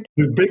so weird.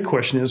 The big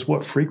question is,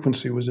 what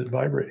frequency was it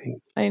vibrating?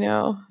 I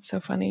know. It's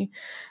so funny.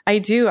 I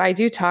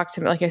do talk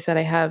to, like I said,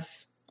 I have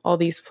all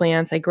these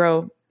plants. I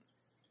grow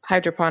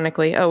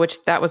hydroponically.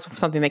 Which that was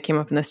something that came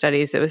up in the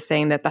studies. It was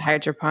saying that the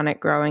hydroponic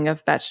growing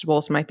of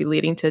vegetables might be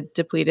leading to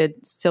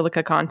depleted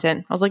silica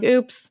content. I was like,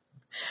 oops.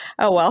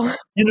 Oh, well.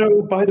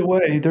 By the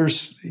way,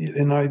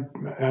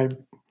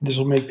 this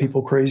will make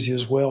people crazy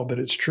as well, but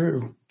it's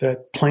true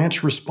that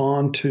plants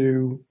respond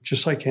to,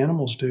 just like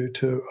animals do,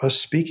 to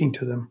us speaking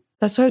to them.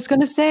 That's what I was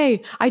going to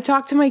say. I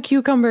talk to my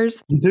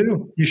cucumbers. You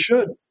do. You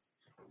should.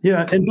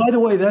 Yeah. And by the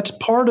way, that's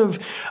part of,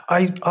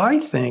 I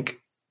think,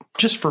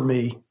 just for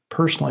me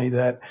personally,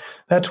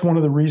 that's one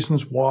of the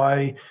reasons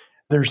why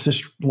There's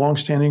this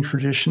longstanding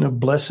tradition of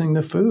blessing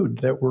the food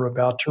that we're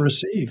about to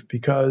receive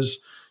because,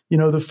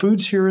 the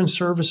food's here in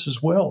service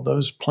as well.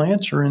 Those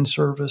plants are in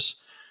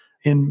service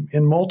in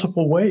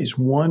multiple ways.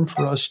 One,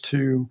 for us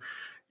to,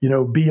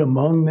 be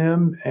among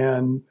them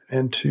and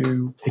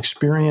to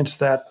experience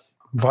that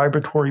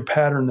vibratory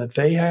pattern that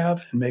they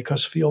have and make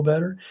us feel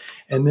better.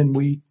 And then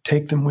we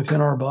take them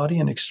within our body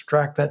and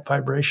extract that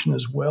vibration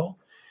as well.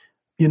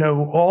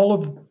 All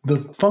of the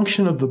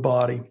function of the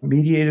body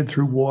mediated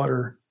through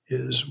water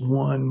is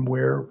one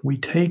where we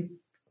take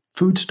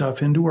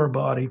foodstuff into our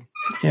body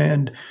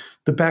and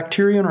the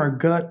bacteria in our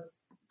gut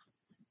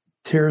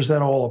tears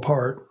that all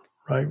apart,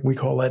 right? We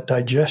call that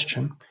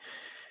digestion.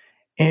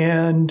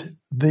 And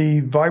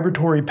the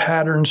vibratory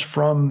patterns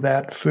from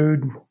that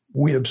food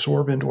we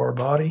absorb into our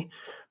body.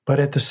 But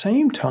at the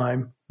same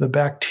time, the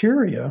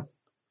bacteria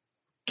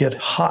get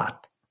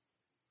hot.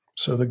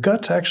 So the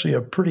gut's actually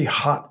a pretty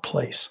hot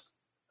place.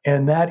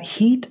 And that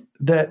heat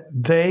that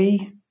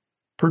they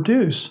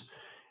produce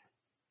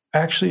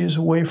actually is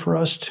a way for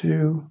us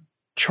to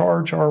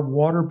charge our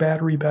water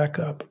battery back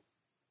up,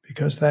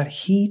 because that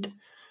heat,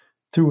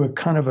 through a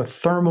kind of a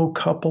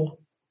thermocouple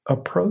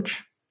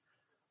approach,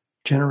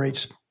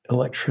 generates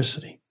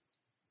electricity.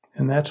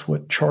 And that's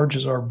what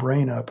charges our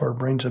brain up. Our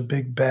brain's a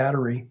big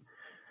battery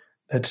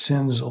that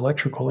sends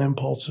electrical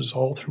impulses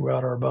all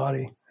throughout our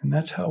body. And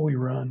that's how we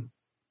run.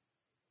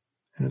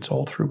 And it's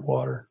all through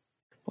water.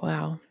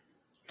 Wow.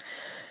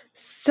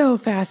 So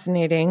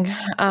fascinating.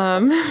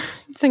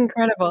 It's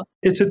incredible.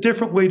 It's a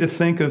different way to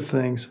think of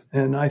things.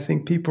 And I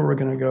think people are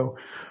going to go,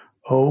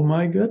 oh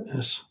my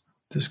goodness,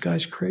 this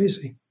guy's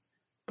crazy.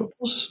 But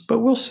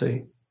we'll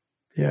see.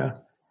 Yeah.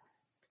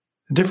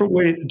 A different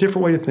way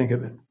to think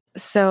of it.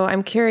 So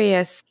I'm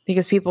curious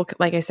because people,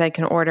 like I said,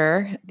 can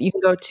order. You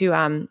can go to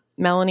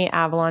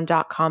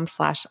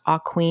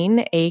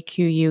melanieavalon.com/Aquene,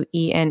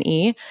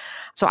 AQUENE.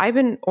 So I've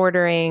been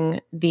ordering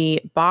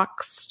the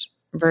boxed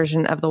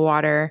version of the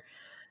water.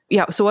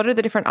 Yeah. So what are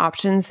the different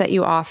options that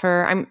you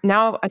offer? I'm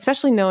now,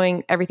 especially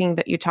knowing everything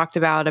that you talked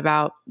about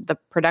the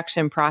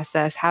production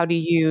process. How do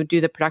you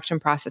do the production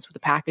process with the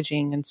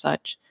packaging and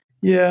such?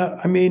 Yeah.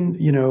 I mean,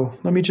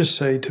 let me just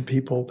say to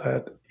people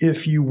that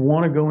if you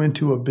want to go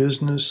into a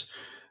business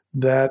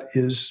that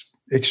is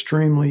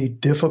extremely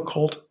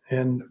difficult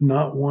and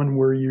not one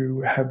where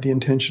you have the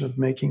intention of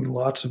making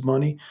lots of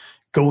money,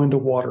 go into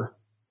water.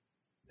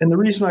 And the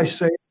reason I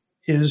say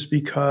is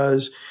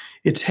because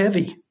it's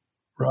heavy,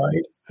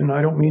 right? And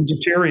I don't mean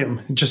deuterium,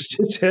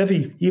 it's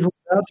heavy, even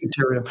without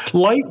deuterium.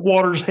 Light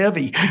water's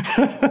heavy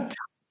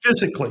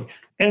physically.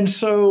 And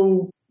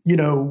so,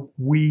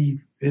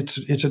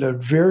 it's at a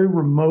very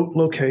remote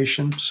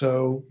location.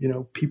 So,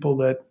 people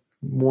that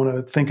want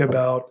to think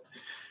about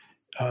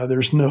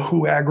there's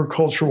no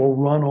agricultural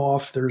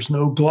runoff, there's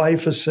no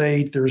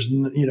glyphosate, there's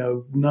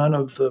none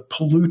of the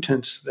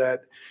pollutants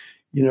that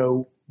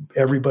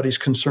everybody's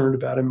concerned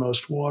about in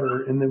most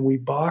water. And then we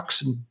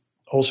box and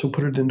also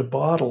put it into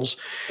bottles,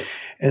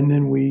 and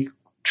then we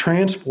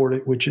transport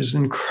it, which is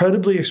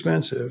incredibly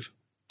expensive,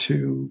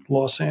 to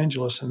Los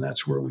Angeles, and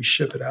that's where we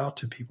ship it out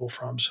to people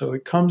from. So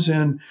it comes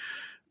in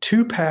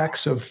 2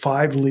 packs of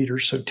 5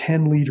 liters, so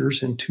 10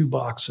 liters in 2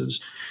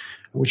 boxes,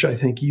 which I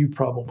think you've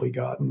probably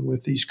gotten,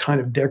 with these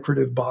kind of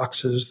decorative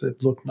boxes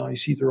that look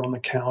nice either on the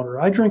counter.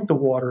 I drink the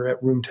water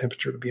at room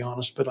temperature, to be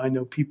honest, but I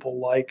know people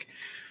like,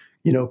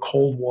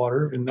 cold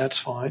water, and that's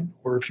fine.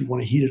 Or if you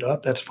want to heat it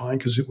up, that's fine,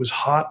 because it was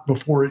hot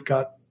before it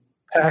got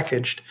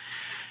packaged.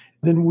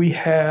 Then we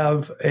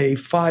have a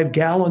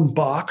 5-gallon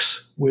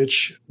box,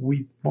 which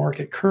we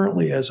market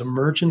currently as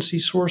emergency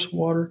source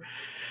water.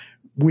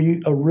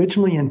 We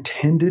originally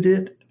intended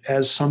it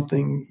as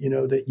something,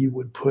 that you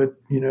would put,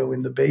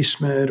 in the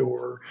basement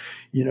or,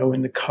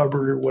 in the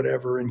cupboard or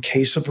whatever in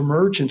case of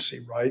emergency,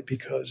 right?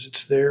 Because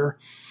it's there.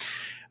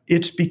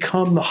 It's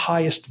become the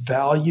highest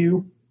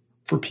value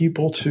for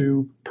people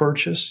to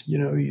purchase.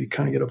 You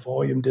kind of get a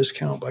volume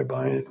discount by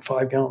buying it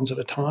 5 gallons at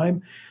a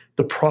time.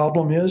 The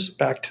problem is,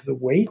 back to the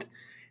weight,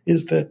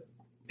 is that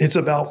it's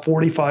about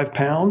 45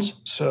 pounds.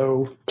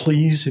 So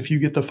please, if you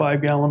get the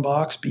 5-gallon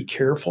box, be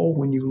careful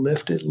when you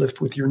lift it. Lift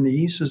with your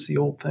knees is the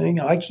old thing.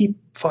 I keep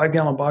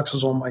 5-gallon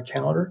boxes on my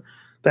counter.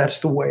 That's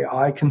the way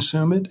I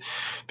consume it,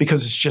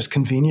 because it's just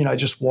convenient. I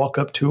just walk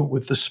up to it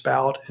with the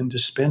spout and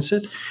dispense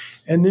it.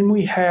 And then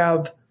we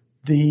have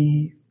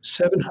the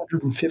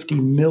 750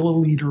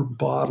 milliliter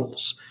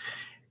bottles.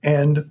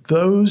 And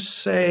those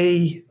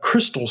say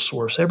crystal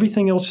source.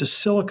 Everything else is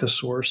silica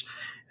source.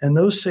 And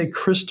those say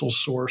crystal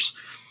source.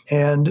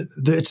 And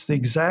it's the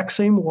exact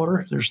same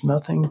water. There's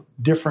nothing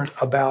different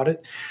about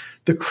it.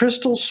 The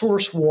crystal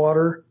source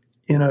water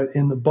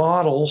in the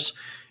bottles,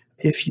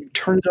 if you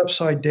turn it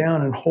upside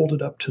down and hold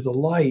it up to the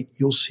light,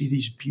 you'll see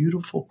these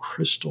beautiful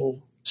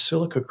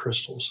silica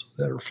crystals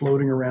that are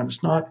floating around.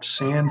 It's not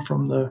sand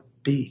from the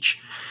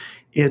beach.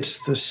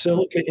 It's the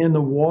silica in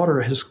the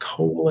water has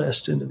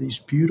coalesced into these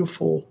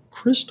beautiful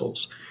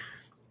crystals.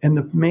 And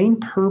the main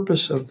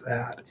purpose of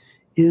that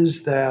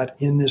is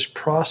that in this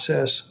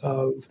process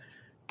of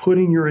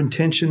putting your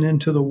intention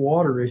into the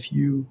water, if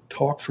you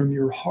talk from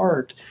your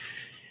heart,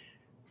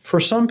 for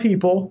some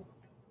people,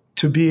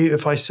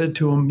 if I said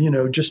to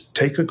them, just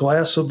take a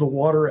glass of the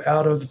water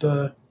out of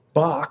the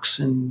box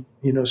and,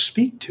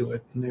 speak to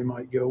it. And they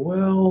might go,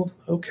 well,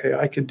 okay,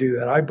 I could do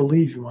that. I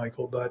believe you,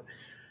 Michael. But,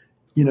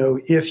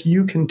 if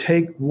you can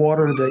take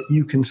water that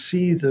you can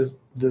see the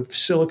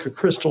silica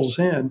crystals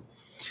in,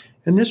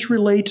 and this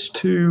relates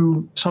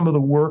to some of the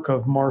work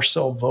of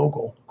Marcel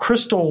Vogel.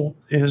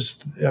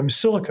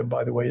 Silica,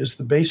 by the way, is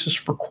the basis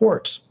for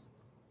quartz.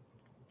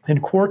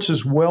 And quartz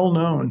is well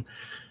known.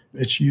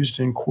 It's used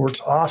in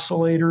quartz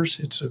oscillators.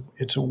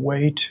 It's a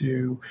way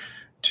to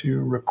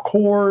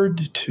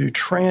record, to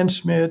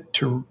transmit,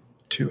 to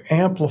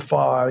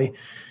amplify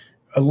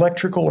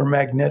electrical or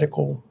magnetic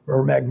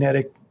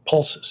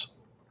pulses,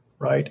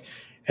 right?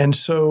 And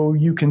so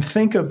you can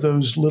think of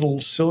those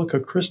little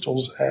silica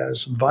crystals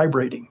as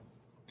vibrating.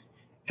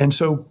 And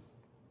so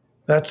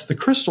that's the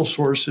crystal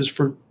source is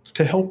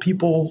to help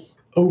people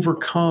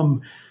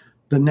overcome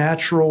the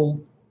natural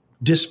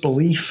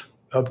disbelief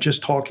of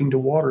just talking to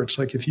water. It's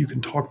like if you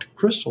can talk to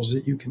crystals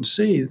that you can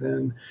see,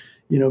 then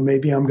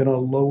maybe I'm going to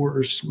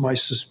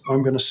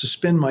I'm going to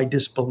suspend my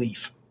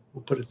disbelief.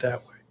 We'll put it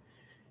that way.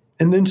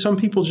 And then some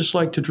people just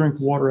like to drink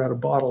water out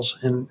of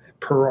bottles. And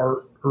per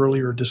our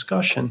earlier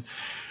discussion,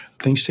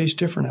 things taste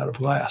different out of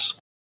glass.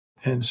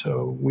 And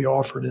so we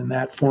offer it in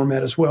that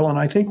format as well. And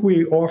I think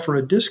we offer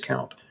a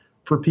discount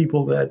for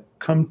people that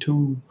come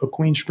to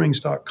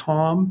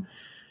aqueensprings.com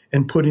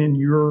and put in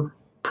your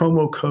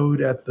promo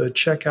code at the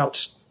checkout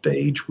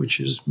stage, which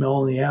is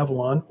Melanie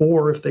Avalon,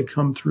 or if they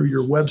come through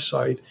your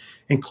website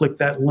and click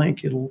that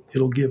link,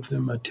 it'll give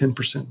them a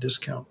 10%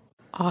 discount.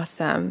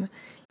 Awesome.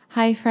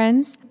 Hi,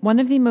 friends. One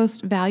of the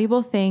most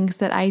valuable things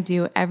that I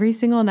do every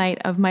single night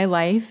of my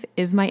life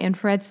is my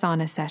infrared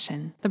sauna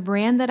session. The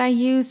brand that I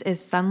use is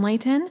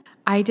Sunlighten.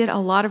 I did a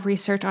lot of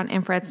research on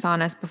infrared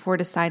saunas before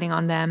deciding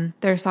on them.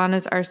 Their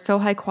saunas are so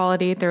high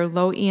quality, they're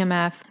low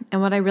EMF,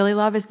 and what I really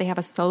love is they have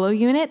a solo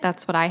unit.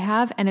 That's what I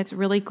have, and it's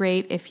really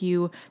great if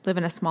you live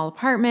in a small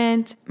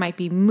apartment, might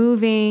be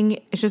moving.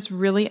 It's just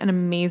really an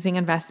amazing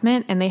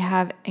investment, and they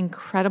have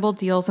incredible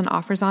deals and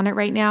offers on it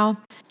right now.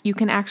 You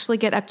can actually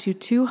get up to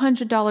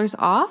 $200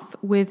 off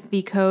with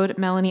the code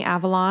Melanie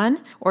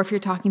Avalon, or if you're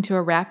talking to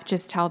a rep,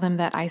 just tell them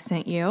that I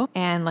sent you.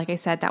 And like I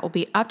said, that will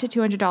be up to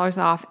 $200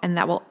 off, and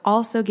that will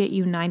also get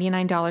you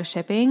 $99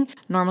 shipping.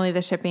 Normally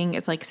the shipping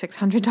is like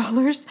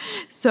 $600,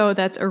 so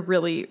that's a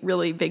really,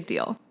 really big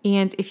deal.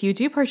 And if you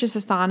do purchase a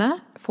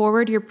sauna,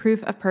 forward your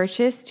proof of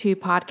purchase to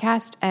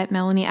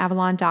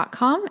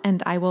podcast@melanieavalon.com,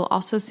 and I will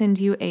also send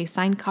you a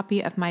signed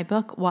copy of my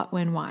book, What,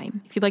 When, Why.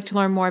 If you'd like to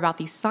learn more about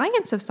the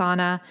science of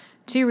sauna,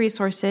 2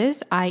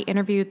 resources. I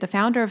interviewed the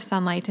founder of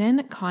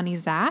Sunlighten, Connie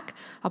Zach.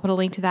 I'll put a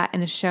link to that in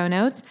the show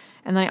notes.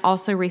 And then I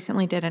also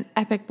recently did an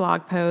epic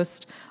blog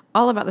post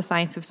all about the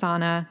science of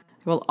sauna.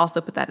 I will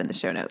also put that in the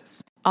show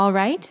notes. All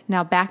right,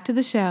 now back to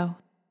the show.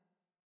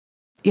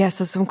 Yeah,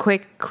 so some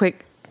quick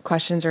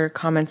questions or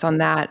comments on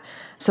that.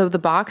 So the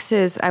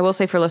boxes, I will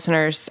say for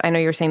listeners, I know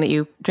you're saying that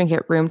you drink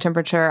at room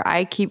temperature.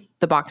 I keep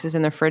the boxes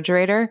in the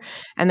refrigerator,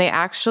 and they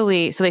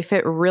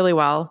fit really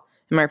well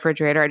in my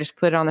refrigerator. I just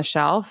put it on the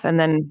shelf, and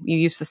then you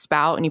use the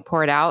spout and you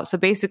pour it out. So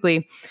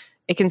basically,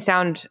 it can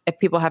sound, if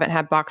people haven't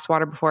had boxed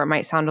water before, it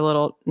might sound a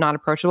little not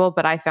approachable,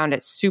 but I found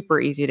it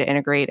super easy to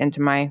integrate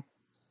into my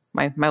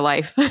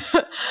life.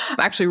 I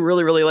actually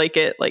really, really like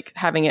it, like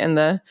having it in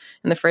the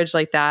fridge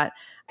like that.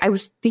 I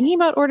was thinking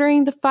about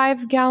ordering the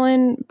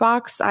 5-gallon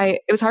box.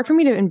 It was hard for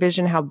me to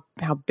envision how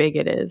big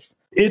it is.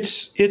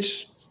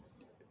 It's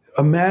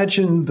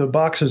imagine the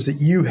boxes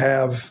that you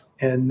have,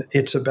 and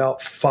it's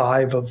about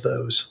 5 of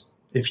those.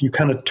 If you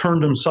kind of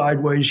turned them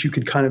sideways, you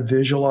could kind of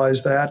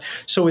visualize that.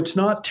 So it's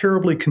not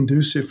terribly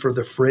conducive for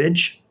the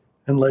fridge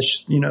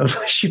unless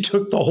you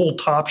took the whole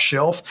top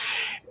shelf,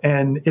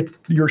 and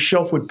your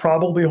shelf would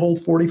probably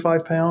hold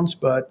 45 pounds,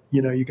 but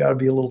you got to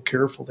be a little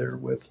careful there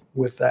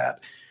with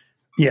that.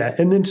 Yeah.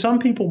 And then some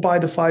people buy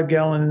the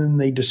 5-gallon and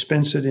they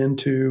dispense it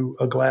into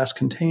a glass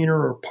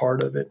container or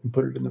part of it and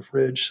put it in the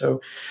fridge. So,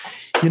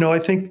 I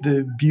think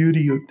the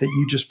beauty that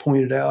you just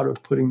pointed out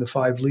of putting the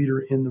 5-liter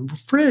in the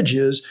fridge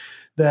is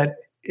that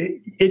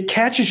it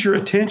catches your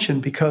attention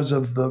because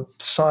of the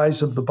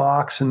size of the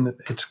box, and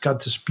it's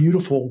got this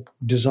beautiful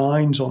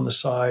designs on the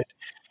side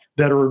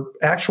that are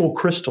actual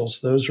crystals.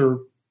 Those are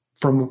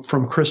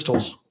from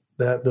crystals.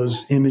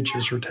 Those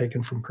images are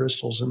taken from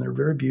crystals, and they're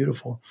very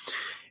beautiful.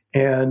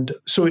 And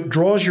so it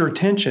draws your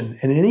attention.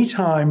 And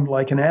anytime,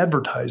 like an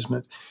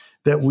advertisement,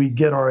 that we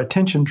get our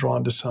attention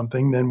drawn to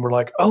something, then we're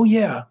like, oh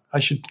yeah, I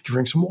should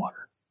drink some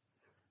water,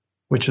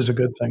 which is a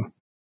good thing.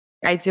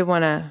 I did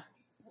want to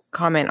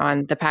comment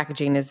on the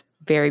packaging is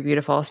very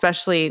beautiful,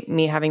 especially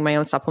me having my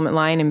own supplement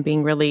line and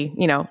being really,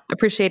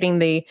 appreciating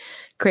the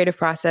creative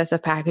process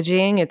of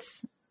packaging.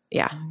 It's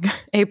A+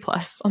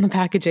 on the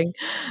packaging.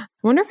 I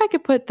wonder if I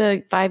could put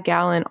the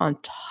 5-gallon on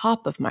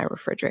top of my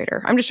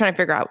refrigerator. I'm just trying to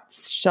figure out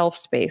shelf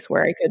space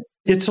where I could.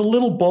 It's a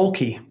little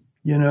bulky,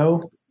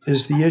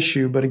 is the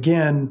issue. But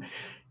again,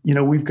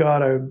 we've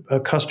got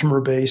a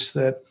customer base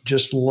that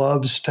just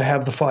loves to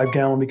have the 5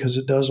 gallon because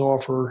it does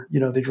offer,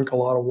 they drink a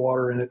lot of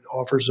water and it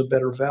offers a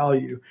better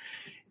value.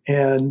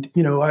 And,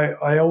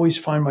 I always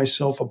find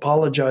myself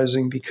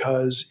apologizing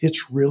because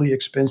it's really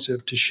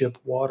expensive to ship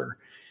water.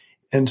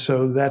 And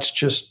so that's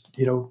just,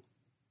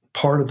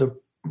 part of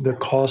the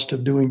cost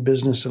of doing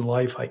business in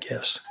life, I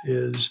guess,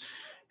 is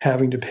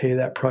having to pay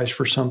that price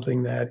for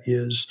something that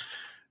is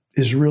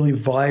really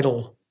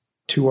vital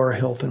to our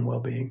health and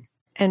well-being.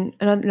 And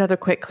another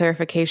quick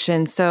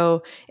clarification.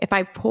 So if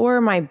I pour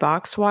my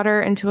box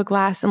water into a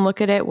glass and look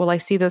at it, will I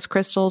see those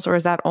crystals, or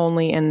is that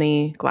only in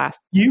the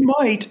glass? You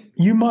might.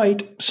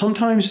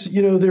 Sometimes,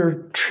 they're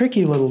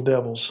tricky little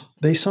devils.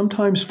 They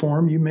sometimes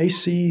form. You may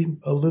see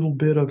a little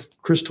bit of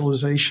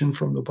crystallization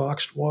from the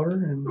boxed water.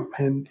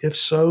 And if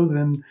so,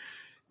 then,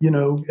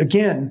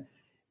 again,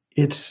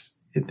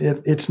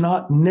 it's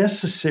not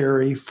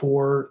necessary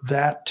for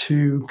that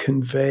to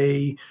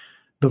convey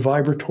the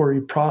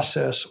vibratory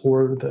process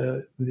or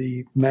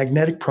the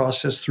magnetic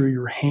process through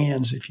your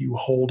hands if you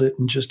hold it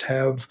and just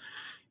have,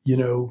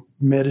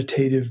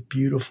 meditative,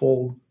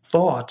 beautiful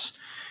thoughts.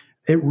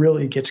 It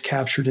really gets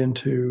captured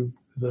into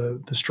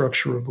the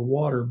structure of the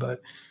water.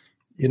 But,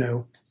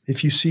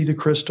 if you see the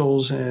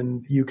crystals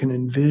and you can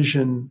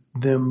envision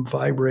them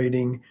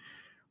vibrating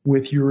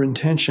with your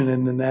intention,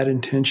 and then that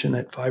intention,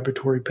 that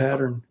vibratory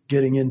pattern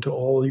getting into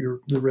all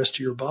the rest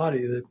of your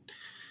body, that,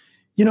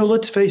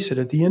 let's face it,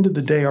 at the end of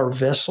the day, our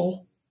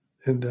vessel,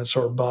 and that's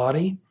our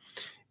body,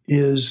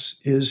 is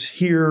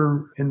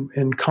here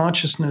in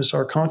consciousness.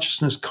 Our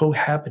consciousness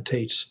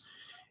cohabitates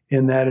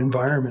in that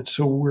environment.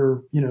 So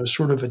we're,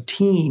 sort of a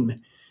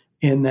team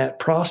in that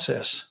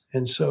process.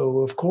 And so,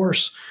 of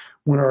course,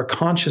 when our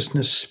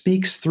consciousness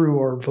speaks through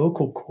our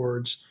vocal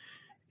cords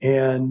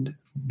and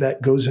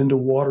that goes into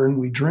water and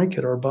we drink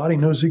it, our body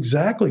knows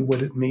exactly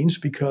what it means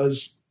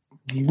because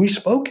we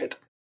spoke it,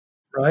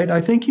 right?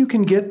 I think you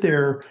can get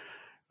there,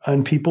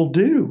 and people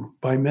do,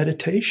 by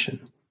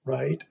meditation,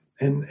 right?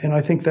 And I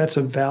think that's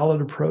a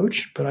valid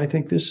approach, but I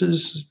think this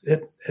is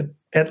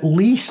at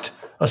least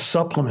a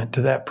supplement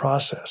to that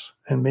process,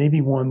 and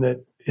maybe one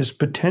that is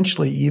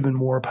potentially even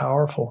more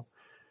powerful,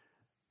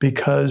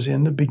 because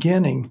in the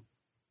beginning,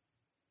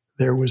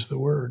 there was the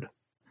Word.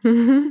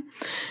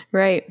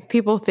 Right.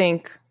 People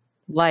think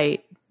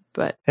light,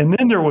 but... And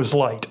then there was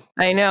light.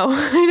 I know,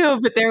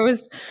 but there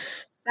was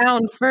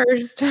sound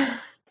first.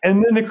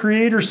 And then the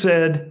Creator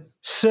said,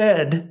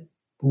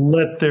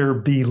 let there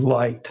be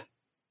light.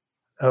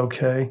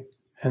 Okay.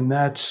 And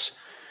that's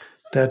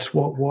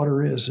what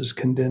water is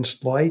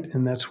condensed light.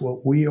 And that's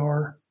what we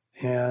are.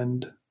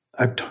 And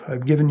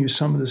I've given you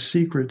some of the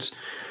secrets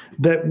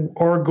that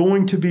are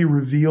going to be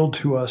revealed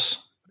to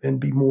us and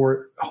be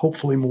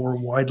hopefully more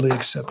widely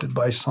accepted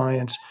by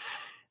science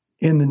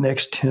in the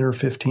next 10 or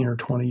 15 or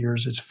 20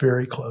 years. It's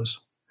very close.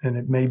 And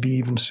it may be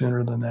even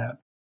sooner than that.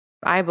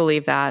 I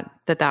believe that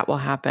will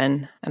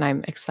happen, and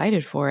I'm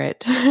excited for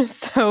it.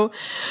 So,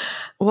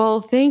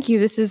 well, thank you.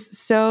 This is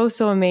so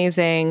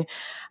amazing.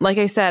 Like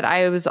I said,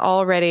 I was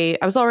already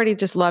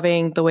just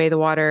loving the way the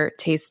water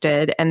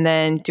tasted, and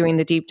then doing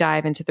the deep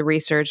dive into the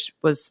research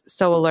was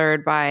so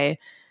allured by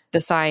the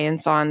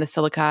science on the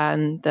silica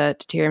and the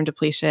deuterium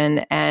depletion.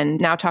 And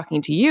now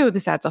talking to you,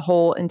 this adds a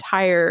whole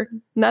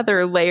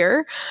another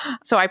layer.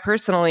 So I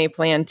personally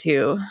plan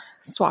to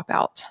swap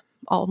out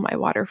all of my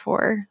water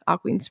for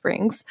Aquene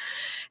Springs.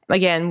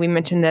 Again, we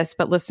mentioned this,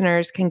 but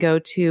listeners can go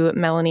to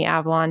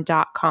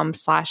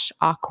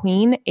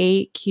melanieavalon.com/Aquene,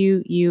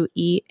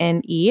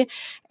 AQUENE,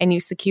 and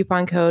use the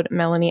coupon code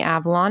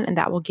MelanieAvalon, and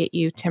that will get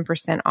you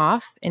 10%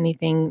 off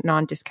anything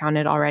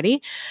non-discounted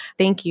already.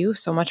 Thank you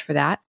so much for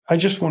that. I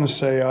just want to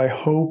say, I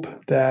hope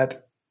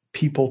that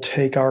people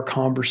take our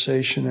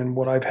conversation and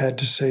what I've had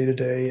to say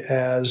today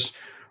as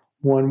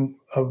one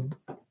of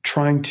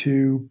trying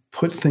to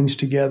put things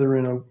together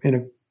in a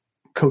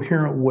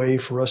coherent way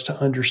for us to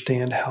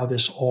understand how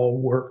this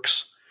all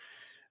works.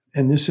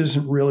 And this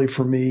isn't really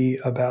for me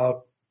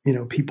about,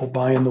 people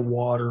buying the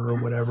water or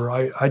whatever.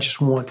 I just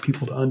want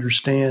people to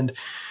understand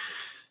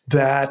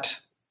that,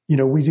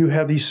 we do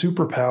have these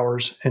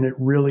superpowers, and it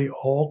really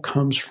all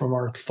comes from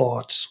our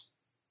thoughts.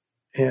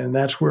 And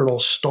that's where it all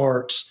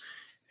starts.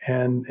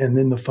 And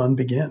then the fun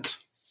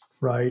begins,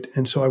 right?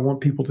 And so I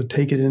want people to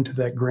take it into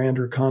that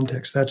grander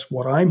context. That's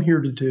what I'm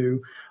here to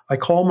do. I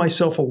call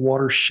myself a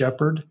water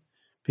shepherd,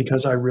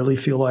 because I really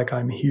feel like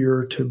I'm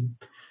here to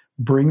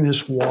bring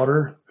this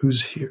water,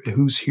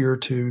 who's here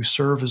to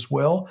serve as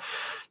well,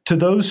 to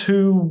those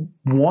who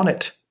want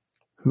it,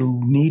 who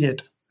need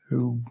it,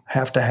 who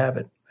have to have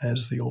it,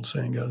 as the old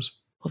saying goes.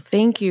 Well,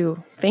 thank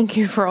you. Thank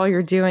you for all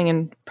you're doing,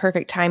 and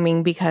perfect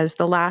timing, because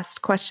the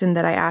last question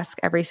that I ask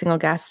every single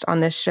guest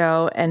on this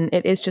show, and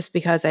it is just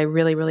because I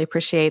really, really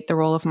appreciate the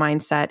role of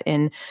mindset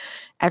in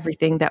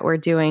everything that we're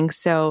doing.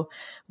 So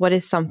what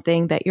is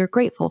something that you're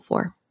grateful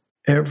for?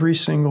 Every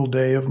single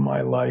day of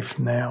my life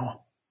now,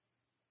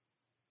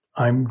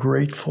 I'm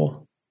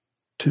grateful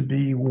to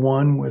be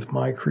one with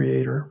my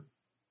Creator.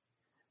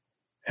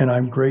 And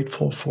I'm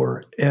grateful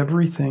for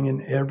everything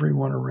and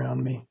everyone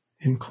around me,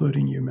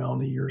 including you,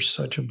 Melanie. You're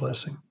such a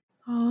blessing.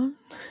 Oh,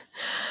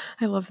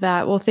 I love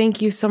that. Well,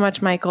 thank you so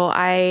much, Michael.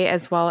 I,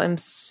 as well, am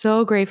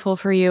so grateful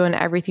for you and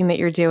everything that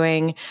you're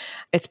doing.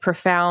 It's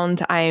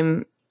profound.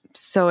 I'm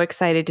so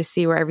excited to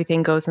see where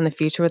everything goes in the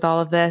future with all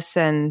of this,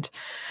 and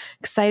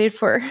excited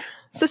for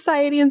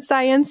society and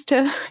science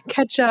to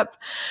catch up.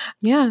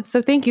 Yeah.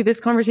 So thank you. This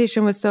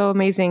conversation was so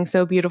amazing,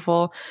 so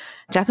beautiful.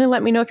 Definitely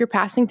let me know if you're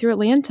passing through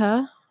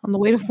Atlanta on the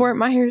way to Fort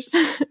Myers.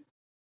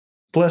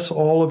 Bless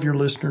all of your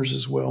listeners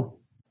as well.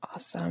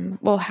 Awesome.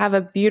 Well, have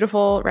a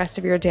beautiful rest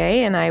of your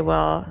day, and I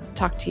will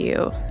talk to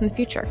you in the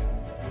future.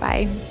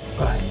 Bye.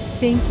 Bye.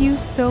 Thank you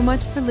so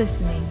much for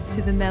listening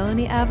to the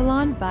Melanie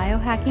Avalon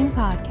Biohacking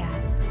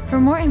Podcast. For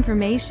more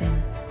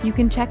information, you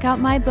can check out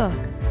my book,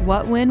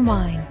 What When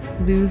Wine?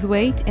 Lose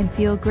weight and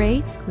feel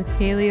great with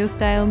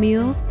paleo-style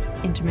meals,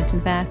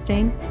 intermittent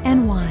fasting,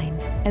 and wine,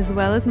 as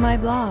well as my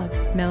blog,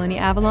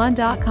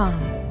 melanieavalon.com.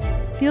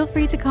 Feel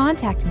free to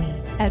contact me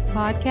at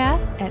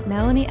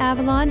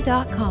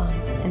podcast@melanieavalon.com.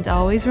 And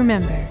always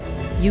remember,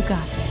 you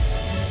got this.